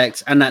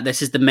aspect, and that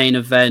this is the main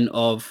event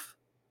of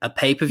a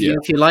pay-per-view,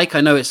 if you like.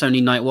 I know it's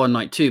only night 1,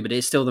 night 2, but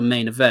it's still the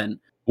main event.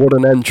 What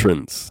an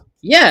entrance.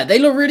 Yeah, they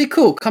look really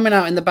cool coming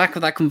out in the back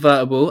of that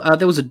convertible.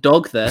 There was a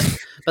dog there,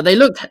 but they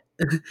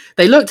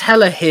looked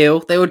hella heel.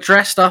 They were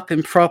dressed up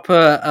in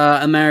proper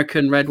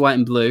American red, white,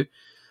 and blue.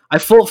 I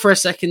thought for a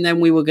second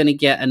then we were going to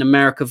get an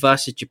America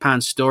versus Japan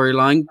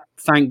storyline.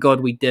 Thank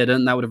God we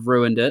didn't. That would have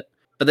ruined it.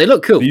 But they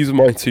look cool. These are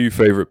my 2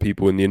 favorite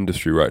people in the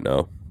industry right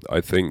now.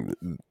 I think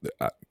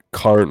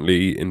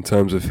currently, in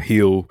terms of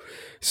heel,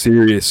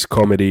 serious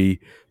comedy,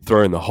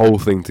 throwing the whole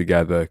thing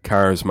together,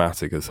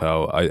 charismatic as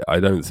hell, I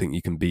don't think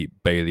you can beat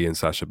Bayley and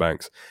Sasha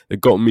Banks.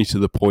 It got me to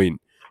the point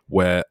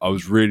where I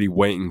was really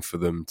waiting for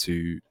them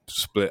to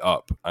split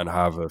up and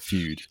have a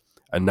feud,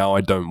 and now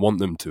I don't want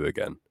them to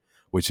again,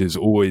 which is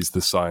always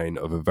the sign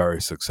of a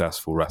very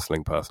successful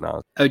wrestling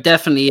personality. Oh,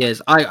 definitely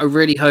is. I'm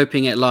really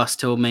hoping it lasts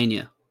till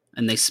Mania,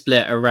 and they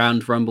split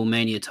around Rumble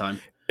Mania time.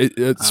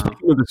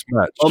 Speaking of this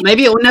match, or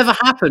maybe it will never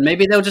happen.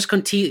 Maybe they'll just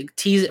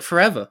tease it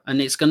forever, and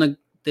they're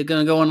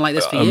gonna go on like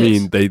this for years. I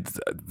mean,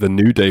 the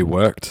New Day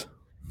worked,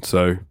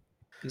 so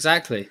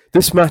exactly.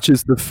 This match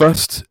is the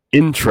first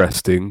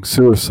interesting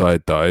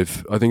suicide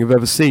dive I think I've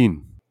ever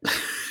seen.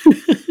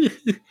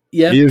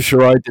 Yeah, Io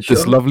Shirai did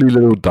this lovely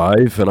little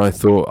dive, and I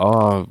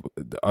thought,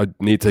 I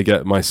need to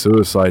get my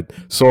tope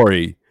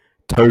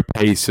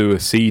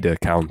suicida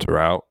counter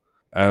out.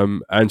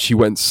 And she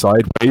went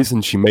sideways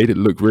and she made it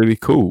look really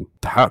cool.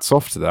 Hats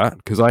off to that,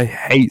 because I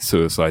hate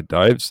suicide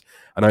dives,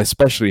 and I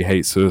especially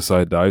hate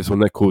suicide dives when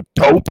they're called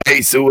tope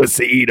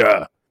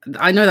suicida.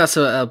 I know that's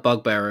a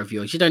bugbear of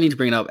yours. You don't need to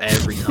bring it up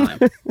every time.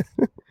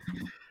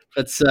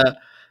 But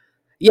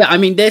yeah, I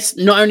mean, this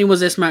not only was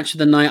this match of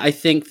the night, I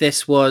think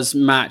this was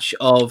match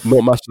of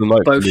not match of the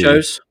night both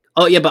shows.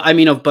 Oh yeah, but I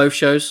mean of both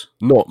shows.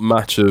 Not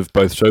match of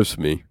both shows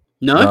for me.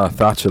 No,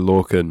 Thatcher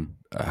Lorcan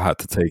had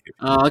to take it.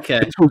 Oh,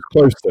 okay. This was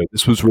close though.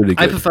 This was really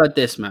good. I preferred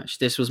this match.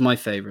 This was my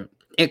favorite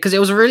because it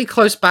was a really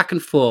close back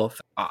and forth.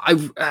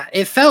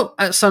 It felt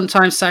at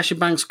sometimes Sasha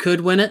Banks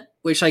could win it,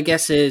 which I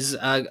guess is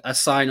a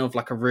sign of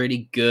like a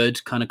really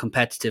good kind of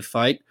competitive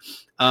fight.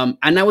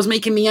 And that was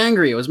making me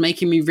angry. It was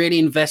making me really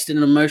invested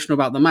and emotional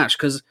about the match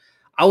because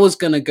I was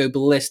going to go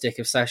ballistic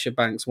if Sasha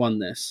Banks won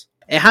this.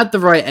 It had the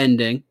right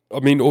ending. I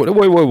mean,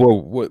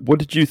 whoa. What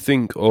did you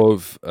think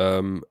of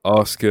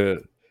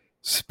Asuka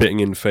spitting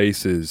in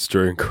faces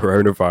during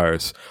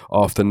coronavirus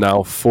after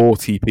now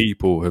 40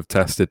 people have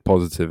tested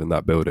positive in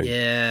that building?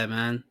 Yeah,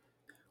 man.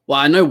 Well,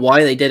 I know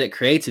why they did it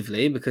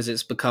creatively, because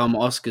it's become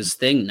Asuka's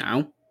thing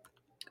now.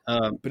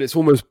 But it's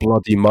almost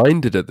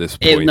bloody-minded at this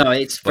point.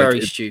 It's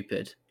very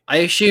stupid. I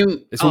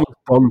assume... It's almost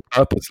done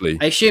purposely.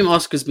 I assume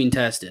Asuka's been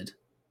tested.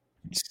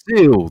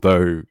 Still,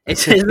 though.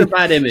 It's a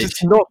bad image.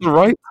 It's not the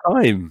right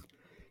time.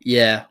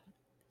 Yeah.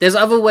 There's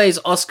other ways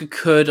Asuka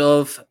could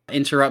have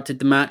interrupted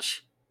the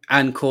match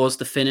and caused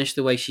the finish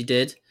the way she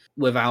did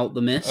without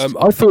the miss.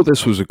 I thought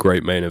this was a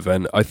great main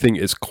event. I think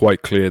it's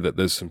quite clear that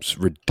there's some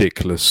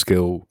ridiculous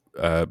skill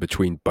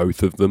between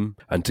both of them,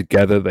 and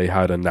together they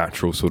had a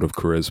natural sort of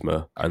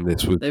charisma. And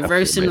this was They're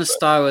very similar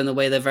style in the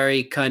way they're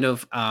very kind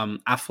of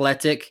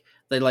athletic.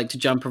 They like to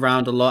jump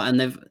around a lot, and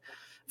they're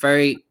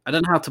very, I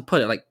don't know how to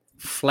put it, like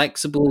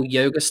flexible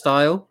yoga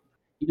style.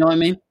 You know what I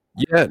mean?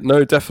 Yeah,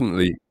 no,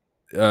 definitely.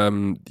 Yeah,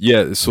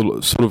 it's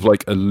sort of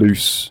like a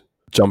loose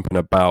jumping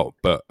about,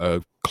 but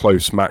a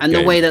close mat And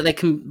game. the way that they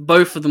can,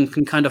 both of them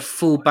can kind of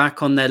fall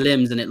back on their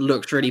limbs, and it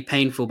looks really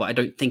painful, but I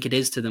don't think it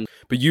is to them.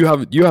 But you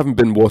haven't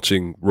been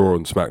watching Raw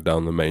and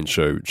SmackDown, the main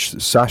show.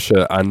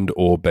 Sasha and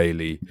or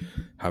Bailey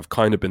have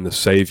kind of been the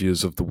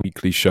saviors of the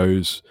weekly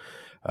shows.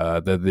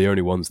 They're the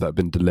only ones that have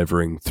been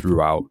delivering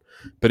throughout.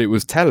 But it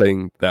was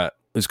telling that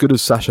as good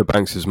as Sasha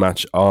Banks'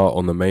 match are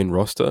on the main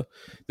roster,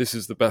 this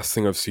is the best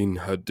thing I've seen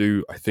her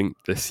do, I think,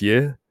 this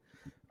year.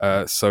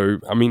 So,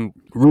 I mean,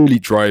 really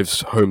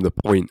drives home the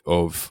point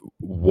of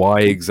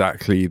why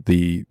exactly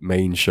the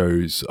main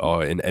shows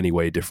are in any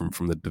way different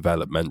from the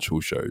developmental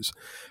shows.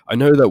 I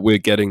know that we're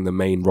getting the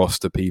main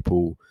roster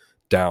people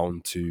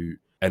down to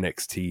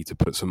NXT to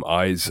put some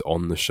eyes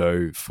on the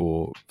show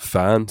for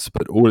fans,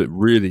 but all it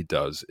really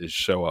does is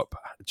show up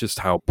just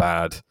how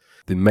bad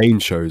the main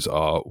shows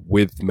are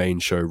with main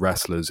show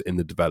wrestlers in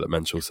the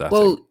developmental setting.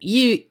 Well,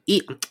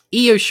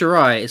 Io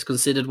Shirai is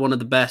considered one of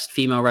the best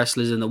female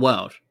wrestlers in the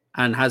world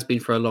and has been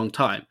for a long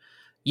time.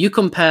 You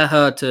compare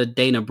her to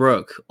Dana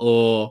Brooke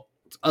or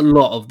a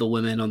lot of the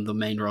women on the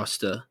main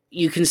roster,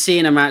 you can see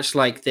in a match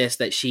like this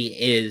that she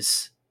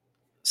is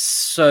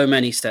so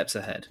many steps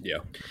ahead. Yeah.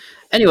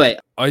 Anyway,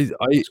 I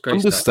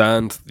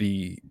understand stuff.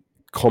 The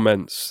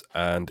comments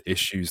and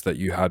issues that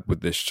you had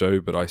with this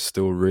show, but I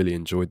still really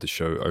enjoyed the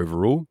show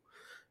overall.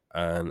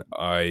 And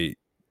I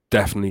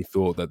definitely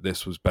thought that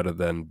this was better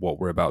than what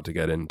we're about to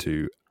get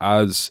into.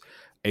 As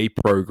a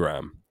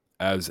program,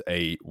 as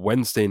a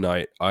Wednesday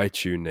night, I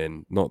tune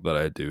in. Not that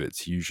I do,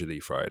 it's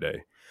usually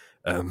Friday.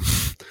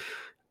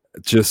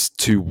 Just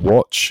to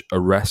watch a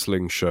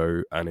wrestling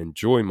show and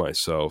enjoy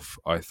myself,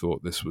 I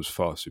thought this was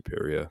far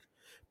superior.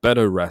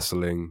 Better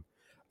wrestling,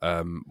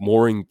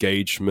 more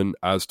engagement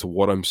as to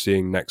what I'm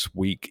seeing next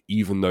week,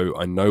 even though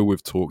I know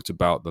we've talked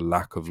about the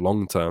lack of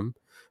long term,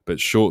 but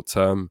short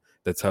term,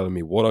 they're telling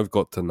me what I've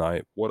got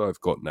tonight, what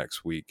I've got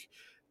next week.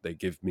 They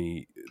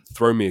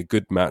throw me a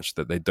good match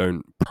that they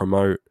don't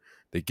promote.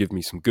 They give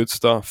me some good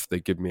stuff. They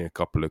give me a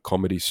couple of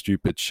comedy,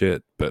 stupid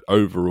shit, but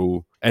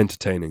overall,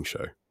 entertaining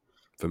show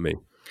for me.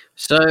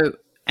 So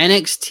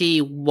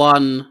NXT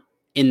won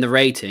in the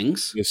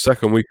ratings. The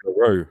second week in a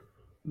row.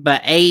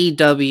 But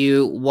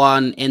AEW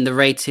won in the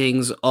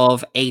ratings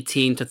of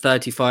 18 to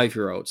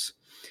 35-year-olds.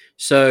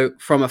 So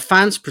from a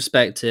fan's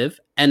perspective,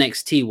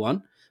 NXT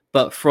won.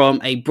 But from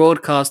a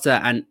broadcaster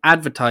and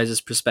advertiser's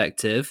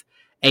perspective,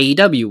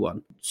 AEW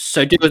won.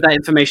 So do with that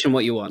information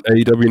what you want.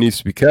 AEW needs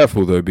to be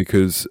careful, though,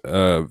 because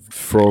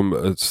from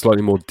a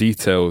slightly more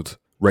detailed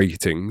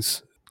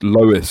ratings,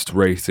 lowest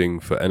rating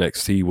for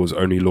NXT was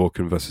Only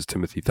Lorcan versus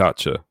Timothy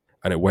Thatcher,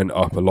 and it went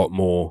up a lot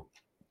more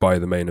by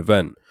the main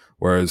event.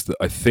 Whereas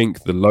I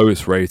think the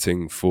lowest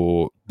rating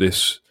for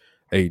this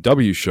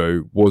AEW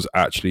show was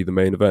actually the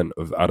main event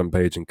of Adam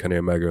Page and Kenny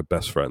Omega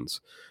best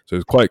friends. So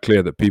it's quite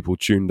clear that people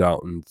tuned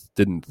out and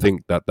didn't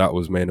think that that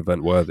was main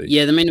event worthy.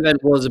 Yeah, the main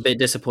event was a bit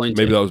disappointing.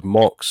 Maybe that was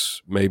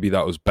Mox, maybe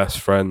that was best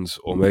friends,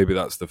 or maybe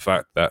that's the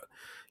fact that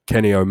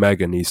Kenny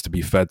Omega needs to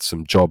be fed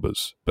some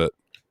jobbers. But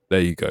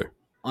there you go.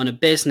 On a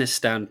business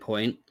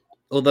standpoint,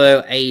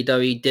 although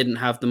AEW didn't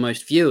have the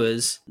most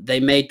viewers, they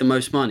made the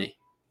most money.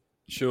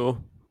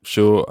 Sure.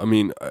 I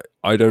mean,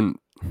 I don't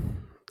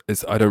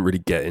really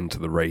get into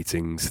the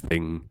ratings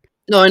thing.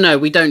 No, I know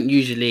we don't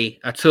usually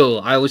at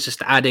all. I was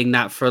just adding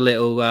that for a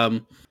little,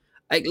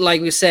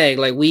 like we say,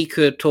 like we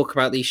could talk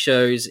about these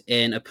shows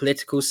in a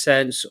political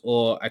sense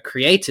or a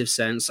creative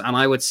sense, and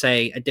I would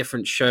say a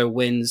different show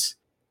wins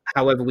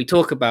however we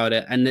talk about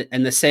it,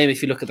 and the same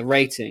if you look at the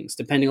ratings.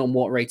 Depending on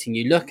what rating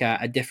you look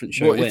at, a different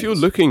show wins. If you're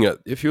looking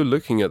at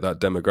that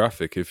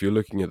demographic, if you're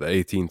looking at the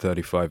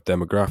 1835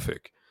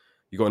 demographic,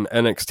 you got an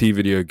NXT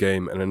video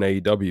game and an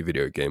AEW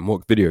video game.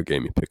 What video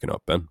game are you picking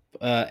up, Ben?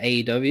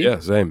 AEW. Yeah,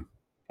 same.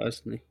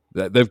 Personally,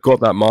 they've got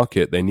that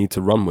market. They need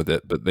to run with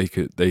it, but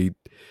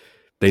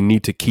they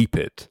need to keep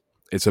it.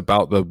 It's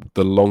about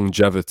the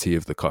longevity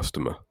of the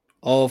customer.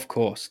 Of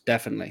course,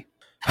 definitely.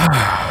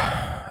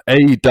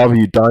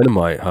 AEW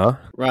Dynamite, huh?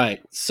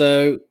 Right.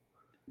 So,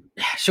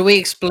 shall we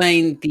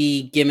explain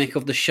the gimmick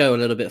of the show a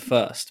little bit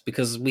first?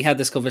 Because we had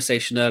this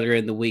conversation earlier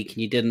in the week,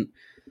 and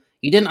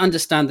you didn't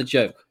understand the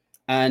joke.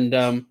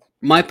 And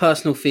my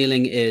personal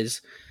feeling is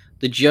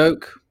the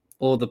joke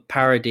or the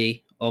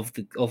parody of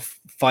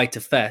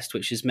Fytr Fest,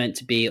 which is meant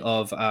to be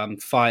of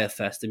Fyre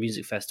Fest, the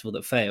music festival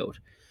that failed.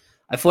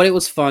 I thought it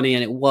was funny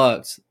and it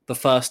worked the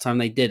first time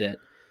they did it.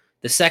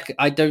 The second,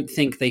 I don't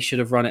think they should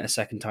have run it a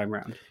second time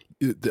round.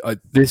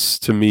 This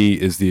to me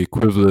is the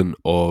equivalent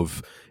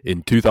of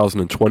in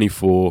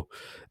 2024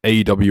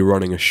 AEW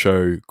running a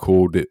show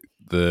called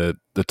the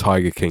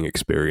Tiger King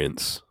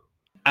Experience.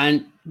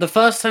 And the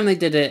first time they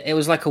did it, it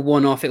was like a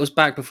one-off. It was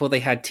back before they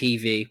had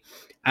TV.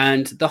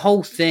 And the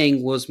whole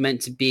thing was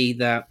meant to be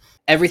that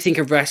everything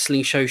a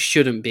wrestling show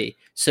shouldn't be.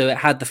 So it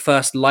had the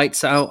first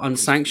lights out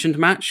unsanctioned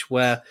match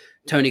where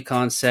Tony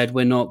Khan said,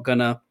 we're not going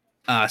to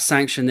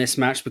sanction this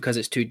match because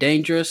it's too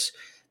dangerous.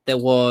 There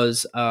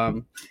was,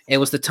 it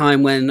was the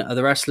time when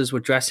the wrestlers were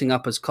dressing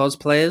up as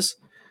cosplayers.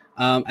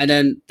 And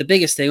then the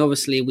biggest thing,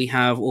 obviously, we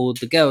have all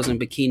the girls in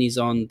bikinis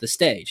on the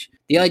stage.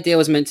 The idea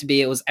was meant to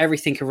be it was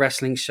everything a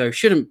wrestling show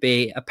shouldn't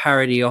be, a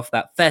parody of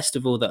that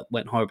festival that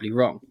went horribly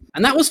wrong.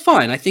 And that was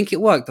fine. I think it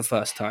worked the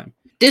first time.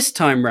 This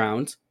time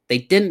round, they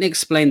didn't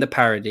explain the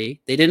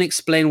parody. They didn't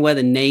explain where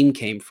the name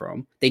came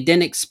from. They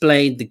didn't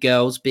explain the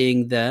girls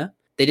being there.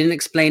 They didn't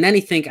explain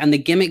anything, and the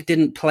gimmick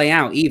didn't play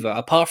out either.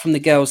 Apart from the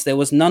girls, there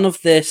was none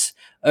of this,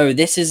 oh,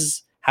 this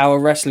is how a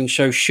wrestling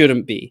show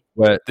shouldn't be.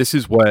 This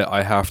is where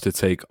I have to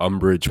take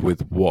umbrage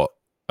with what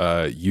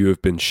you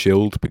have been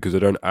shilled, because I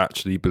don't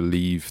actually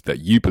believe that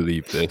you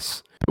believe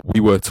this. We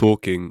were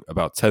talking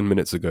about 10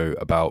 minutes ago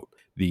about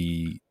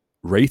the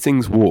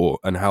ratings war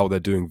and how they're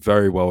doing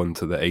very well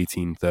into the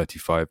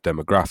 1835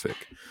 demographic.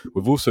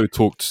 We've also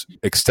talked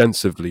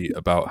extensively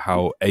about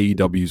how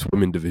AEW's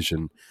women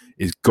division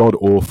is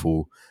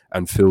god-awful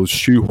and feels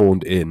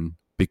shoehorned in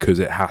because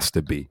it has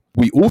to be.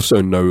 We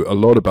also know a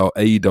lot about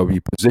AEW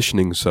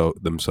positioning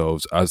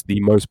themselves as the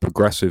most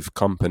progressive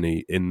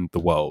company in the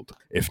world,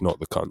 if not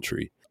the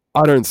country.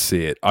 I don't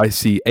see it. I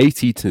see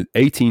 18 to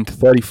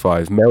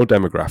 35 male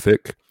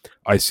demographic.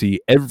 I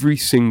see every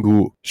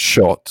single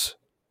shot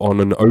on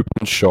an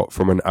open shot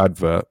from an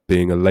advert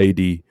being a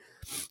lady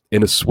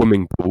in a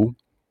swimming pool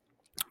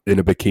in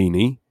a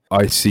bikini.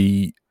 I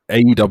see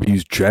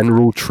AEW's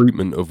general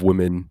treatment of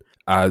women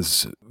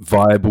as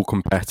viable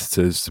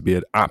competitors to be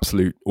an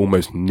absolute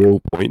almost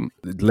nil point.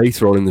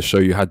 Later on in the show,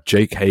 you had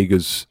Jake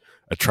Hager's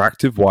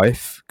attractive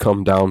wife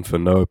come down for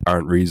no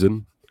apparent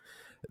reason.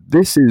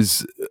 This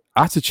is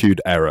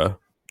attitude era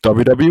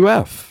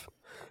WWF.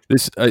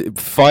 This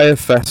Fyre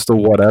Fest or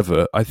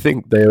whatever, I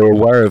think they are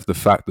aware of the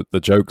fact that the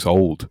joke's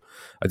old.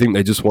 I think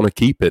they just want to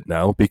keep it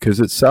now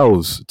because it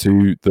sells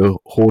to the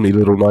horny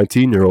little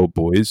 19-year-old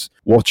boys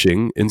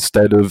watching,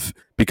 instead of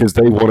because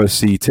they want to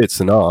see tits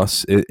and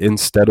ass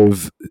instead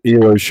of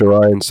Io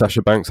Shirai and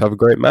Sasha Banks have a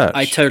great match.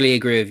 I totally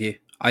agree with you.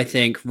 I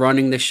think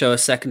running the show a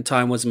second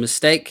time was a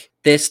mistake.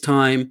 This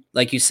time,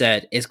 like you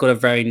said, it's got a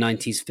very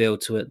 90s feel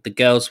to it. The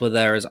girls were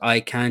there as eye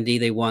candy.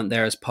 They weren't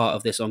there as part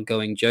of this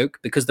ongoing joke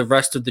because the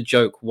rest of the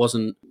joke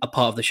wasn't a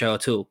part of the show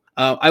at all.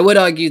 I would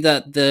argue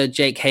that the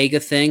Jake Hager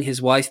thing,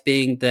 his wife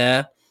being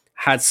there,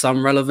 had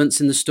some relevance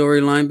in the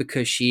storyline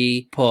because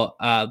she put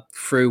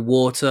threw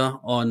water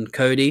on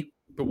Cody.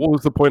 But what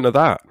was the point of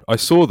that? I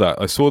saw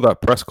that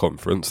press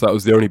conference. That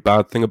was the only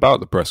bad thing about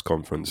the press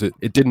conference.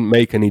 It didn't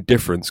make any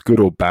difference, good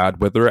or bad,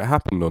 whether it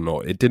happened or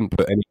not. It didn't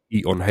put any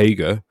heat on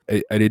Hager,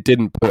 and it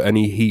didn't put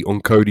any heat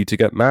on Cody to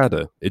get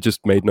madder. It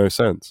just made no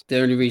sense.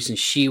 The only reason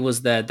she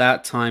was there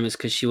that time is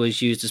because she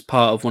was used as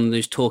part of one of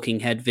those talking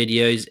head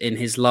videos in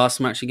his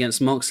last match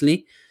against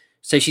Moxley.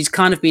 So she's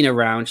kind of been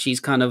around. She's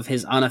kind of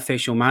his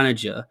unofficial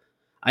manager.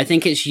 I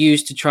think it's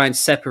used to try and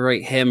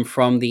separate him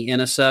from the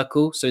inner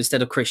circle. So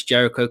instead of Chris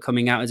Jericho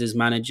coming out as his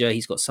manager,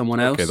 he's got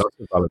someone else.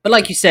 But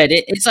like you said,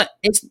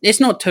 it's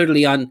not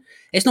totally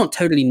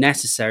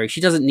necessary. She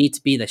doesn't need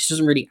to be there. She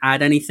doesn't really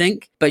add anything,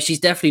 but she's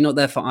definitely not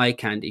there for eye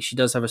candy. She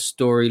does have a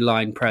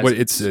storyline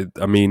presence. Well,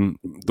 I mean,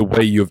 the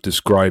way you've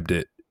described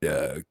it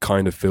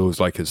kind of feels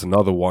like it's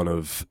another one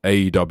of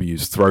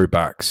AEW's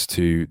throwbacks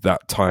to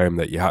that time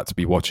that you had to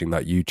be watching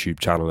that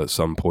YouTube channel at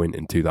some point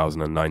in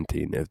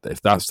 2019.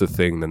 If that's the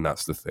thing, then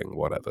that's the thing,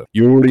 whatever.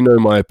 You already know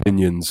my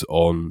opinions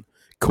on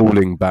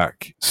calling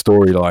back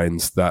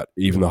storylines that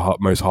even the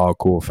most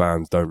hardcore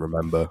fans don't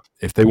remember.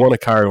 If they want to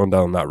carry on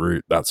down that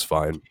route, that's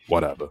fine,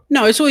 whatever.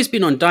 No, it's always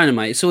been on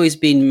Dynamite. It's always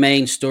been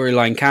main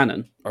storyline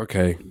canon.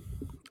 Okay.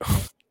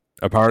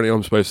 Apparently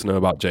I'm supposed to know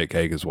about Jake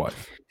Hager's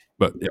wife.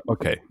 But yeah,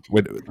 okay,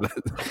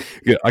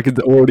 I can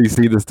already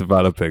see this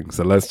developing,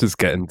 so let's just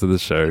get into the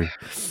show.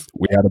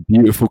 We had a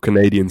beautiful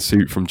Canadian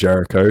suit from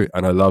Jericho,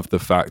 and I love the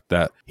fact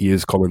that he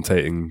is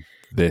commentating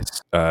this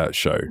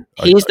show.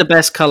 He's the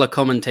best color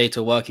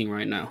commentator working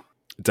right now.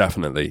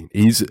 Definitely.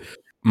 He's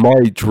my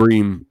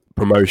dream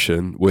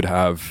promotion would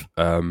have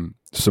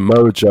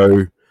Samoa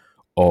Joe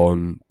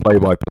on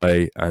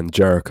play-by-play and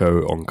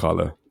Jericho on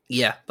color.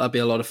 Yeah, that'd be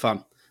a lot of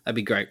fun. That'd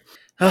be great.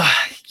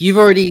 You've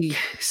already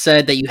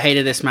said that you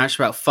hated this match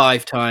about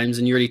 5 times,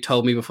 and you already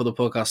told me before the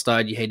podcast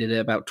started you hated it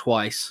about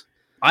twice.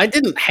 I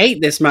didn't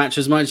hate this match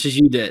as much as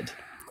you did.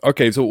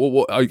 Okay, so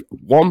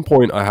one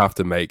point I have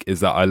to make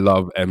is that I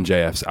love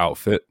MJF's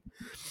outfit,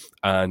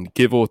 and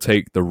give or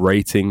take the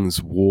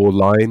ratings war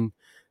line,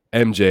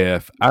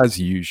 MJF, as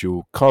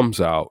usual,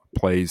 comes out,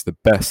 plays the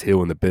best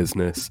heel in the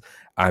business,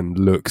 and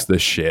looks the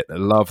shit. I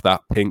love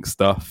that pink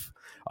stuff.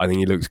 I think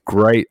he looks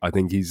great. I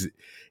think he's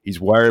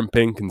wearing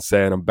pink and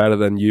saying, I'm better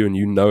than you, and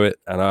you know it.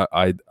 And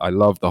I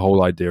love the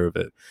whole idea of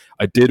it.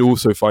 I did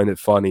also find it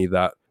funny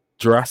that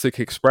Jurassic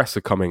Express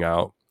are coming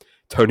out.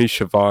 Tony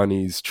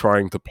Schiavone's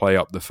trying to play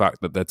up the fact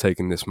that they're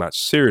taking this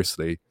match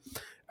seriously.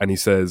 And he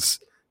says,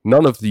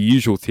 None of the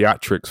usual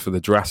theatrics for the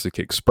Jurassic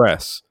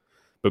Express.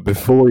 But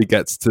before he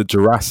gets to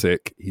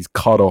Jurassic, he's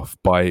cut off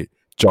by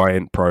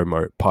giant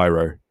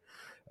pyro.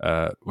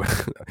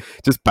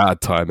 Just bad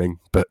timing,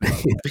 but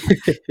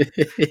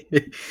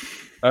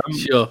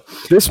Sure.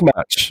 This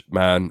match,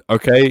 man,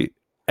 okay,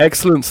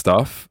 excellent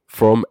stuff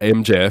from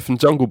MJF and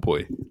Jungle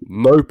Boy.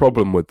 No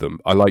problem with them.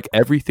 I like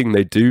everything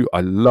they do.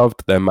 I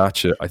loved their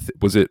match.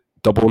 Was it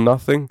Double or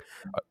Nothing?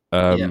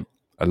 Yeah.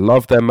 I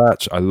love their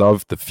match. I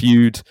love the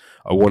feud.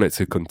 I want it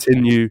to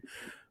continue.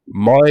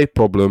 My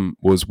problem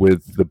was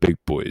with the big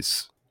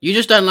boys. You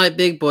just don't like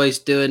big boys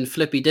doing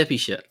flippy dippy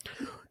shit.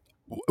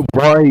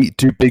 Why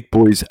do big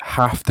boys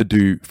have to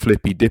do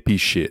flippy dippy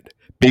shit?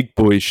 Big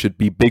boys should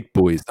be big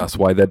boys. That's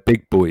why they're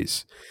big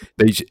boys.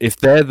 If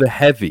they're the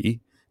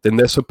heavy, then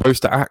they're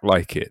supposed to act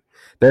like it.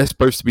 They're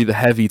supposed to be the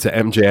heavy to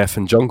MJF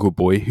and Jungle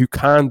Boy, who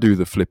can do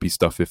the flippy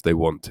stuff if they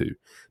want to.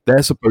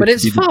 They're supposed But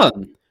it's to be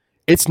fun.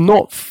 It's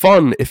not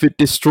fun if it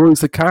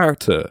destroys the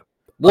character.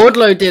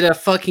 Wardlow did a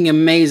fucking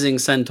amazing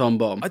senton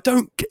bomb.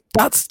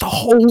 That's the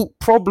whole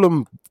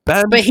problem,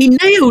 Ben. But he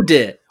nailed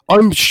it.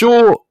 I'm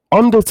sure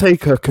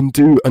Undertaker can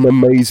do an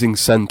amazing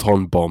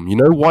senton bomb. You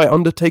know why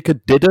Undertaker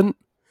didn't?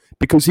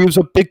 Because he was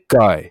a big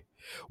guy.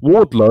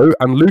 Wardlow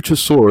and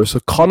Luchasaurus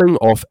are conning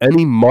off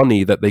any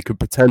money that they could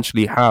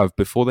potentially have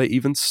before they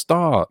even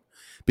start.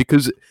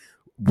 Because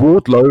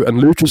Wardlow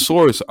and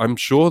Luchasaurus, I'm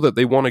sure that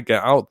they want to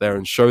get out there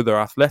and show their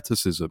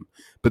athleticism,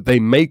 but they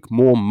make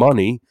more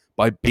money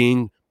by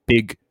being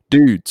big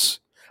dudes.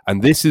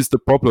 And this is the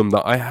problem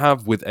that I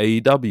have with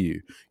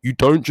AEW. You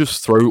don't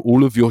just throw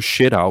all of your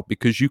shit out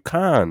because you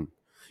can.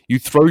 You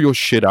throw your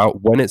shit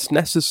out when it's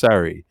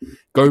necessary.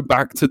 Go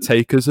back to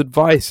Taker's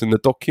advice in the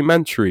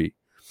documentary.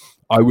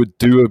 I would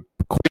do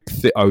a quick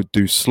thing. I would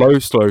do slow,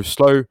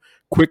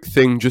 quick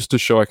thing just to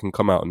show I can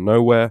come out of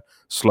nowhere.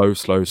 Slow.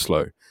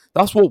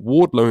 That's what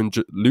Wardlow and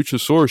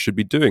Luchasaurus should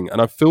be doing.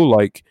 And I feel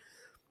like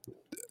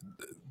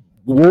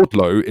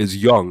Wardlow is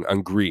young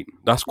and green.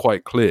 That's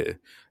quite clear.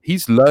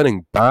 He's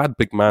learning bad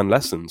big man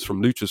lessons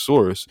from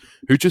Luchasaurus,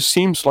 who just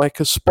seems like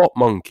a spot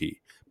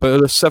monkey, but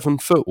a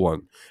 7-foot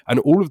one. And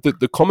all of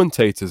the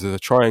commentators are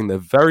trying their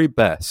very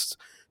best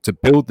to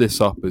build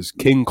this up as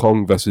King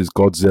Kong versus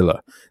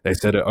Godzilla. They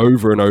said it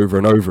over and over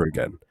and over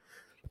again.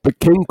 But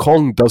King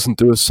Kong doesn't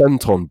do a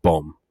senton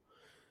bomb.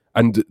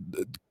 And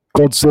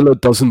Godzilla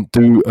doesn't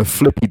do a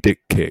flippy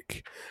dick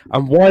kick.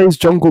 And why is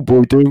Jungle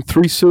Boy doing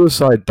 3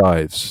 suicide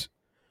dives?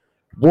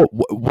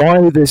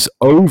 Why this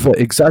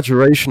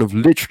over-exaggeration of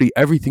literally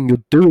everything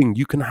you're doing?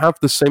 You can have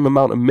the same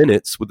amount of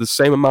minutes with the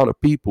same amount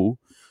of people,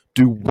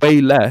 do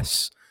way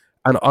less,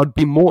 and I'd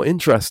be more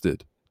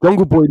interested.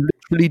 Jungle Boy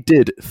literally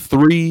did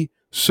 3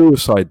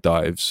 suicide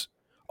dives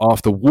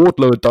after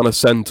Wardlow had done a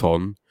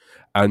senton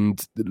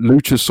and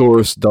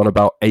Luchasaurus done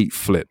about 8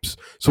 flips.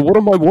 So what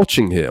am I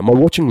watching here? Am I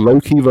watching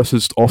Loki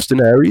versus Austin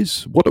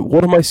Aries?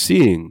 What am I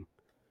seeing?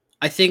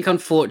 I think,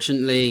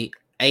 unfortunately,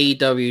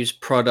 AEW's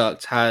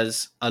product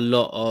has a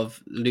lot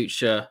of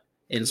lucha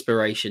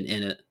inspiration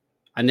in it,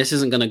 and this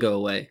isn't going to go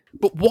away.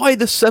 But why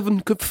the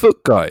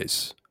 7-foot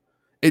guys?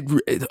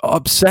 It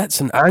upsets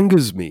and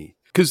angers me.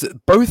 Because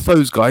both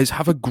those guys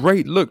have a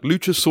great look.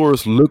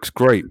 Luchasaurus looks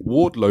great.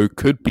 Wardlow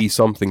could be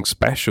something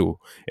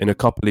special in a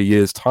couple of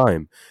years'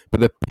 time.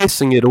 But they're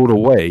pissing it all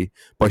away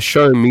by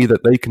showing me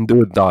that they can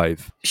do a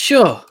dive.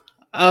 Sure.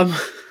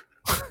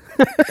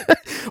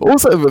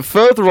 Also, but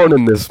further on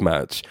in this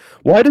match,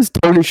 why does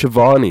Tony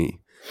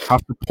Schiavone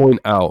have to point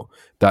out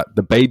that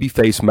the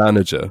babyface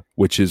manager,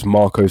 which is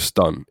Marco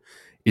Stunt,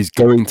 is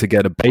going to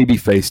get a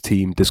babyface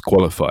team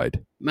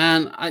disqualified?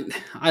 Man,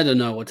 I don't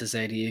know what to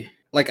say to you.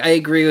 Like, I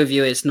agree with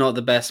you, it's not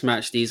the best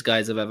match these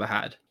guys have ever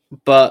had.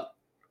 But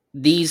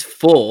these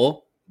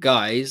 4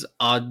 guys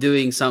are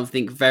doing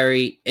something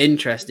very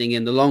interesting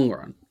in the long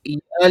run.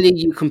 Earlier,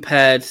 you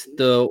compared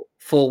the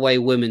 4-way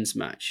women's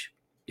match,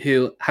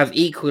 who have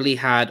equally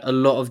had a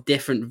lot of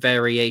different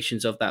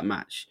variations of that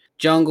match.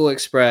 Jungle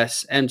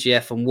Express,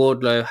 MGF, and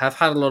Wardlow have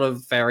had a lot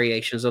of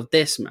variations of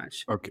this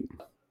match. Okay,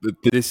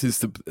 this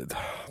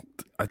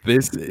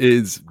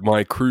is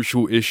my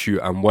crucial issue,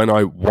 and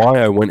why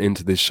I went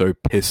into this show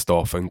pissed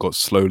off and got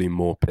slowly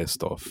more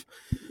pissed off.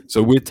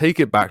 So we'll take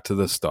it back to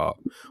the start.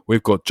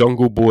 We've got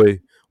Jungle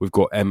Boy, we've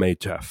got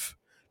MHF.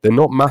 They're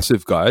not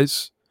massive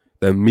guys,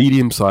 they're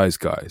medium-sized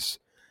guys.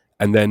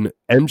 And then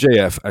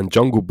MJF and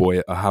Jungle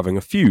Boy are having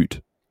a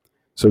feud.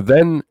 So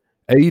then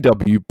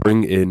AEW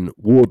bring in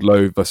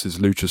Wardlow versus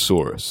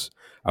Luchasaurus.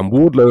 And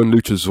Wardlow and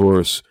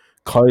Luchasaurus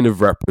kind of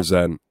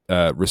represent,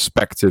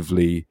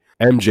 respectively,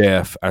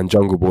 MJF and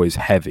Jungle Boy's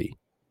heavy,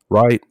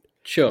 right?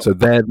 Sure. So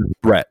they're the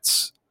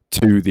threats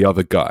to the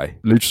other guy.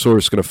 Luchasaurus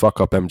is going to fuck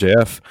up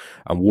MJF,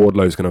 and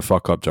Wardlow is going to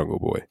fuck up Jungle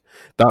Boy.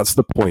 That's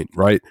the point,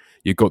 right?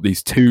 You've got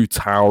these 2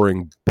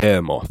 towering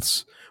bear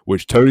moths,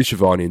 which Tony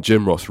Schiavone and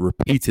Jim Ross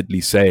repeatedly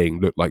saying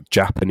look like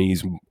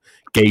Japanese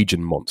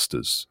Gaijin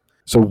monsters.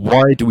 So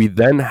why do we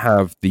then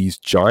have these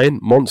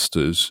giant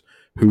monsters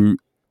who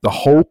the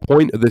whole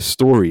point of this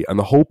story and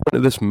the whole point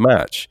of this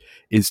match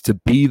is to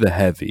be the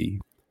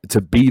heavy,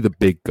 to be the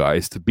big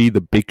guys, to be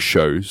the big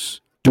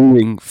shows,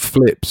 doing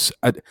flips.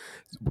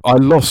 I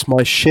lost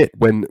my shit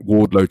when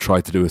Wardlow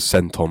tried to do a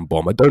senton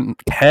bomb. I don't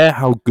care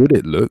how good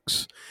it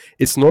looks.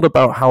 It's not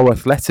about how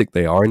athletic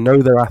they are. I know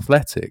they're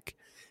athletic.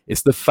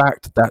 It's the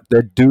fact that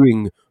they're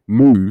doing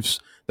moves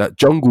that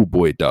Jungle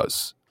Boy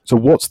does. So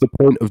what's the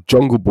point of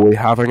Jungle Boy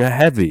having a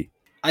heavy?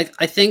 I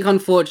think,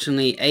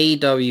 unfortunately,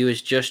 AEW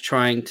is just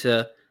trying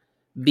to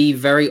be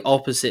very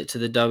opposite to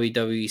the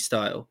WWE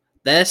style.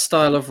 Their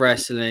style of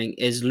wrestling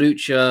is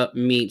lucha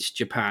meets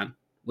Japan,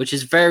 which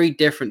is very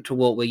different to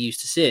what we're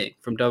used to seeing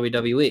from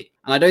WWE.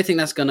 And I don't think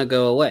that's going to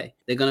go away.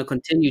 They're going to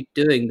continue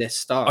doing this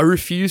style. I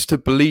refuse to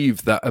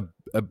believe that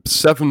a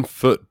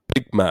 7-foot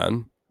big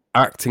man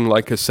acting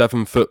like a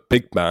 7-foot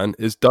big man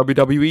is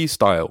WWE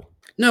style.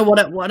 No,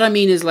 what I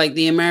mean is like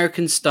the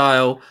American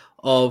style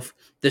of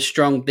the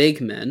strong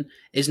big men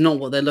is not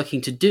what they're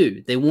looking to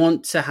do. They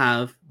want to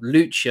have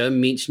lucha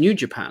meets New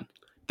Japan.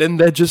 Then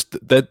they're just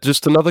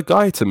another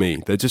guy to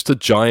me. They're just a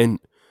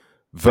giant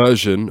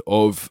version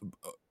of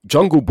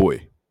Jungle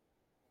Boy.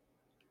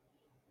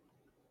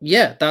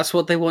 Yeah, that's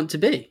what they want to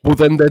be. Well,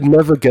 then they're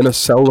never gonna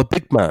sell a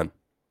big man.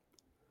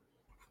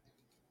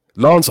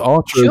 Lance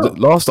Archer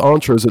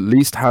has at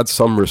least had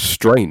some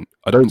restraint.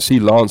 I don't see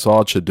Lance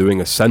Archer doing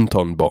a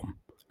senton bomb,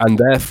 and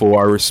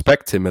therefore I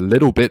respect him a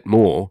little bit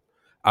more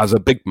as a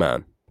big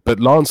man. But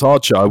Lance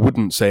Archer, I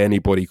wouldn't say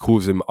anybody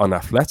calls him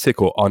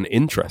unathletic or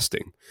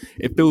uninteresting.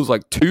 It feels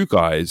like two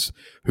guys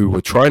who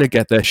were trying to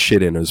get their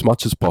shit in as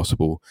much as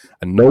possible,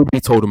 and nobody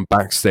told them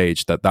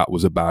backstage that that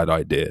was a bad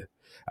idea.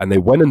 And they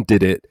went and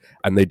did it,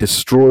 and they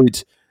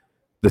destroyed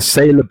the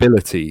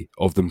saleability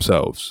of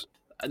themselves.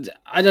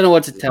 I don't know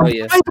what to tell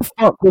you. Why the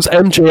fuck was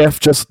MJF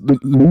just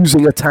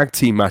losing a tag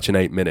team match in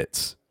 8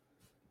 minutes?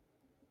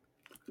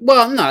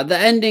 Well, no, the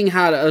ending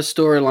had a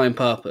storyline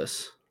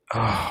purpose.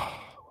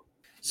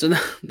 So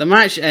the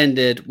match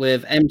ended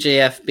with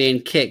MJF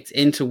being kicked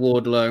into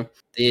Wardlow.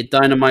 The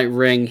dynamite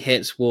ring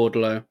hits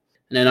Wardlow.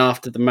 And then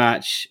after the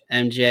match,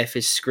 MJF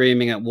is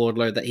screaming at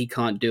Wardlow that he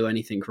can't do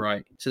anything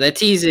right. So they're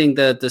teasing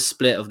the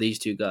split of these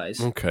two guys.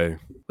 Okay.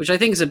 Which I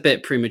think is a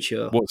bit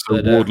premature.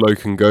 Wardlow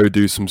can go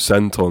do some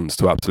sentons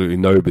to absolutely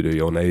nobody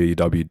on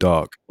AEW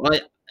Dark. Well,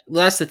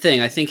 that's the thing.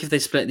 I think if they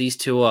split these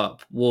two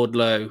up,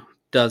 Wardlow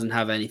doesn't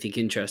have anything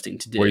interesting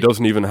to do. Well, he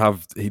doesn't even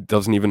have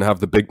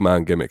the big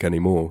man gimmick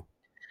anymore.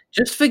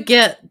 Just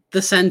forget the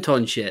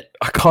senton shit.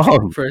 I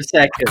can't. For a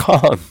second.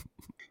 I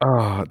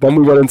can't. Then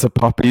we went into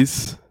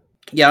puppies.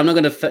 Yeah, I'm not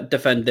going to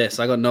defend this.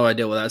 I got no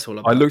idea what that's all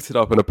about. I looked it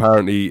up, and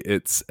apparently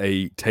it's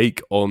a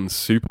take on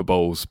Super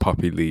Bowl's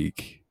Puppy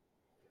League.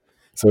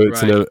 So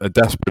it's a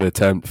desperate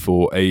attempt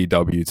for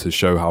AEW to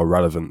show how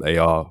relevant they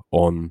are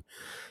on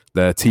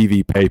their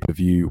TV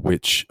pay-per-view,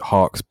 which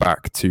harks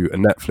back to a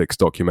Netflix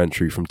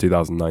documentary from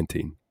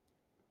 2019.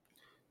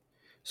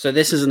 So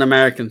this is an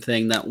American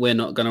thing that we're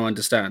not going to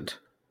understand.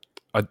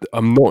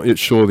 I'm not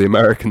sure the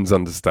Americans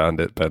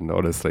understand it, Ben,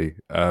 honestly.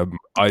 I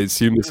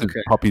assume this is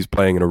puppies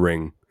playing in a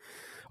ring.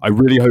 I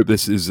really hope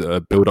this is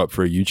a build-up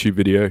for a YouTube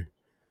video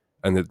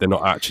and that they're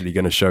not actually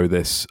going to show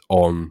this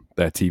on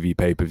their TV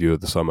pay-per-view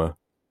of the summer.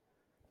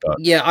 But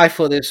yeah, I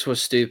thought this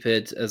was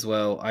stupid as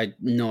well. I had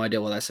no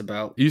idea what that's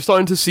about. Are you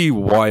starting to see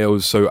why I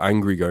was so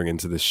angry going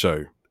into this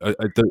show?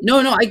 No,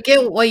 I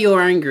get why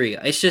you're angry.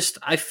 It's just,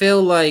 I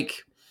feel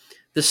like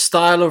the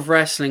style of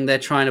wrestling they're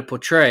trying to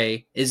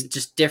portray is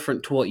just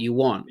different to what you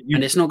want.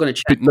 And it's not going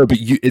to change. No, but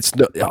it's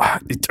not...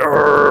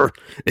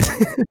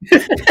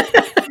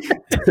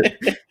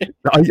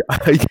 I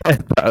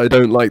get that I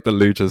don't like the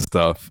lucha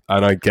stuff,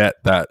 and I get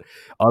that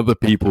other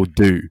people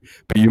do,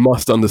 but you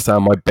must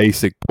understand my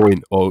basic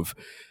point of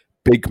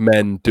big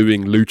men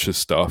doing lucha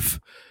stuff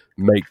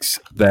makes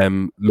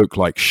them look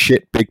like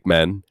shit big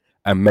men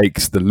and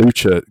makes the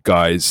lucha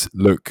guys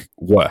look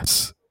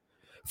worse.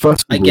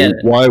 First of all,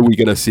 why are we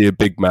going to see a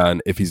big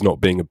man if he's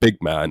not being a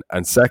big man?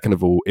 And second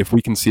of all, if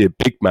we can see a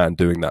big man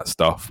doing that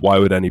stuff, why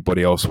would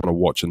anybody else want to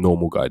watch a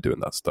normal guy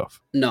doing that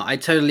stuff? No, I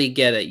totally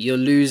get it. You're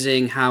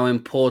losing how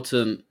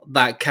important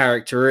that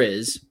character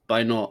is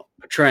by not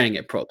portraying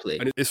it properly.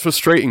 And it's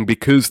frustrating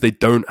because they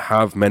don't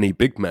have many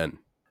big men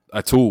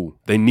at all.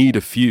 They need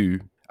a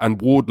few. And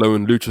Wardlow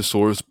and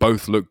Luchasaurus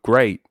both look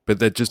great, but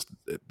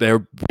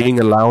they're being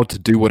allowed to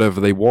do whatever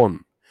they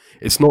want.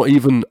 It's not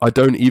even, I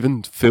don't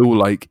even feel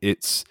like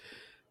it's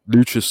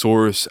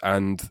Luchasaurus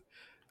and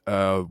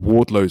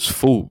Wardlow's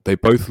fault. They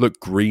both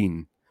look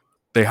green.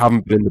 They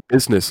haven't been in the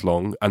business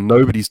long, and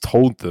nobody's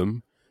told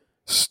them,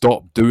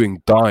 stop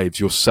doing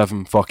dives, you're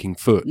 7 fucking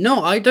foot.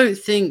 No, I don't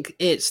think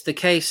it's the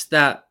case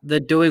that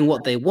they're doing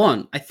what they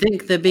want. I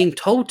think they're being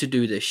told to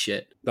do this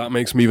shit. That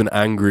makes me even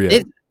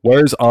angrier.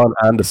 Where is Arn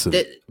Anderson?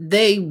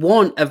 They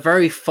want a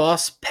very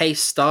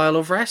fast-paced style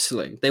of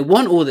wrestling. They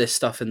want all this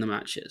stuff in the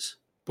matches.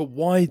 But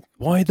why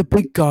the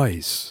big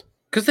guys?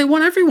 Because they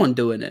want everyone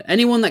doing it.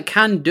 Anyone that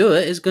can do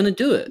it is going to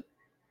do it.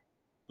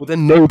 Well,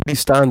 then nobody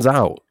stands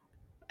out.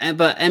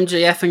 But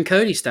MJF and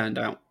Cody stand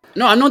out.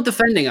 No, I'm not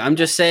defending it. I'm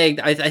just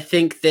saying I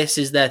think this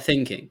is their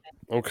thinking.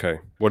 Okay.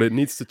 Well, it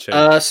needs to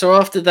change. So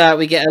after that,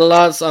 we get a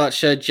Lance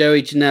Archer,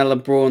 Joey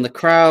Janela brawl in the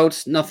crowd.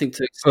 Nothing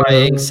too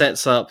exciting.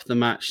 Sets up the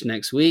match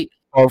next week.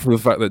 Apart from the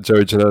fact that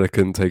Joey Janela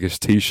couldn't take his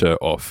t-shirt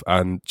off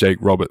and Jake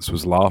Roberts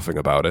was laughing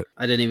about it.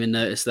 I didn't even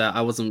notice that.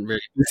 I wasn't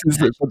really. This is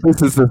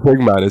the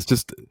thing, man.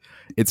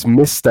 It's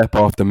misstep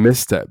after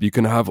misstep. You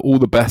can have all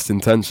the best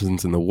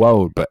intentions in the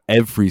world, but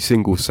every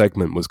single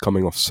segment was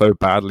coming off so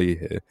badly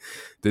here.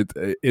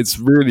 It's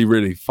really,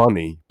 really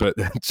funny. But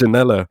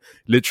Janela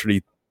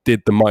literally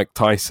did the Mike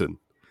Tyson.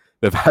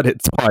 They've had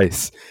it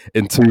twice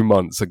in 2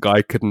 months. A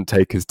guy couldn't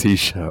take his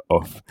t-shirt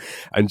off.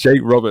 And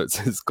Jake Roberts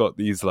has got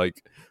these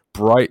like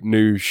bright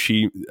new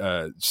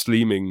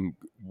sleeming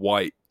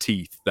white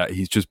teeth that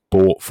he's just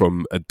bought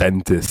from a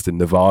dentist in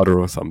Nevada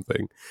or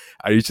something.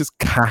 And he's just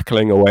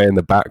cackling away in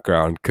the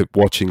background,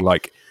 watching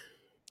like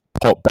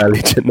pot belly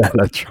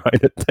Janela trying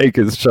to take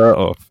his shirt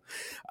off.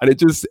 And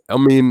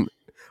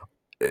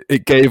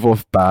it gave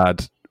off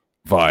bad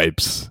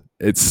vibes.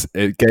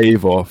 It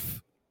gave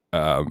off,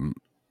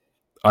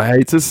 I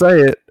hate to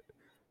say it,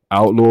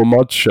 Outlaw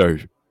Mud Show.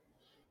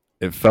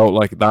 It felt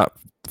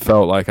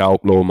like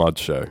Outlaw Mud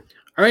Show.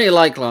 I really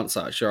like Lance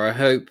Archer. I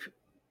hope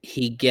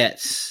he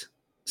gets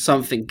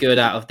something good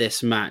out of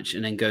this match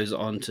and then goes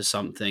on to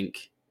something.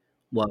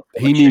 Well,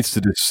 he needs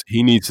to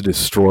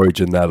destroy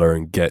Janela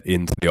and get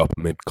into the upper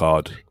mid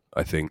card,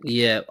 I think.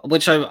 Yeah,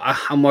 which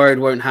I'm worried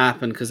won't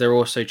happen because they're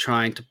also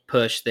trying to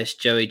push this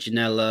Joey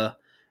Janela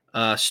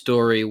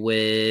story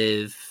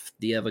with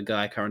the other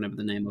guy. I can't remember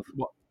the name of.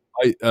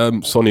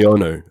 Sonny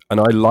Ono, and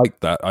I like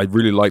that. I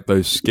really like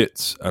those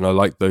skits, and I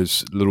like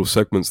those little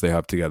segments they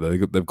have together.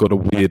 They've got a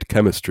weird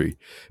chemistry,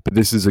 but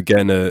this is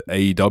again a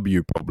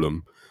AEW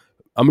problem.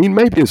 I mean,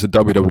 maybe it's a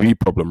WWE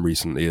problem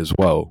recently as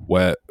well,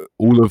 where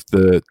all of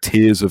the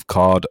tiers of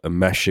card are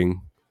meshing,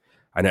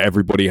 and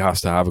everybody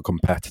has to have a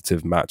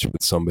competitive match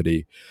with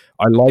somebody.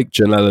 I like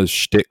Janela's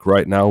shtick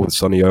right now with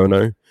Sonny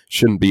Ono.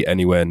 Shouldn't be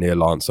anywhere near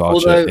Lance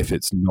Archer if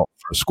it's not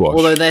for a squash.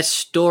 Although their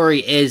story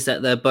is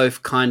that they're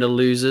both kind of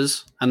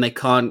losers and they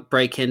can't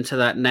break into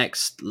that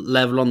next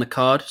level on the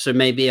card. So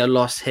maybe a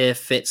loss here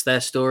fits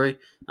their story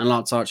and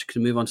Lance Archer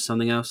can move on to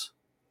something else.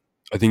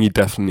 I think he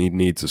definitely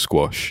needs a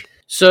squash.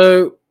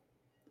 So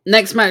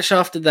next match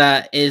after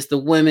that is the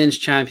Women's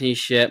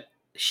Championship.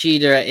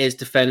 Shida is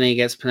defending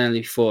against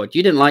Penelope Ford.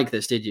 You didn't like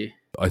this, did you?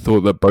 I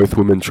thought that both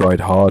women tried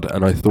hard,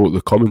 and I thought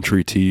the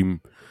commentary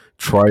team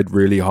tried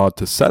really hard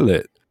to sell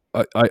it.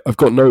 I've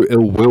got no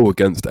ill will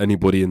against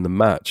anybody in the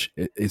match.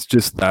 It's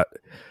just that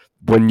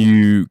when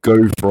you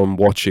go from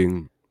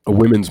watching a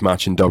women's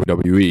match in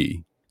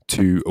WWE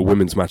to a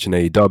women's match in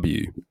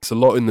AEW, it's a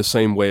lot in the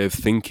same way of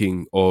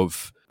thinking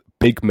of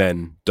big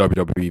men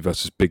WWE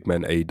versus big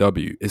men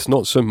AEW. It's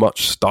not so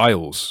much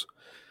styles,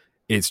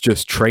 it's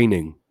just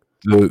training.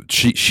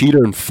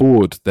 Shida and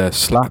Ford, their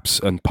slaps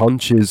and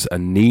punches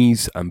and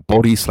knees and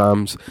body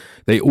slams,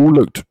 they all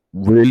looked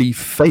really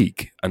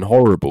fake and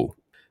horrible.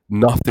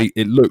 Nothing.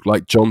 It looked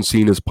like John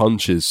Cena's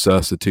punches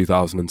circa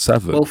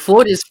 2007. Well,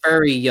 Ford is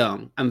very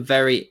young and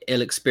very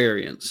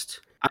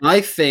ill-experienced. And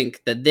I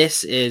think that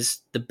this is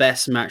the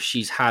best match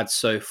she's had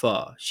so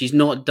far. She's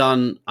not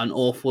done an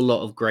awful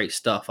lot of great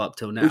stuff up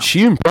till now.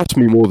 She impressed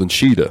me more than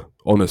Shida,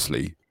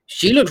 honestly.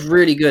 She looked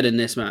really good in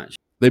this match.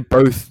 They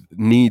both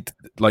need,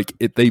 like,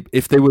 if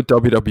they were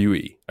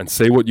WWE, and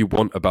say what you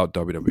want about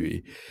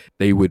WWE,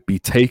 they would be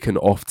taken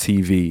off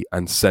TV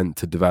and sent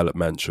to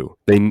developmental.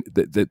 They're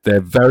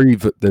very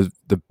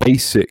the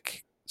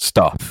basic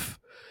stuff,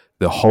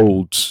 the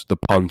holds, the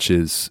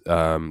punches,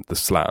 the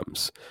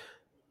slams,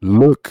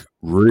 look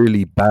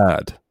really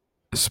bad,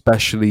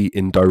 especially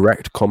in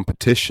direct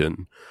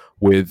competition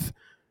with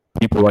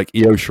people like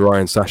Io Shirai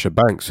and Sasha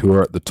Banks, who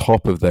are at the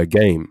top of their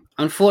game.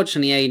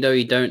 Unfortunately,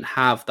 AEW don't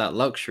have that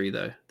luxury,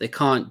 though. They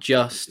can't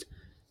just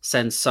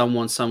send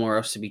someone somewhere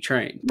else to be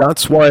trained.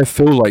 That's why I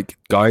feel like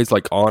guys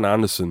like Arn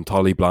Anderson,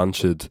 Tully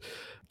Blanchard,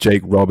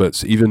 Jake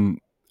Roberts, even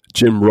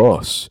Jim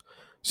Ross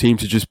seem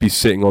to just be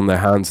sitting on their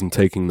hands and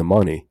taking the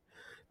money.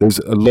 There's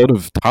a lot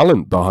of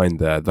talent behind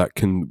there that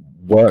can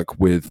work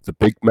with the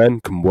big men,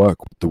 can work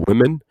with the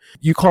women.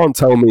 You can't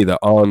tell me that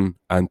Arn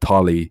and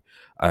Tully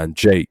and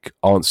Jake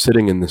aren't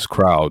sitting in this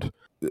crowd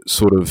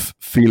sort of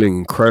feeling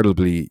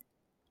incredibly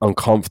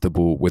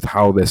uncomfortable with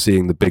how they're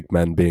seeing the big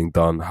men being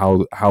done,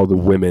 how the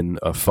women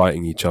are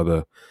fighting each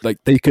other. Like,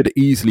 they could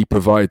easily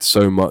provide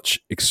so much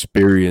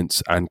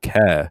experience and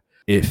care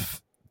if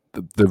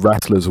the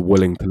wrestlers are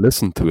willing to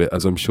listen to it,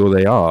 as I'm sure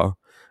they are,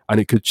 and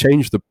it could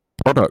change the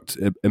product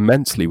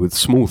immensely with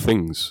small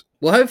things.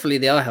 Well, hopefully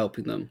they are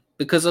helping them,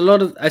 because a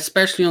lot of,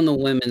 especially on the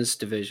women's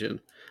division,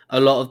 a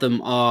lot of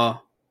them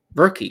are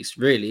rookies,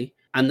 really,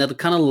 and they're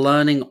kind of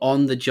learning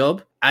on the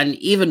job. And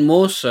even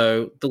more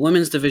so, the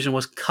women's division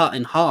was cut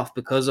in half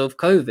because of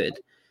COVID.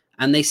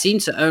 And they seem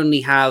to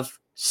only have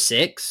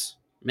 6,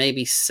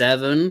 maybe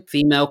 7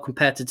 female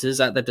competitors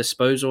at their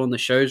disposal on the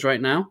shows right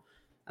now.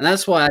 And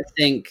that's why I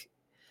think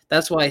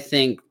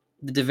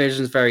the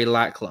division is very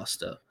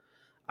lackluster.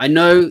 I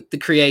know the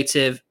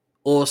creative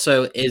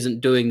also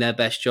isn't doing their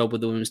best job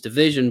with the women's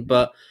division.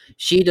 But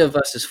Shida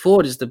versus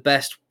Ford is the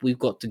best we've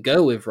got to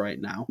go with right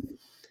now,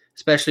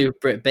 especially with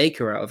Britt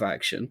Baker out of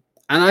action.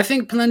 And I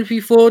think Penelope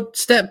Ford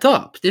stepped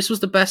up. This was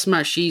the best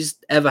match she's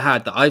ever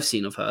had that I've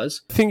seen of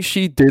hers. I think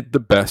she did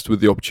the best with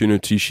the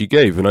opportunity she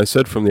gave. And I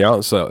said from the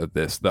outset of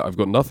this that I've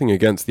got nothing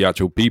against the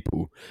actual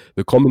people.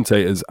 The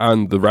commentators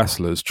and the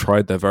wrestlers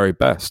tried their very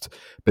best,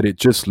 but it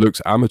just looks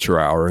amateur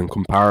hour in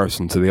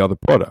comparison to the other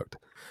product.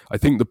 I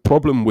think the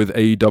problem with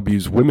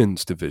AEW's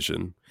women's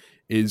division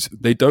is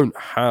they don't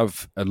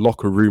have a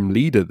locker room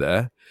leader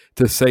there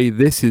to say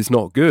this is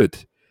not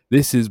good.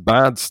 This is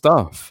bad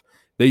stuff.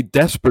 They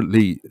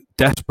desperately,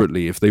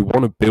 if they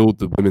want to build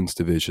the women's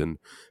division,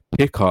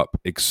 pick up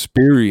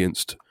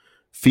experienced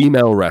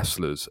female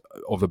wrestlers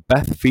of a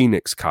Beth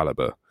Phoenix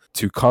caliber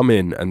to come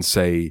in and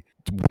say,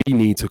 we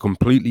need to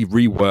completely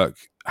rework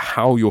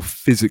how you're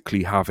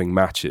physically having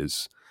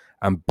matches.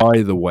 And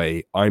by the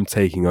way, I'm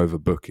taking over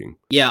booking.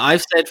 Yeah,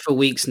 I've said for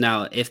weeks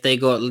now, if they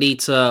got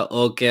Lita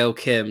or Gail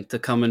Kim to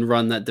come and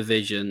run that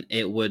division,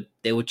 they would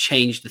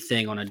change the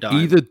thing on a dime.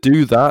 Either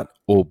do that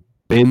or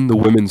bin the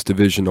women's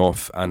division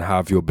off and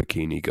have your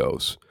bikini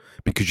girls,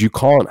 because you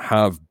can't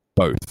have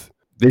both.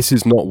 This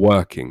is not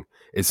working.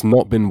 It's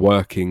not been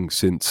working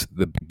since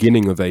the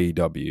beginning of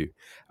AEW.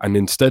 And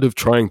instead of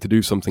trying to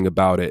do something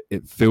about it,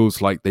 it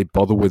feels like they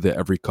bother with it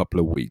every couple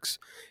of weeks.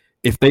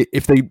 If they're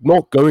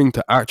not going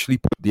to actually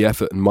put the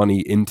effort and money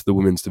into the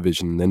women's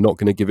division, they're not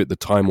going to give it the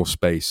time or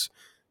space,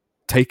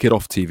 take it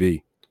off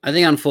TV. I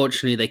think,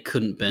 unfortunately, they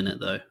couldn't bin it,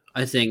 though.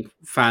 I think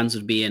fans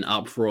would be in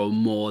uproar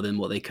more than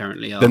what they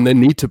currently are. Then they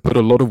need to put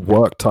a lot of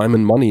work, time,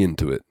 and money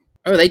into it.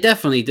 Oh, they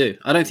definitely do.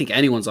 I don't think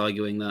anyone's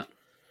arguing that.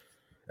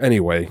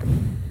 Anyway.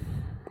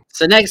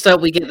 So next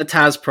up, we get the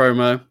Taz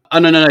promo. Oh,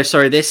 no,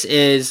 sorry. This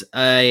is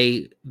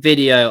a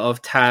video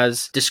of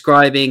Taz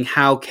describing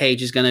how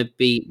Cage is going to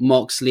beat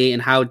Moxley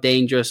and how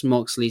dangerous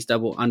Moxley's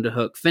double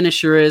underhook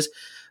finisher is.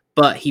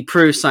 But he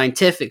proves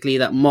scientifically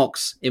that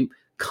Mox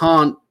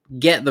can't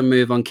get the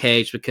move on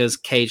Cage because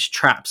Cage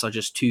traps are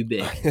just too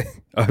big.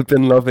 I've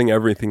been loving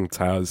everything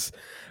Taz,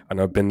 and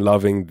I've been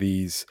loving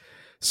these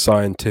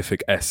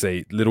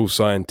little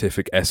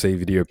scientific essay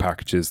video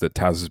packages that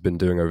Taz has been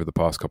doing over the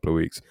past couple of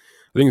weeks.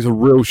 I think it's a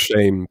real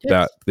shame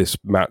that this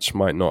match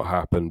might not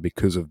happen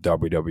because of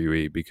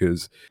WWE,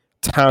 because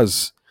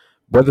Taz,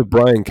 whether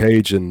Brian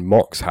Cage and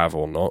Mox have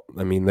or not,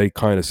 I mean, they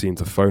kind of seem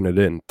to phone it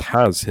in.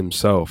 Taz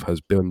himself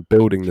has been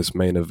building this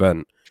main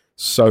event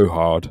so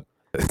hard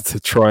to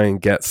try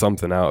and get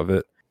something out of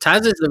it.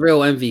 Taz is the real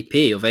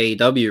MVP of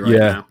AEW right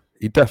now.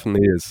 He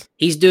definitely is.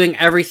 He's doing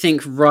everything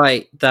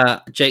right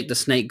that Jake the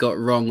Snake got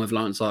wrong with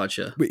Lance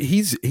Archer. But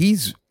he's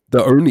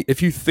the only,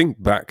 if you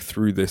think back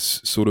through this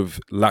sort of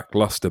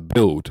lackluster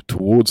build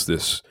towards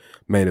this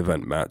main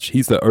event match,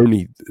 he's the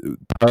only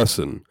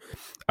person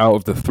out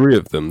of the three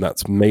of them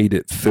that's made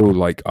it feel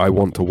like I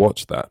want to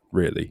watch that,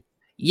 really.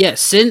 Yeah,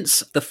 since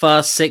the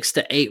first 6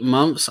 to 8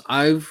 months,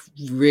 I've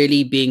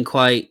really been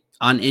quite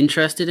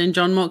uninterested in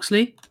Jon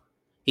Moxley.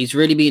 He's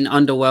really been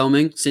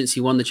underwhelming since he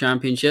won the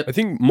championship. I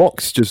think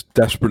Mox just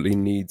desperately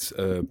needs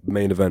a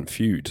main event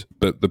feud,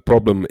 but the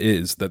problem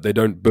is that they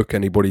don't book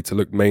anybody to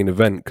look main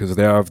event because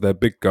they have their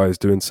big guys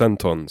doing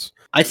sentons.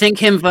 I think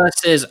him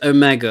versus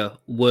Omega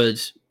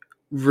would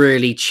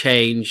really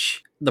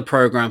change the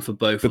program for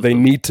both of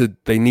them.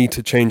 They need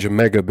to change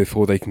Omega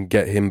before they can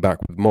get him back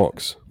with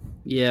Mox.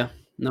 Yeah.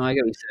 No, I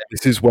get what you're saying.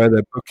 This is where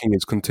their booking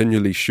is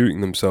continually shooting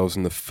themselves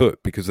in the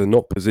foot because they're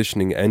not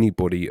positioning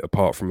anybody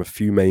apart from a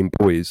few main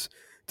boys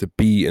to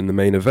be in the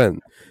main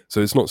event. So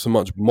it's not so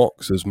much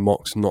Mox as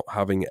Mox not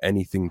having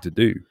anything to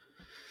do.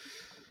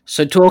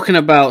 So talking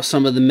about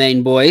some of the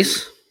main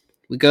boys,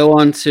 we go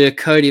on to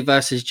Cody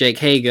versus Jake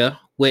Hager,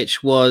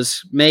 which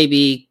was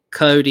maybe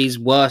Cody's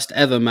worst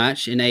ever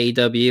match in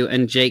AEW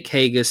and Jake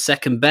Hager's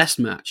second best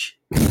match.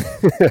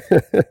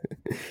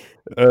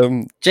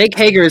 Jake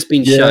Hager has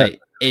been shite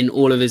in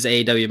all of his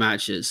AEW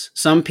matches.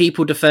 Some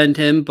people defend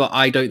him, but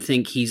I don't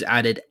think he's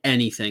added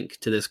anything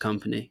to this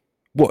company.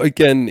 Well,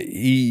 again,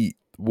 he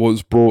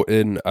was brought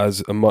in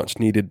as a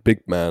much-needed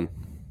big man.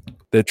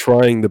 They're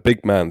trying the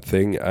big man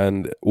thing,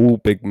 and all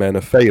big men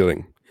are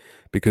failing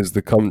because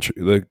the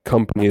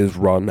company is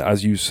run,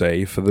 as you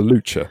say, for the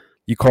lucha.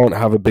 You can't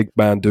have a big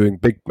man doing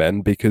big men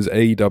because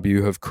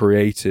AEW have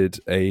created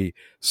a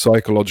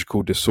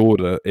psychological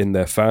disorder in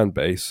their fan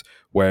base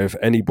where if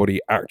anybody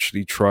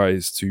actually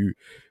tries to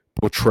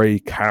portray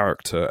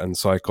character and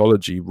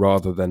psychology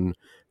rather than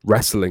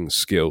wrestling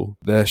skill,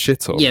 they're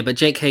shit on. Yeah, but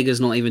Jake Hager's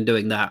not even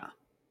doing that.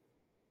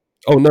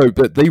 Oh no,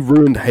 but they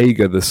ruined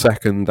Hager the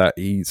second that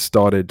he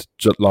started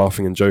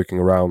laughing and joking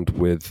around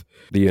with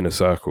the Inner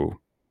Circle.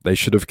 They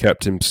should have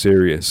kept him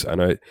serious,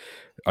 and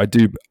I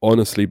do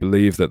honestly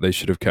believe that they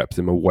should have kept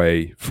him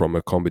away from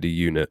a comedy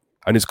unit.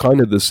 And it's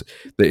kind of this,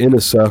 the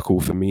Inner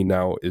Circle for me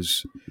now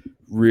is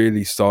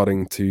really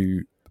starting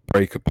to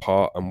break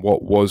apart, and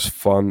what was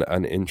fun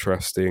and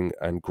interesting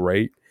and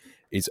great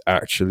is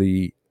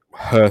actually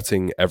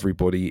hurting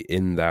everybody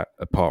in that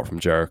apart from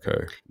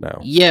Jericho now.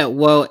 Yeah,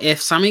 well, if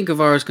Sammy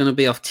Guevara is going to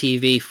be off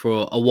TV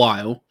for a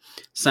while,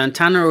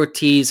 Santana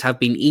Ortiz have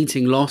been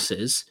eating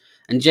losses,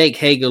 and Jake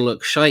Hager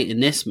looks shite in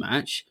this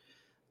match.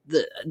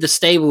 The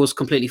stable is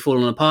completely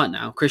fallen apart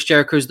now. Chris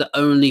Jericho is the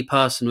only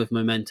person with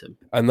momentum.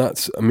 And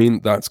that's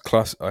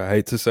class. I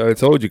hate to say I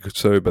told you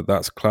so, but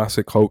that's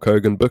classic Hulk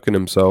Hogan booking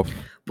himself.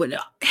 But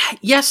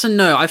yes and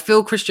no. I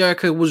feel Chris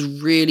Jericho was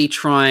really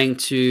trying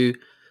to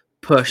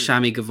push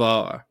Sammy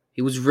Guevara.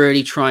 He was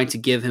really trying to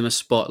give him a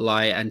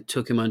spotlight and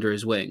took him under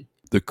his wing.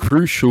 The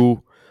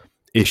crucial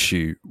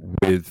issue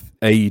with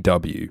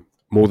AEW,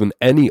 more than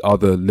any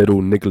other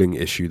little niggling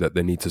issue that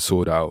they need to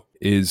sort out,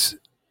 is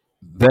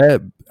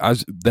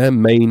their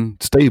main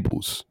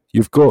stables.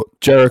 You've got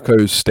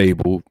Jericho's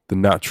stable, the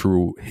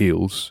natural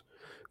heels,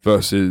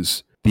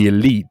 versus the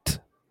Elite,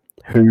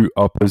 who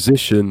are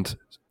positioned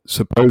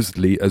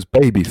supposedly as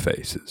baby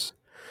faces.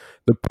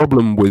 The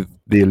problem with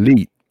the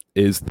Elite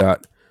is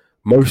that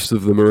most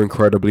of them are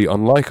incredibly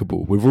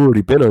unlikable. We've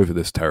already been over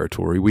this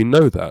territory. We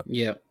know that.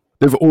 Yeah.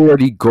 They've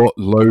already got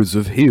loads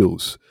of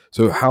heels.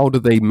 So how do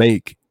they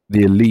make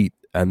the Elite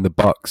and the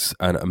Bucks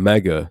and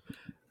Omega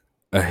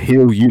a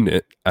heel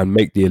unit and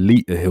make the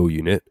Elite a heel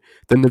unit?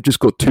 Then they've just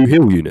got 2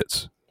 heel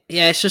units.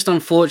 Yeah, it's just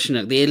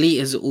unfortunate. The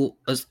Elite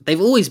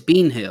they've always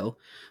been heel,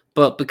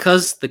 but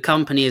because the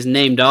company is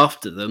named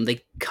after them,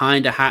 they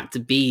kind of had to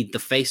be the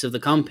face of the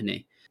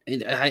company.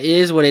 It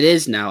is what it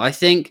is now. I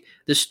think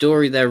the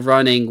story they're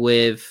running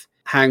with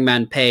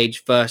Hangman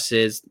Page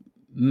versus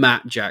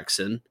Matt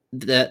Jackson,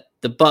 that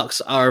the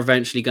Bucks are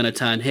eventually going to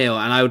turn heel,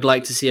 and I would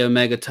like to see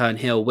Omega turn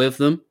heel with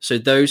them. So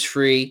those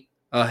 3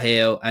 are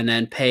heel, and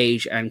then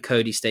Page and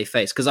Cody stay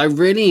face. Because I'm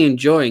really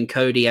enjoying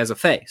Cody as a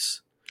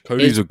face.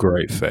 Cody's a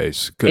great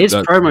face. His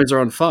promos are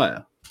on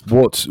fire.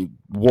 What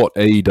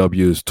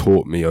AEW has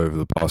taught me over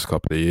the past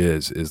couple of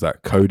years is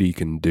that Cody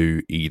can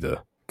do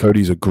either.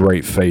 Cody's a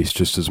great face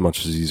just as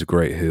much as he's a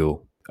great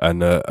heel.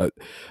 And I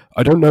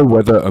don't know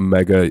whether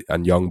Omega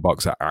and Young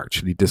Bucks are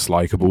actually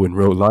dislikable in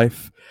real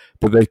life,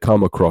 but they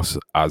come across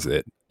as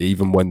it.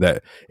 Even when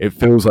it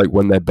feels like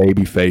when they're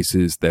baby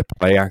faces, they're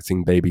play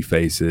acting baby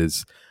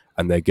faces,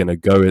 and they're going to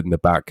go in the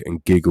back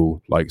and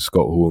giggle like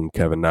Scott Hall and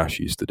Kevin Nash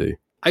used to do.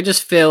 I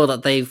just feel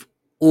that they've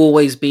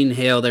always been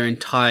heel their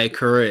entire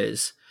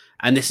careers,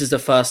 and this is the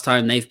first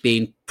time they've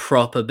been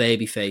proper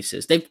baby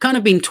faces. They've kind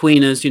of been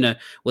tweeners,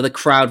 where the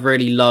crowd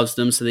really loves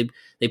them, so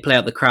they play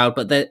out the crowd,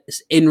 but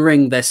in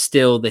ring, they're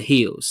still the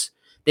heels.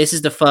 This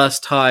is the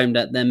first time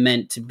that they're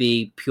meant to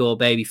be pure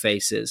baby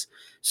faces.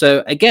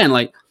 So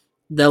again,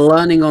 they're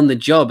learning on the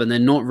job, and they're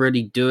not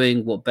really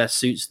doing what best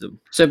suits them.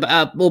 So,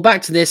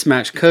 back to this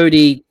match.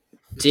 Cody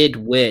did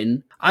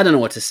win. I don't know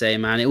what to say,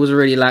 man. It was a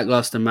really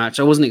lackluster match.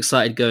 I wasn't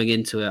excited going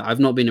into it. I've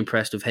not been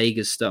impressed with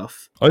Hager's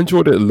stuff. I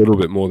enjoyed it a little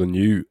bit more than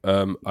you.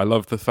 I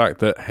love the fact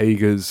that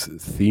Hager's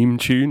theme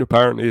tune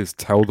apparently is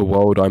 "Tell the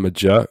World I'm a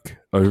Jerk"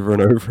 over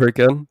and over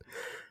again.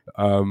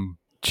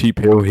 Cheap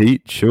heel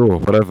heat, sure,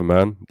 whatever,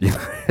 man.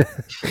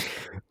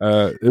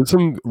 It's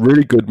some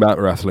really good mat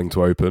wrestling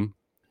to open.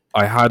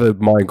 I had a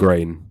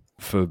migraine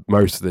for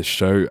most of this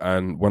show,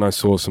 and when I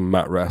saw some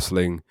mat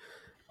wrestling,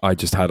 I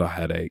just had a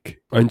headache.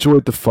 I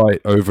enjoyed the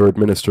fight over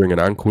administering an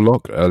ankle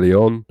lock early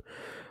on.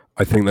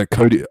 I think that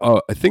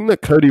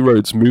Cody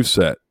Rhodes'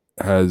 moveset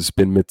has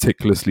been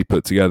meticulously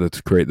put together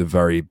to create the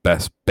very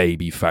best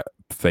baby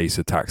face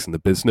attacks in the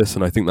business,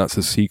 and I think that's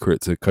a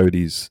secret to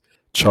Cody's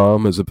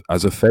charm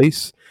as a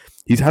face.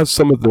 He has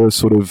some of the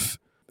sort of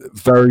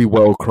very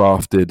well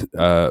crafted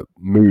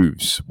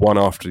moves, one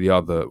after the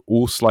other,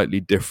 all slightly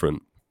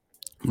different.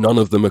 None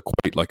of them are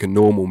quite like a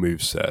normal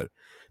moveset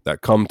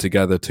that come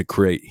together to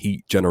create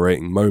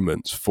heat-generating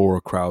moments for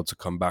a crowd to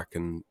come back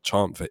and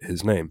chant for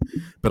his name.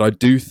 But I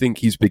do think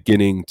he's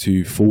beginning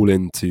to fall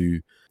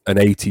into an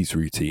 80s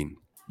routine.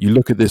 You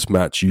look at this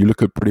match, you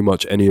look at pretty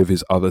much any of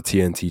his other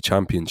TNT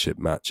Championship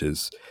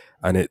matches,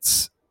 and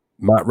it's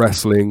mat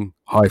wrestling,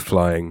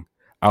 high-flying,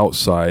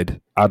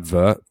 outside,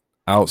 advert,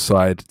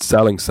 outside,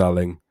 selling,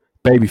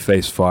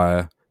 babyface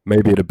fire,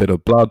 maybe a bit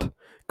of blood,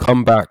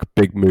 comeback,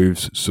 big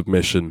moves,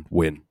 submission,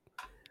 win.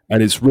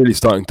 And it's really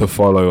starting to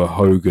follow a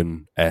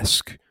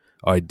Hogan-esque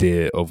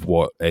idea of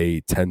what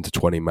a 10 to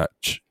 20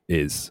 match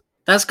is.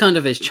 That's kind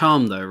of his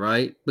charm, though,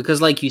 right?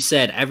 Because like you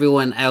said,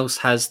 everyone else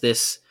has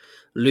this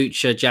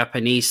lucha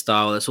Japanese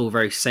style that's all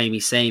very samey,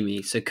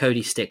 so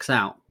Cody sticks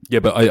out. Yeah,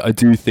 but I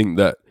do think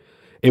that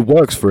it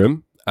works for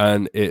him,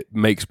 and it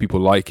makes people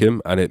like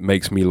him, and it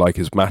makes me like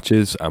his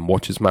matches and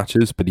watch his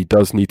matches, but he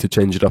does need to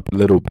change it up a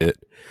little bit,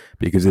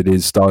 because it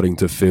is starting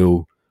to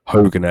feel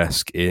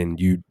Hogan-esque in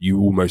you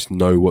almost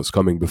know what's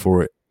coming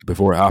before it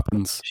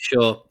happens.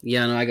 Sure.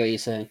 Yeah, no, I get what you're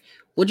saying.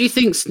 What do you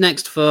think's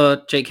next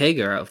for Jake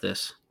Hager out of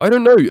this? I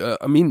don't know.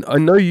 I mean, I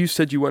know you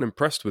said you weren't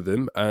impressed with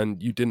him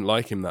and you didn't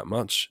like him that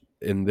much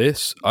in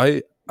this.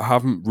 I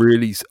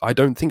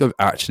don't think I've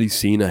actually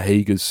seen a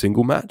Hager's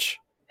single match.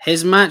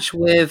 His match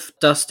with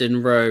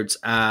Dustin Rhodes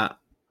I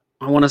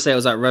want to say it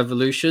was at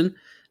Revolution.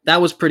 That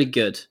was pretty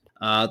good.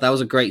 That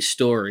was a great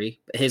story.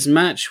 His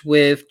match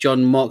with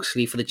Jon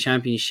Moxley for the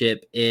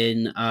championship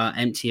in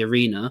Empty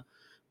Arena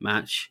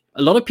match,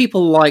 a lot of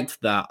people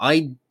liked that.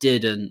 I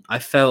didn't. I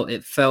felt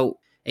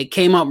it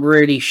came up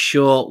really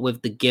short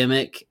with the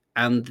gimmick,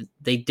 and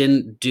they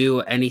didn't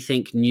do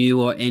anything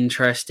new or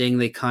interesting.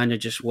 They kind of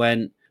just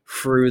went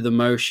through the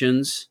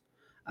motions.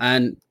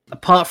 And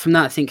apart from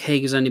that, I think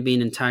Hager's only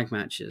been in tag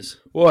matches.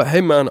 Well,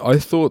 hey man, I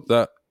thought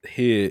that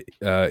here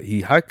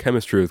he had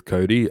chemistry with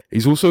Cody.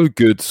 He's also a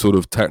good sort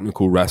of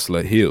technical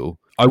wrestler heel.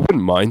 I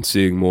wouldn't mind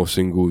seeing more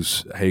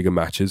singles Hager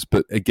matches,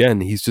 but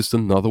again, he's just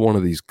another one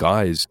of these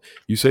guys.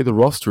 You say the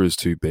roster is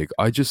too big.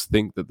 I just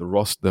think that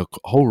the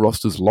whole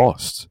roster's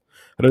lost.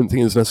 I don't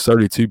think it's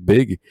necessarily too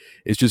big.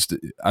 It's just,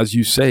 as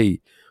you say,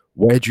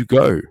 where'd you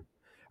go?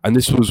 And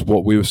this was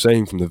what we were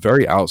saying from the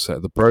very outset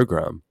of the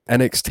program.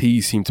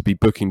 NXT seemed to be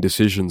booking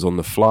decisions on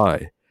the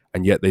fly,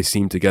 and yet they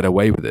seem to get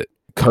away with it.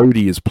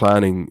 Cody is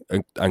planning,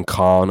 and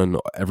Khan and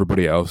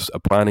everybody else are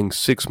planning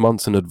 6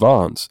 months in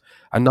advance,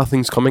 and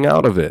nothing's coming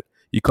out of it.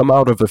 You come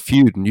out of a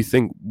feud and you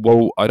think,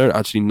 well, I don't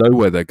actually know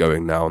where they're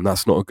going now, and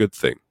that's not a good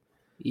thing.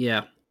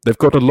 Yeah. They've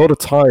got a lot of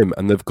time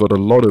and they've got a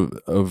lot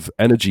of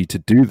energy to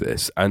do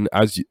this. And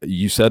as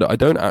you said, I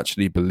don't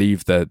actually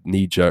believe their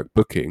knee-jerk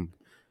booking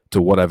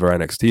to whatever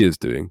NXT is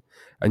doing,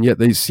 and yet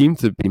they seem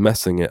to be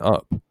messing it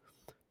up.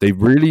 They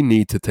really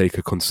need to take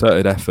a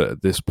concerted effort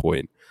at this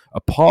point,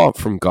 apart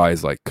from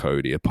guys like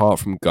Cody, apart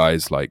from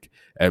guys like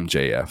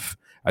MJF,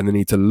 and they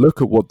need to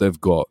look at what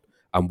they've got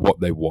and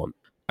what they want.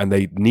 And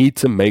they need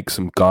to make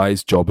some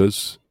guys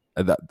jobbers.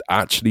 That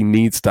actually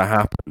needs to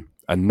happen,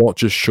 and not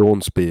just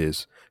Sean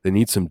Spears. They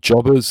need some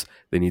jobbers,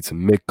 they need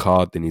some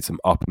mid-card, they need some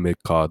upper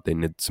mid-card, they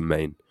need some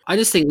main. I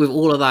just think with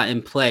all of that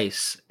in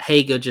place,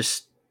 Hager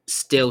just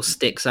still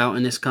sticks out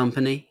in this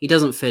company. He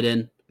doesn't fit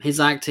in.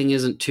 His acting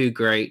isn't too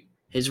great.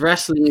 His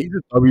wrestling... He's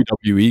a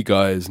WWE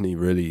guy, isn't he,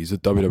 really? He's a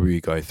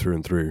WWE guy through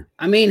and through.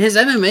 I mean, his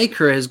MMA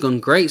career has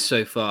gone great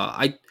so far.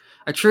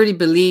 I truly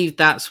believe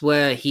that's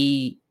where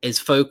he is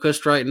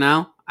focused right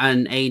now,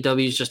 and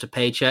AEW is just a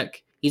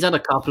paycheck. He's had a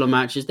couple of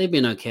matches. They've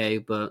been okay,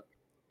 but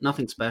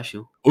nothing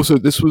special. Also,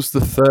 this was the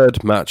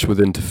third match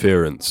with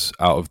interference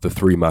out of the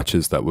 3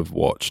 matches that we've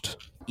watched.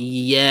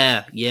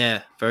 Yeah,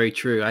 very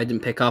true. I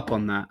didn't pick up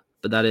on that,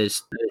 but that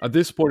is... At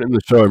this point in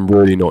the show, I'm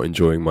really not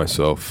enjoying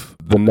myself.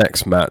 The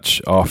next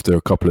match, after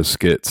a couple of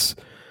skits,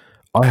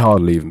 I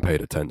hardly even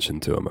paid attention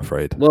to, I'm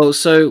afraid. Well,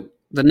 so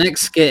the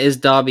next skit is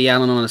Darby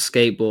Allin on a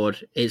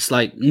skateboard. It's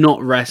like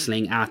not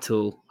wrestling at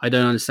all. I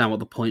don't understand what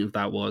the point of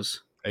that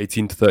was.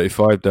 18 to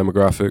 35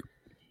 demographic.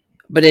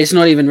 But it's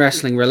not even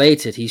wrestling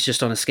related. He's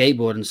just on a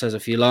skateboard and says a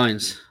few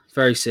lines.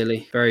 Very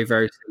silly. Very,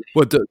 very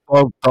silly.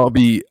 Well,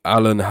 Darby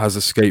Allin has a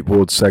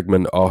skateboard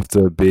segment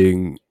after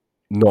being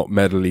not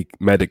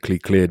medically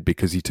cleared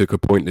because he took a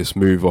pointless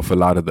move off a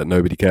ladder that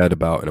nobody cared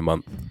about in a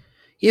month.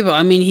 Yeah, but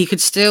I mean, he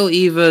could still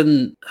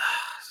even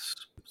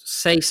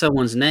say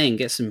someone's name,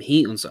 get some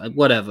heat on something,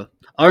 whatever.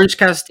 Orange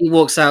Cassidy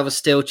walks out of a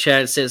steel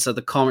chair and sits at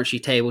the commentary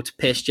table to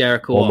piss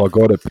Jericho off. Oh my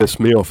God, it pissed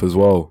me off as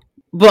well.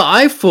 But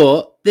I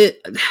thought that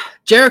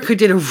Jericho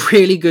did a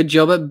really good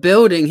job at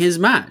building his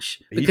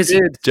match because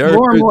he's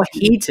more and more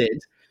heated.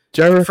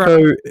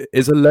 Jericho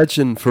is a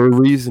legend for a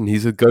reason.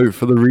 He's a GOAT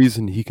for the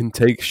reason he can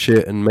take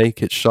shit and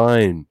make it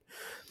shine.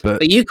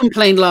 But you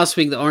complained last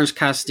week that Orange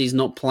Cassidy's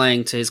not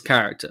playing to his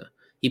character.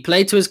 He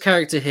played to his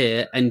character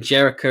here, and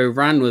Jericho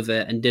ran with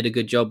it and did a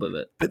good job of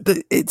it. But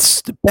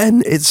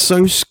it's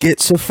so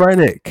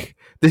schizophrenic.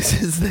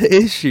 This is the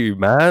issue,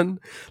 man.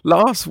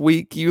 Last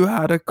week you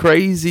had a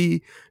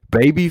crazy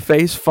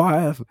babyface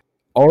fire.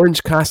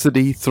 Orange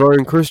Cassidy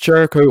throwing Chris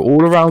Jericho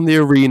all around the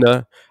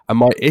arena, and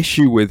my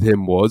issue with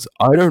him was,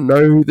 I don't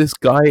know who this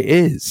guy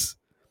is.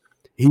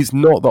 He's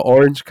not the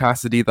Orange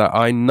Cassidy that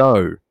I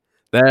know.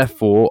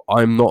 Therefore,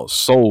 I'm not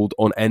sold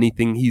on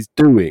anything he's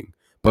doing.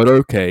 But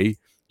okay,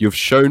 you've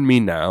shown me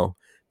now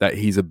that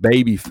he's a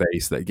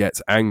babyface that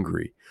gets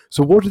angry.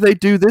 So what do they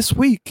do this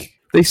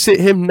week? They sit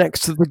him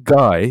next to the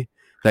guy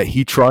that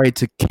he tried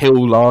to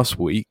kill last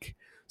week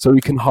so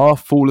he can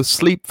half fall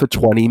asleep for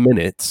 20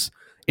 minutes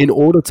in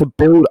order to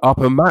build up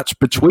a match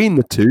between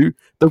the two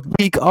the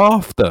week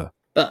after.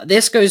 But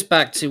this goes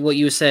back to what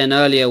you were saying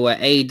earlier, where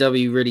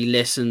AEW really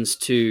listens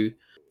to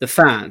the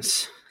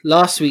fans.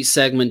 Last week's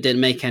segment didn't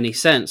make any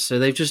sense, so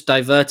they've just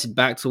diverted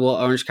back to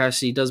what Orange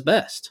Cassidy does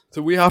best.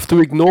 So we have to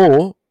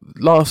ignore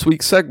last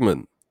week's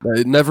segment.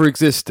 It never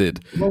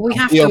existed. Well, we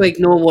have to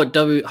ignore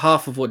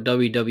half of what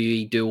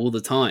WWE do all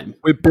the time.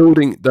 We're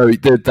building, though.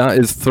 That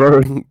is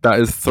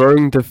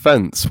throwing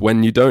defense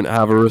when you don't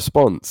have a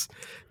response.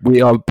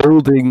 We are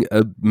building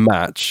a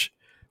match,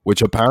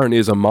 which apparently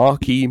is a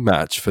marquee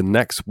match for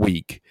next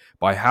week,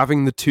 by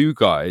having the two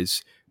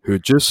guys who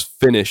had just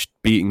finished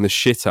beating the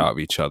shit out of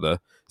each other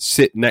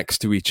sit next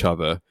to each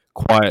other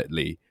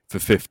quietly for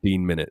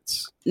 15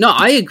 minutes. No,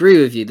 I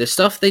agree with you. The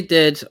stuff they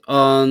did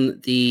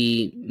on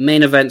the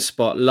main event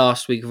spot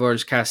last week of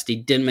Orange Cassidy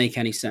didn't make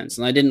any sense,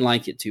 and I didn't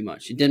like it too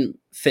much. It didn't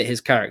fit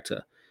his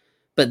character.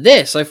 But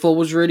this, I thought,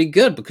 was really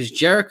good because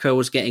Jericho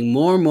was getting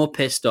more and more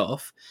pissed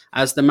off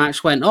as the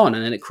match went on,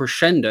 and then it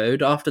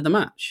crescendoed after the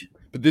match.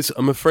 But this,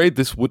 I'm afraid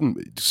this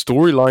wouldn't...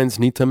 Storylines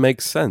need to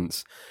make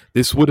sense.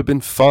 This would have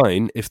been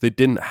fine if they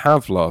didn't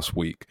have last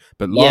week.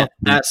 But last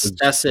week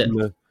that's it.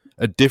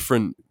 a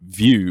different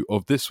view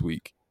of this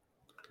week.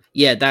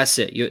 Yeah, that's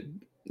it.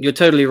 You're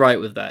totally right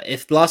with that.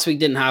 If last week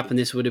didn't happen,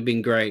 this would have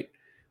been great.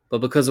 But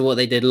because of what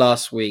they did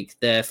last week,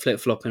 they're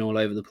flip-flopping all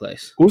over the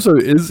place. Also,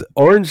 is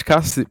Orange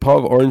Cassidy part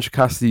of Orange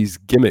Cassidy's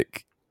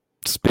gimmick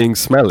being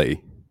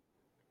smelly?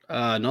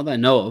 Not that I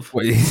know of.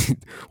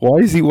 Why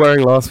is he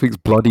wearing last week's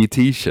bloody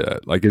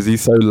t-shirt? Like, is he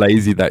so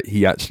lazy that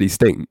he actually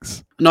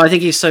stinks? No, I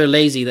think he's so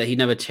lazy that he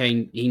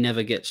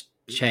never gets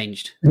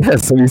changed. Yeah,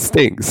 so he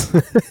stinks.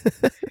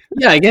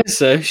 Yeah, I guess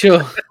so.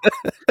 Sure.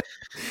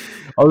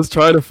 I was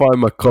trying to find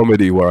my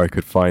comedy where I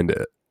could find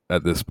it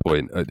at this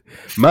point.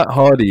 Matt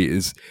Hardy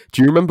is...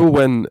 Do you remember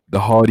when the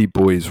Hardy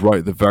Boys, right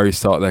at the very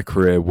start of their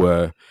career,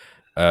 were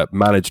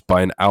managed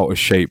by an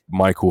out-of-shape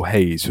Michael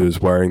Hayes, who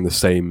was wearing the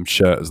same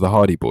shirt as the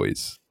Hardy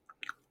Boys?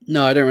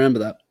 No, I don't remember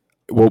that.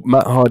 Well,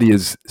 Matt Hardy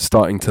is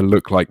starting to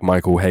look like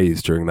Michael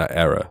Hayes during that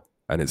era,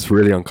 and it's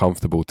really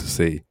uncomfortable to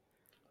see.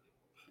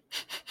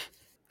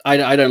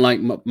 I don't like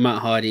Matt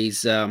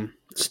Hardy's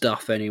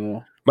stuff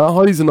anymore. Matt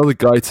Hardy's another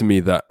guy to me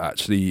that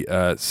actually,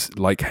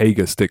 like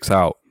Hager, sticks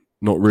out.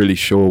 Not really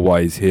sure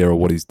why he's here or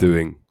what he's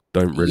doing.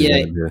 Don't really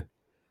want him here.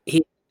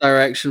 He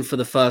direction for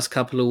the first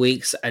couple of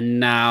weeks, and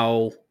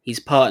now he's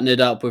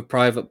partnered up with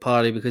Private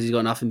Party because he's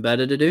got nothing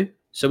better to do.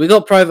 So we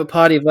got Private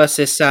Party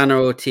versus Santa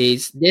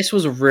Ortiz. This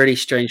was a really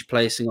strange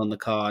placing on the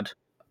card.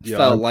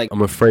 Yeah,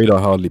 I'm afraid I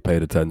hardly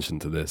paid attention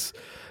to this.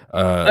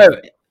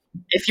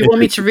 If you want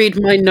me to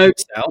read my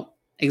notes out,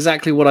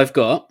 exactly what I've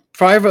got.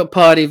 Private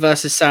Party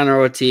versus Santa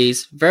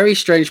Ortiz. Very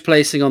strange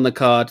placing on the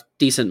card.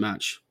 Decent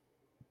match.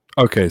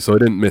 Okay, so I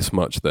didn't miss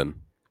much then.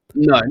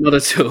 No, not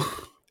at all.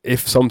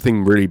 If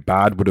something really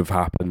bad would have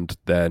happened,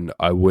 then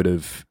I would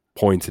have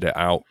pointed it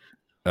out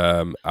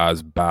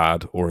as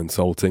bad or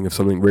insulting. If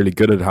something really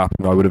good had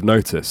happened, I would have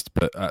noticed.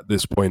 But at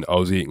this point, I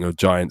was eating a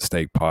giant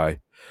steak pie,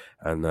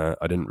 and I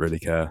didn't really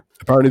care.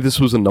 Apparently, this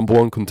was a number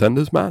one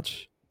contenders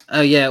match.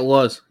 Oh, yeah, it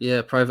was.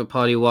 Yeah, Private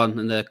Party won,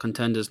 and they're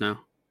contenders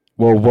now.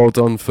 Well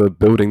done for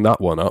building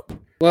that one up.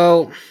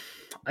 Well,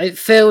 it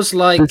feels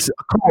like...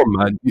 Come on,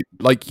 man.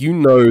 You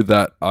know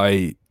that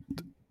I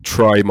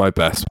try my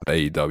best for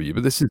AEW,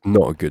 but this is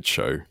not a good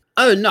show.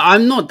 Oh, no,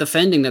 I'm not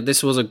defending that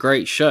this was a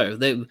great show.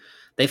 They've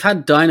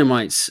had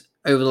Dynamites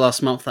over the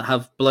last month that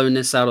have blown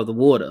this out of the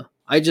water.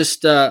 They've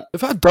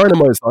had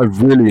Dynamites that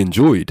I've really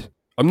enjoyed.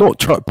 I'm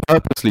not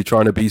purposely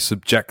trying to be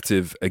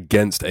subjective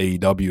against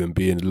AEW and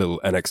being a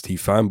little NXT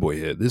fanboy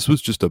here. This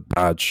was just a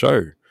bad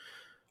show.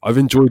 I've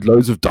enjoyed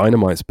loads of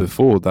Dynamites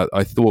before that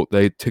I thought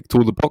they ticked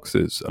all the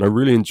boxes, and I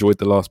really enjoyed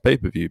the last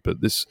pay-per-view, but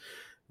this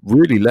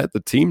really let the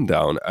team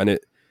down, and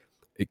it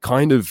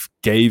kind of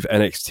gave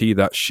NXT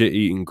that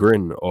shit-eating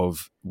grin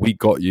of, we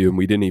got you and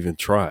we didn't even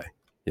try.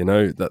 You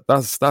know,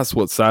 that's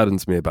what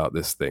saddens me about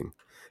this thing.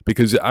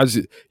 Because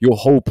your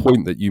whole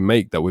point that you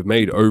make, that we've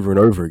made over and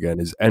over again,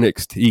 is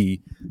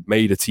NXT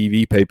made a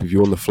TV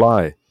pay-per-view on the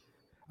fly.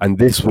 And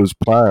this was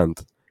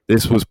planned.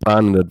 This was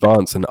planned in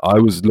advance, and I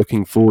was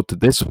looking forward to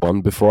this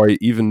one before I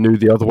even knew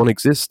the other one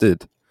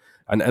existed.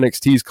 And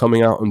NXT is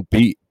coming out and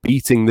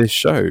beating this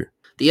show.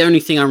 The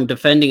only thing I'm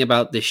defending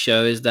about this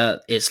show is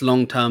that it's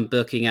long-term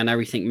booking and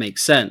everything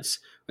makes sense.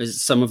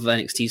 Whereas some of the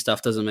NXT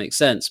stuff doesn't make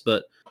sense.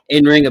 But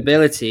in-ring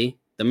ability,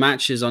 the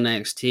matches on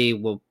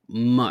NXT were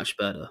much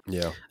better.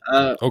 Yeah.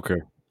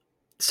 Okay.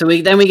 So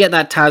we get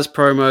that Taz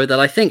promo that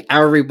I think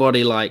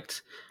everybody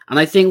liked. And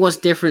I think what's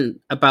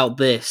different about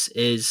this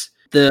is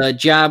the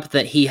jab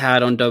that he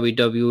had on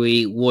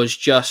WWE was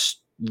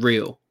just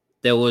real.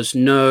 There was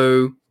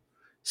no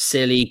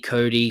silly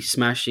Cody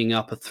smashing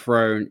up a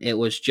throne. It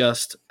was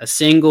just a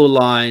single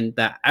line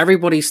that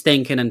everybody's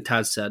thinking, and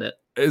Taz said it.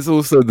 It's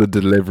also the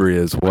delivery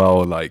as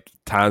well. Like,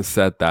 Taz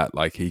said that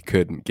like he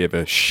couldn't give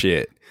a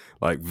shit.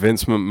 Like,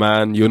 Vince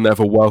McMahon, you're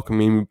never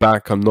welcoming me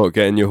back. I'm not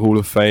getting your Hall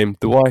of Fame.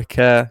 Do I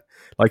care?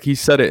 Like, he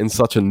said it in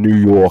such a New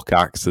York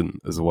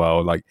accent as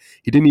well. Like,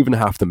 he didn't even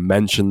have to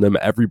mention them.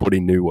 Everybody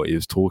knew what he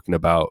was talking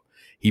about.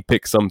 He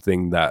picked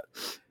something that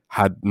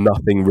had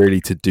nothing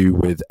really to do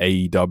with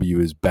AEW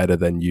is better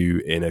than you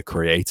in a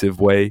creative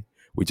way.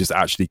 We just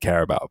actually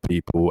care about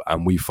people,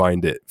 and we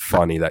find it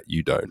funny that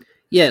you don't.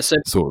 Yeah,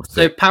 so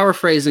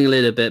paraphrasing a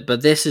little bit,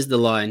 but this is the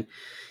line.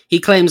 He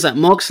claims that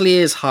Moxley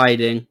is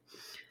hiding,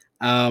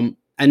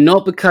 and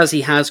not because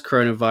he has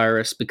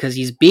coronavirus, because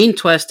he's been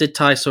tested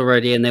twice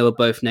already and they were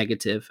both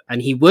negative.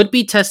 And he would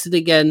be tested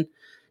again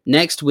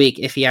next week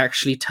if he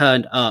actually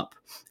turned up.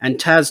 And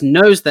Taz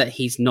knows that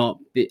he's not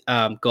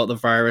got the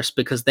virus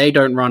because they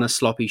don't run a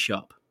sloppy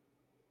shop.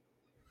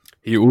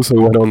 He also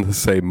went on to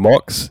say,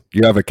 Mox,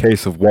 you have a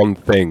case of one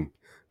thing,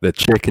 the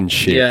chicken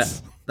shits. Yeah,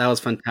 that was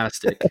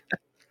fantastic.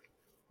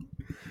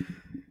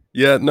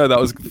 Yeah, no, that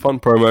was a fun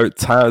promo.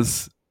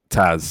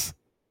 Taz.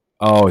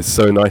 Oh, it's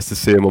so nice to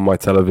see him on my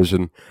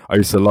television. I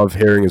used to love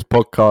hearing his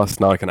podcast.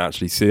 Now I can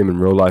actually see him in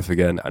real life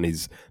again, and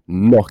he's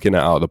knocking it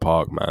out of the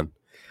park, man.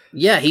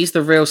 Yeah, he's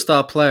the real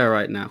star player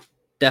right now.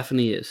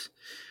 Definitely is.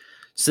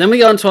 So then we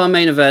go on to our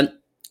main event.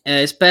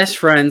 It's Best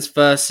Friends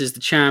versus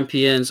the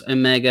champions,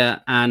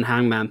 Omega and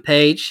Hangman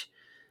Page.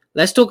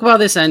 Let's talk about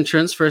this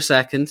entrance for a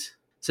second.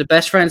 So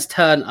best friends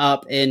turn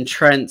up in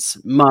Trent's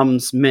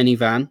mum's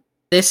minivan.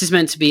 This is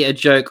meant to be a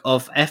joke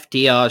of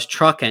FDR's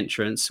truck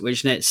entrance,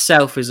 which in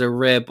itself is a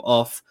rib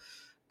off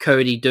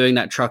Cody doing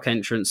that truck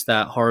entrance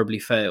that horribly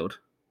failed.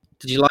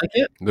 Did you like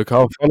it? Look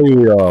how funny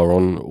we are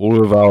on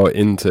all of our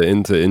in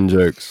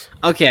jokes.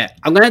 Okay,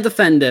 I'm going to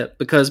defend it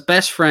because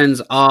best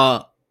friends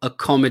are a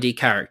comedy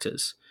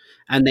characters.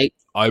 And they...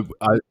 I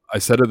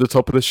said at the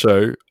top of the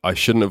show, I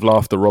shouldn't have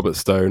laughed at Robert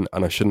Stone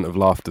and I shouldn't have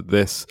laughed at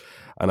this.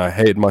 And I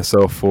hated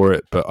myself for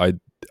it, but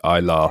I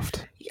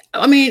laughed.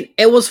 I mean,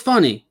 it was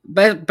funny.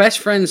 Best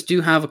friends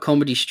do have a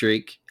comedy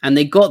streak, and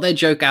they got their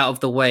joke out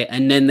of the way,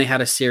 and then they had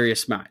a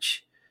serious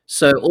match.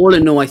 So all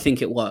in all, I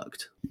think it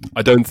worked.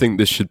 I don't think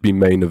this should be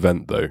main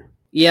event, though.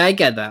 Yeah, I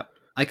get that.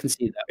 I can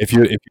see that. If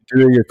you're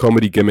doing a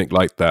comedy gimmick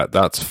like that,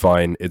 that's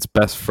fine. It's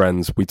best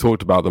friends. We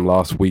talked about them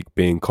last week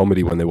being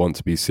comedy when they want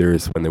to be,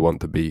 serious when they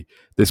want to be.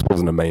 This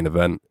wasn't a main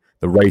event.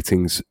 The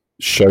ratings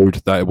showed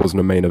that it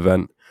wasn't a main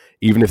event.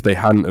 Even if they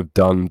hadn't have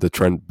done the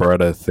Trent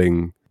Beretta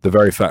thing, the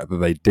very fact that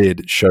they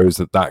did shows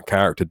that that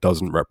character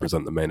doesn't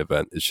represent the main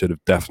event. It should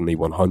have definitely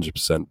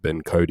 100%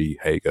 been Cody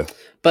Hager.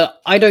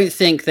 But I don't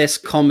think this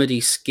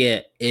comedy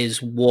skit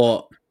is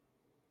what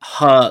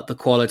hurt the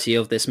quality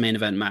of this main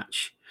event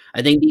match.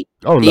 I think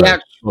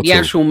the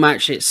actual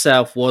match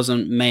itself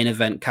wasn't main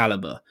event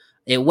caliber.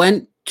 It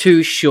went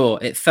too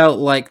short. It felt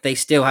like they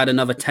still had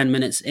another 10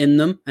 minutes in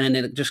them, and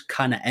it just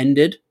kind of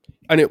ended.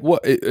 And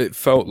it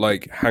felt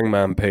like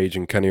Hangman Page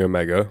and Kenny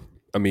Omega.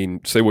 I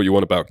mean, say what you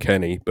want about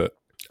Kenny, but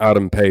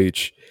Adam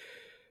Page,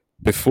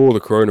 before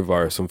the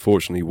coronavirus,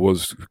 unfortunately,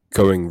 was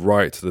going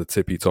right to the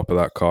tippy top of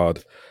that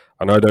card.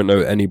 And I don't know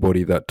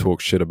anybody that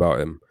talks shit about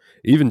him.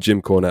 Even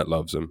Jim Cornette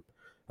loves him.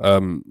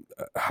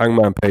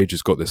 Hangman Page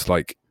has got this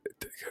like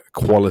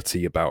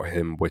quality about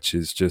him, which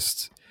is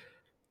just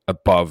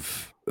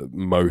above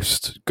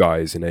most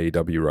guys in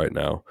AEW right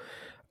now.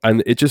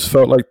 And it just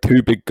felt like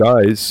two big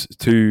guys,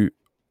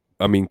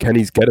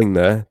 Kenny's getting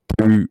there,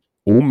 two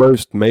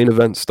almost main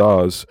event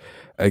stars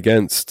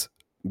against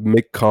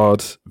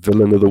mid-card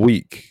villain of the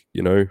week,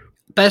 you know?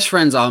 Best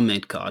friends are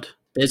mid-card.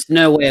 There's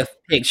no way of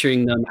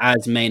picturing them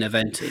as main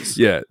eventers.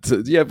 Yeah,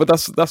 but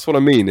that's what I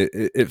mean.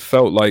 It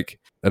felt like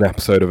an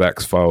episode of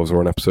X-Files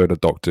or an episode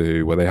of Doctor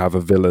Who where they have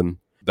a villain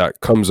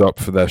that comes up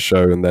for their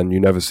show and then you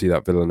never see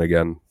that villain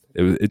again.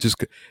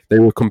 They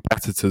were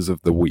competitors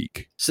of the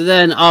week. So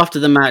then after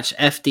the match,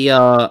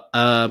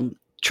 FDR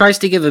tries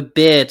to give a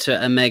beer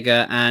to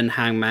Omega and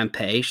Hangman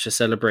Page to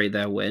celebrate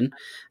their win.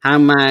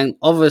 Hangman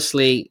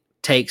obviously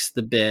takes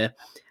the beer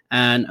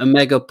and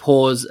Omega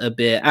pours a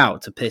beer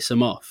out to piss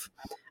him off.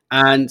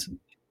 And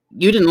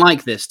you didn't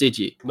like this, did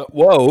you? No,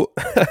 well,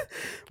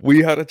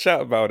 we had a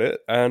chat about it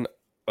and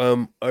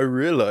I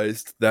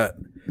realized that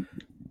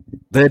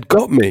they'd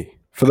got me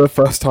for the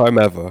first time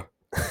ever.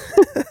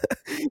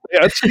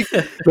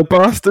 The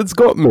bastards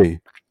got me.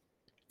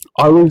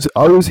 I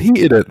was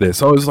heated at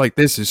this. I was like,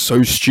 this is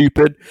so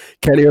stupid.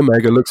 Kenny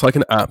Omega looks like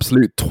an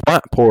absolute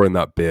twat pouring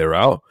that beer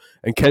out.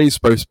 And Kenny's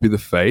supposed to be the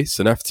face,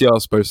 and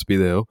FTR's supposed to be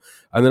the heel.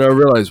 And then I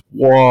realized,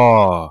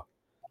 wow.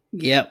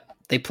 Yep,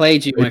 they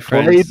played you, my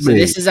friend. So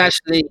this is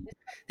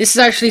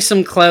actually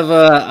some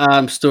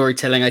clever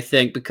storytelling, I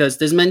think, because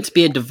there's meant to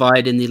be a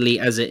divide in the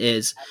elite as it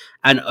is,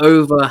 and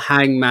over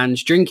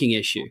Hangman's drinking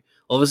issue.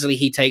 Obviously,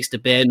 he takes the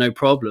beer, no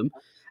problem.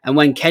 And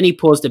when Kenny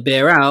pours the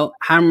beer out,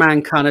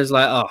 Hangman kind of is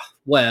like, oh,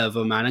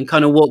 whatever, man, and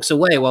kind of walks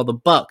away while the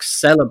Bucks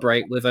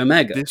celebrate with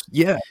Omega.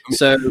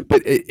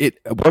 But it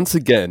once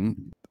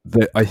again,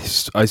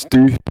 I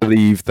do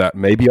believe that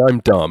maybe I'm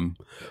dumb,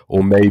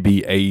 or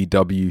maybe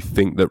AEW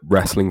think that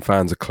wrestling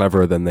fans are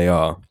cleverer than they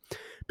are,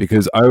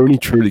 because I only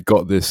truly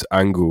got this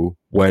angle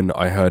when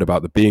I heard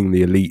about the being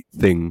the elite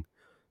thing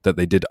that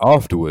they did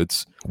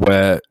afterwards,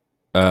 where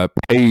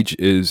Page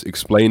is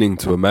explaining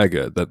to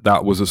Omega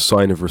that was a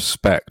sign of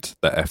respect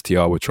that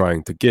FTR were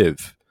trying to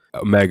give.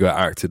 Omega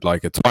acted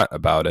like a twat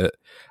about it,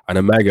 and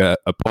Omega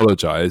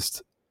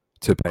apologized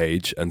to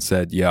Page and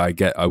said, yeah,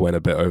 I went a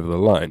bit over the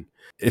line.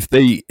 If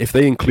they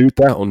include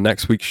that on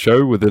next week's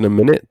show within a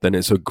minute, then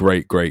it's a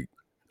great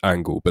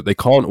angle, but they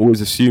can't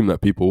always assume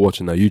that people are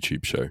watching their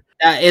YouTube show.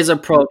 That is a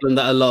problem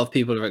that a lot of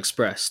people have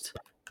expressed,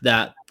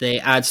 that they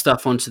add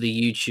stuff onto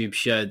the YouTube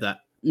show that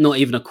not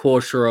even a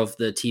quarter of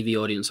the TV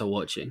audience are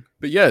watching.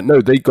 But yeah, no,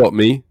 they got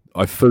me.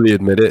 I fully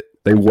admit it.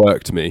 They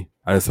worked me.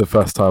 And it's the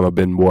first time I've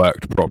been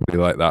worked properly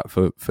like that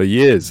for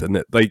years.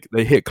 And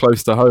they hit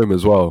close to home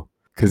as well.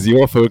 Because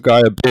you offer a guy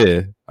a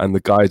beer and the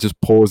guy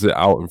just pours it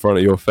out in front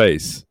of your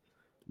face.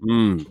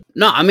 No,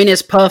 I mean,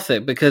 it's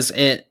perfect because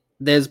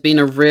there's been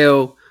a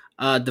real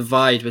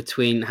divide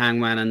between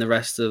Hangman and the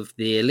rest of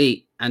the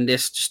elite. And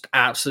this just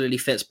absolutely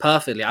fits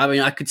perfectly. I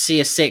mean, I could see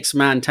a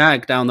 6-man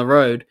tag down the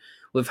road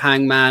with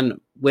Hangman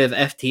with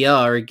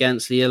FTR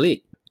against the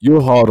elite.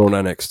 You're hard on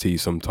NXT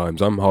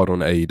sometimes. I'm hard on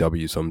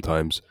AEW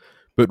sometimes.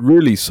 But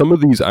really, some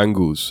of these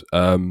angles,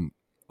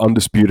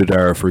 Undisputed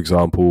Era, for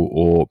example,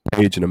 or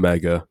Page and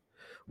Omega,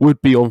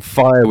 would be on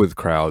fire with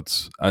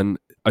crowds. And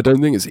I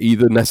don't think it's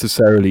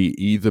necessarily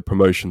either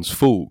promotion's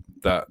fault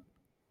that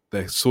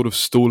they're sort of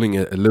stalling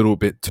it a little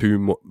bit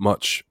too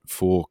much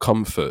for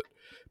comfort,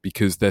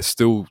 because they're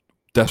still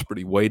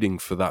desperately waiting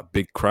for that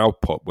big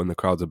crowd pop when the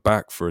crowds are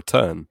back for a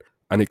turn,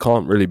 and it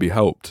can't really be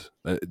helped.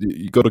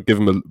 You got to give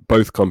them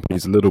both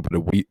companies a little bit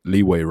of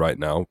leeway right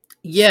now.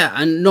 Yeah,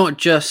 and not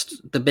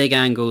just the big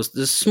angles,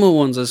 the small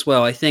ones as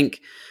well. I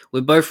think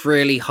we're both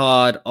really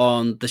hard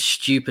on the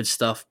stupid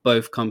stuff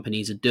both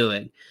companies are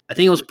doing. I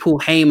think it was Paul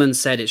Heyman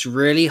said it's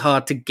really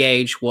hard to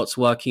gauge what's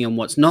working and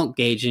what's not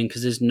gauging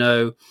because there's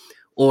no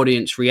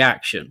audience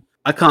reaction.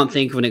 I can't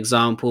think of an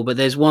example, but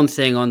there's one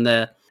thing on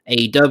the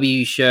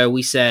AEW show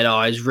we said, oh,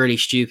 it's really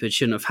stupid,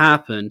 shouldn't have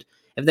happened.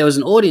 If there was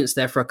an audience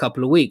there for a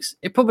couple of weeks,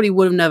 it probably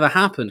would have never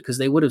happened because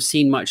they would have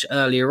seen much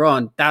earlier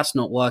on, that's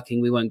not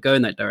working, we won't go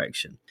in that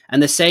direction.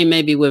 And the same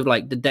maybe with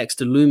like the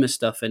Dexter Loomis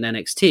stuff in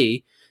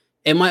NXT.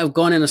 It might have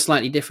gone in a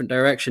slightly different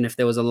direction if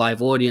there was a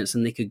live audience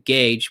and they could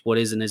gauge what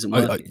is and isn't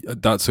working.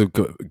 That's a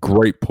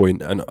great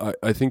point, and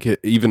I think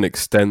it even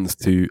extends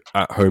to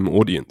at-home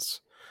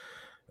audience.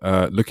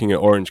 Looking at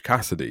Orange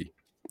Cassidy,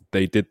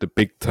 they did the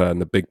big turn,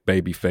 the big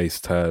babyface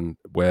turn,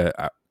 where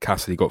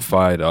Cassidy got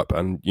fired up,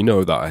 and you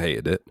know that I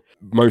hated it.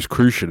 Most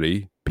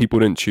crucially, people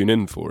didn't tune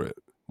in for it.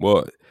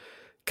 Well,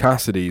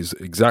 Cassidy's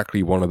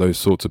exactly one of those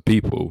sorts of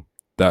people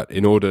that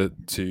in order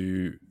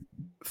to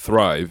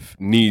thrive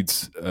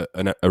needs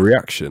a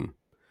reaction.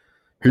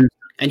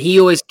 And he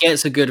always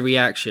gets a good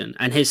reaction,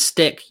 and his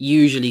stick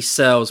usually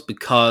sells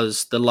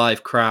because the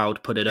live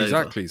crowd put it over.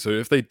 Exactly. So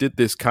if they did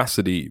this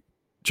Cassidy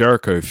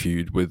Jericho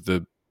feud with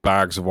the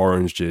bags of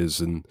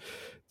oranges and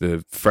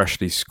the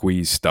freshly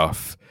squeezed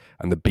stuff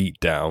and the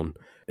beatdown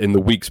in the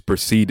weeks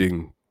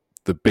preceding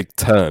the big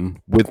turn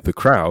with the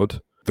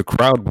crowd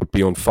would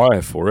be on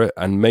fire for it,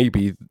 and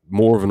maybe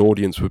more of an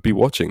audience would be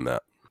watching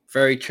that.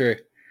 Very true.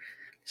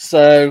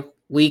 So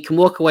we can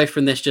walk away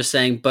from this just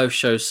saying both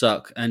shows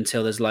suck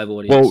until there's live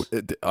audience.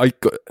 Well, I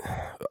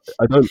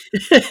don't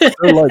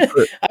like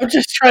Chris. I'm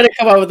just trying to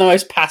come up with the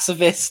most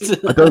pacifist.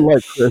 I don't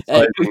like Chris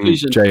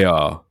conclusion.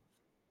 JR,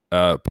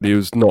 but he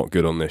was not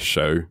good on this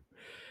show.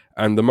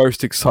 And the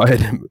most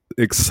excited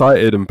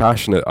and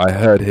passionate I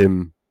heard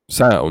him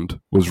sound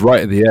was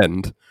right at the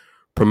end,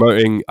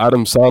 promoting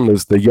Adam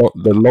Sandler's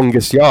The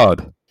Longest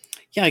Yard.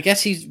 Yeah, I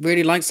guess he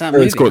really likes that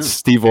movie. It's got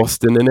Steve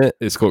Austin in it.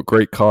 It's got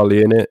Great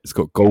Khali in it. It's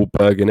got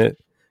Goldberg in it.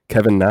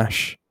 Kevin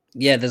Nash.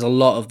 Yeah, there's a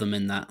lot of them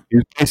in that.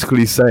 He's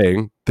basically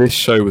saying, this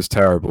show was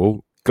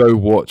terrible. Go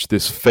watch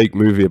this fake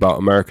movie about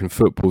American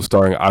football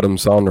starring Adam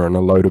Sandler and a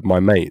load of my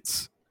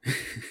mates.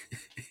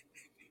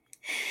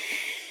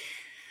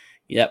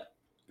 Yep.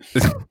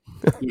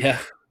 Yeah.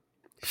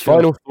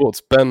 Final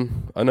thoughts,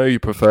 Ben. I know you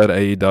preferred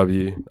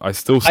AEW. I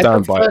still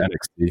stand by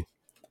NXT.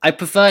 I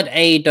preferred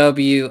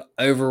AEW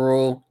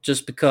overall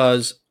just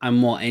because I'm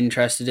more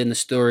interested in the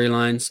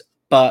storylines,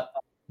 but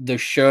the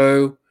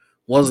show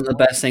wasn't the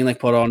best thing they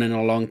put on in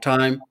a long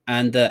time,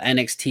 and the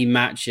NXT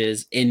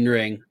matches in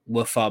ring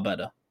were far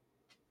better.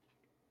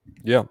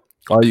 Yeah,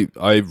 I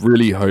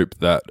really hope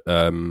that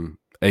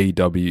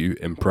AEW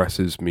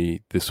impresses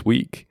me this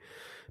week,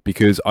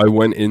 because I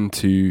went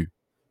into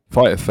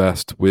Fytr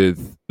Fest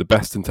with the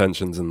best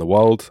intentions in the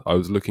world. I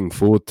was looking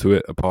forward to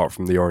it, apart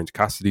from the Orange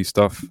Cassidy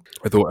stuff.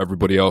 I thought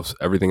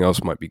everything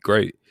else might be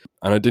great.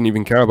 And I didn't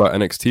even care about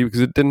NXT because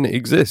it didn't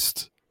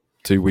exist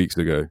 2 weeks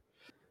ago.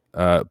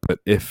 But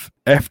if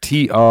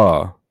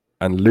FTR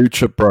and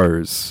Lucha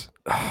Bros...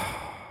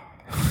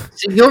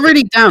 So you're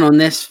really down on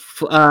this,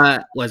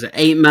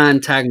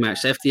 8-man tag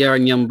match, FTR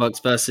and Young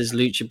Bucks versus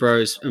Lucha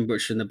Bros and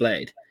Butcher and the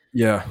Blade.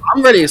 Yeah.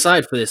 I'm really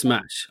excited for this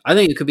match. I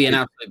think it could be an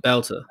absolute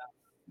belter.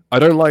 I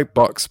don't like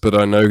Bucks, but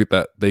I know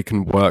that they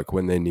can work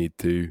when they need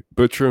to.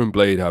 Butcher and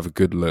Blade have a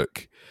good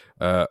look.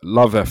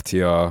 Love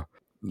FTR.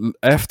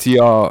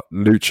 FTR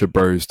Lucha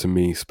Bros to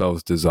me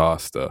spells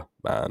disaster,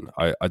 man.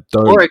 I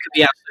don't. Or it could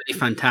be absolutely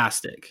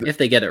fantastic if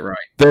they get it right.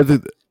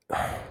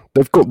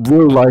 They've got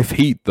real life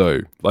heat though.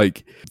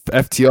 Like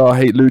FTR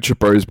hate Lucha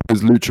Bros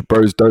because Lucha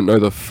Bros don't know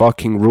the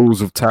fucking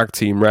rules of tag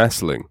team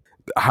wrestling.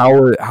 How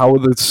are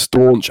the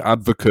staunch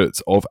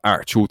advocates of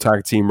actual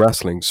tag team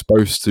wrestling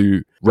supposed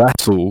to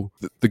wrestle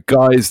the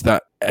guys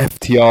that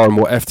FTR and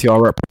what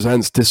FTR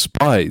represents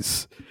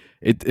despise?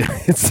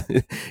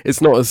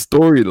 It's not a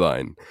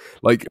storyline.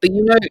 Like, but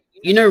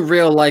you know,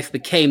 real life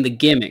became the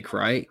gimmick,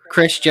 right?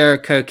 Chris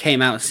Jericho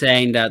came out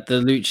saying that the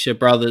Lucha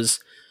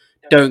Brothers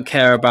don't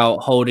care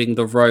about holding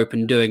the rope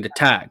and doing the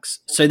tags,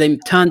 so they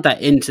turned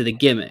that into the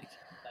gimmick.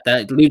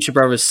 That Lucha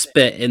Brothers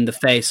spit in the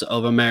face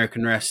of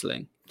American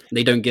wrestling.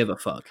 They don't give a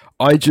fuck.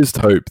 I just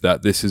hope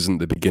that this isn't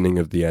the beginning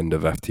of the end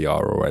of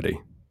FTR already.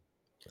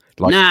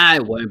 Nah,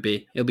 it won't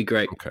be. It'll be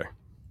great. Okay.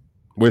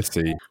 We'll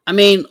see. I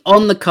mean,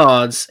 on the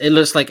cards, it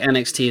looks like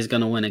NXT is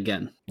going to win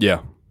again.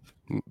 Yeah.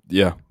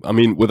 Yeah. I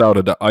mean, without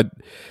a doubt.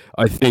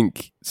 I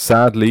think,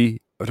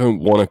 sadly, I don't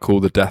want to call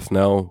the death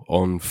knell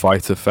on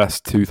Fytr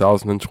Fest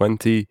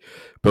 2020,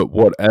 but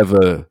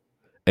whatever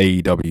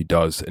AEW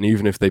does, and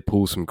even if they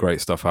pull some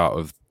great stuff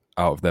out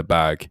of their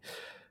bag,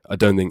 I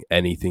don't think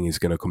anything is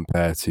going to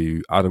compare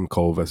to Adam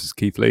Cole versus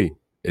Keith Lee.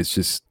 It's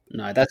just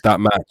No, that's that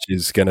match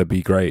is going to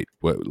be great.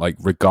 Like,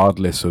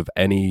 regardless of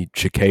any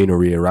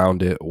chicanery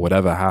around it, or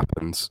whatever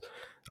happens,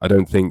 I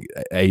don't think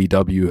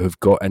AEW have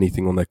got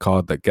anything on their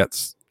card that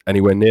gets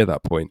anywhere near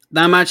that point.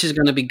 that match is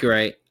going to be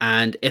great,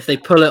 and if they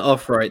pull it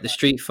off right, the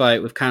street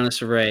fight with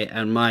Candice LeRae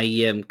and Mai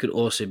Yim could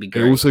also be It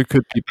great. also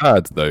could be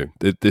bad, though.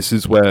 This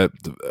is where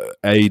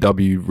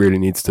AEW really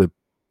needs to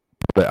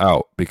put it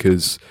out,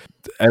 because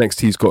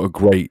NXT's got a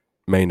great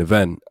main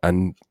event,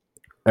 and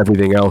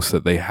everything else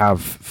that they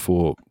have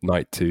for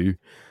night 2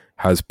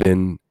 has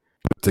been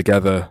put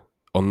together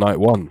on night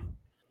 1.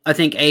 I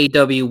think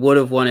AEW would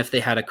have won if they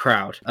had a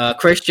crowd.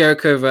 Chris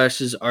Jericho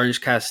versus Orange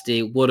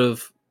Cassidy would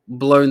have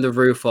blown the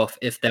roof off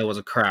if there was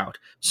a crowd.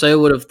 So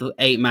would have the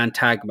 8-man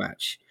tag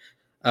match.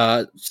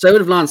 So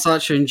would have Lance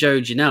Archer and Joe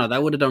Janela.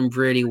 That would have done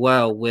really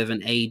well with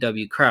an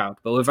AEW crowd.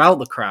 But without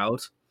the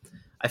crowd,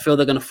 I feel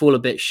they're going to fall a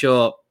bit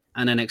short,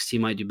 and NXT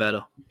might do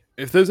better.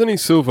 If there's any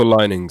silver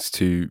linings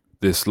to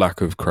this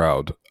lack of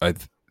crowd, I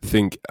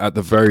think at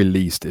the very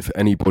least, if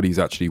anybody's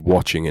actually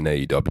watching in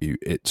AEW,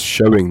 it's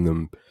showing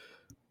them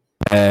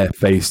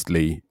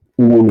barefacedly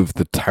all of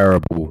the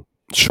terrible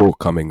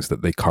shortcomings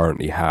that they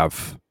currently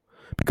have,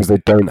 because they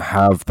don't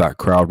have that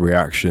crowd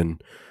reaction.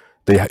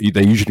 They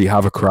usually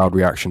have a crowd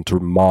reaction to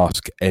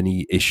mask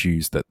any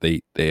issues that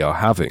they are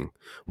having,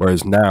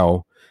 whereas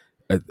now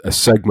a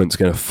segment's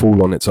going to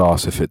fall on its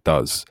ass if it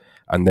does.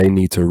 And they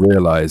need to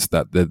realize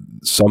that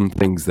some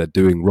things they're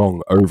doing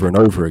wrong over and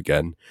over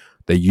again,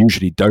 they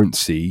usually don't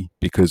see,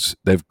 because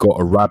they've got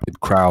a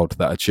rabid crowd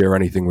that cheer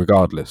anything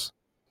regardless.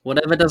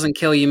 Whatever doesn't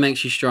kill you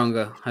makes you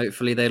stronger.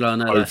 Hopefully they learn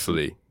that lesson.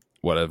 Hopefully,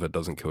 whatever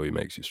doesn't kill you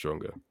makes you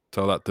stronger.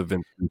 Tell that to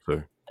Vince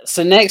Russo.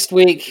 So next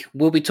week,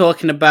 we'll be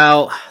talking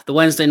about the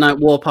Wednesday Night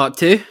War Part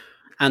 2.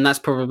 And that's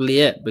probably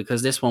it,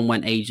 because this one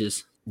went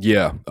ages.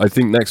 Yeah, I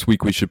think next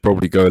week we should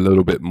probably go a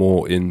little bit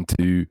more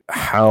into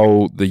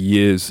how the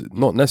years,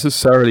 not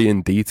necessarily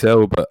in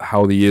detail, but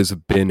how the years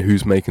have been,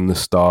 who's making the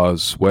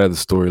stars, where the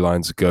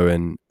storylines are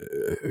going,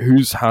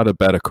 who's had a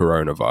better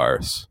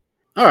coronavirus.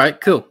 All right,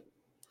 cool.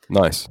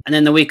 Nice. And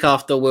then the week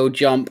after, we'll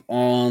jump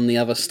on the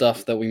other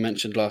stuff that we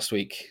mentioned last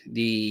week,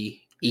 the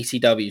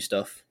ECW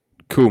stuff.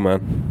 Cool,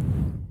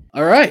 man.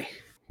 All right.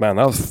 Man,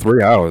 that was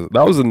 3 hours.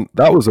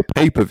 That was a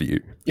pay-per-view.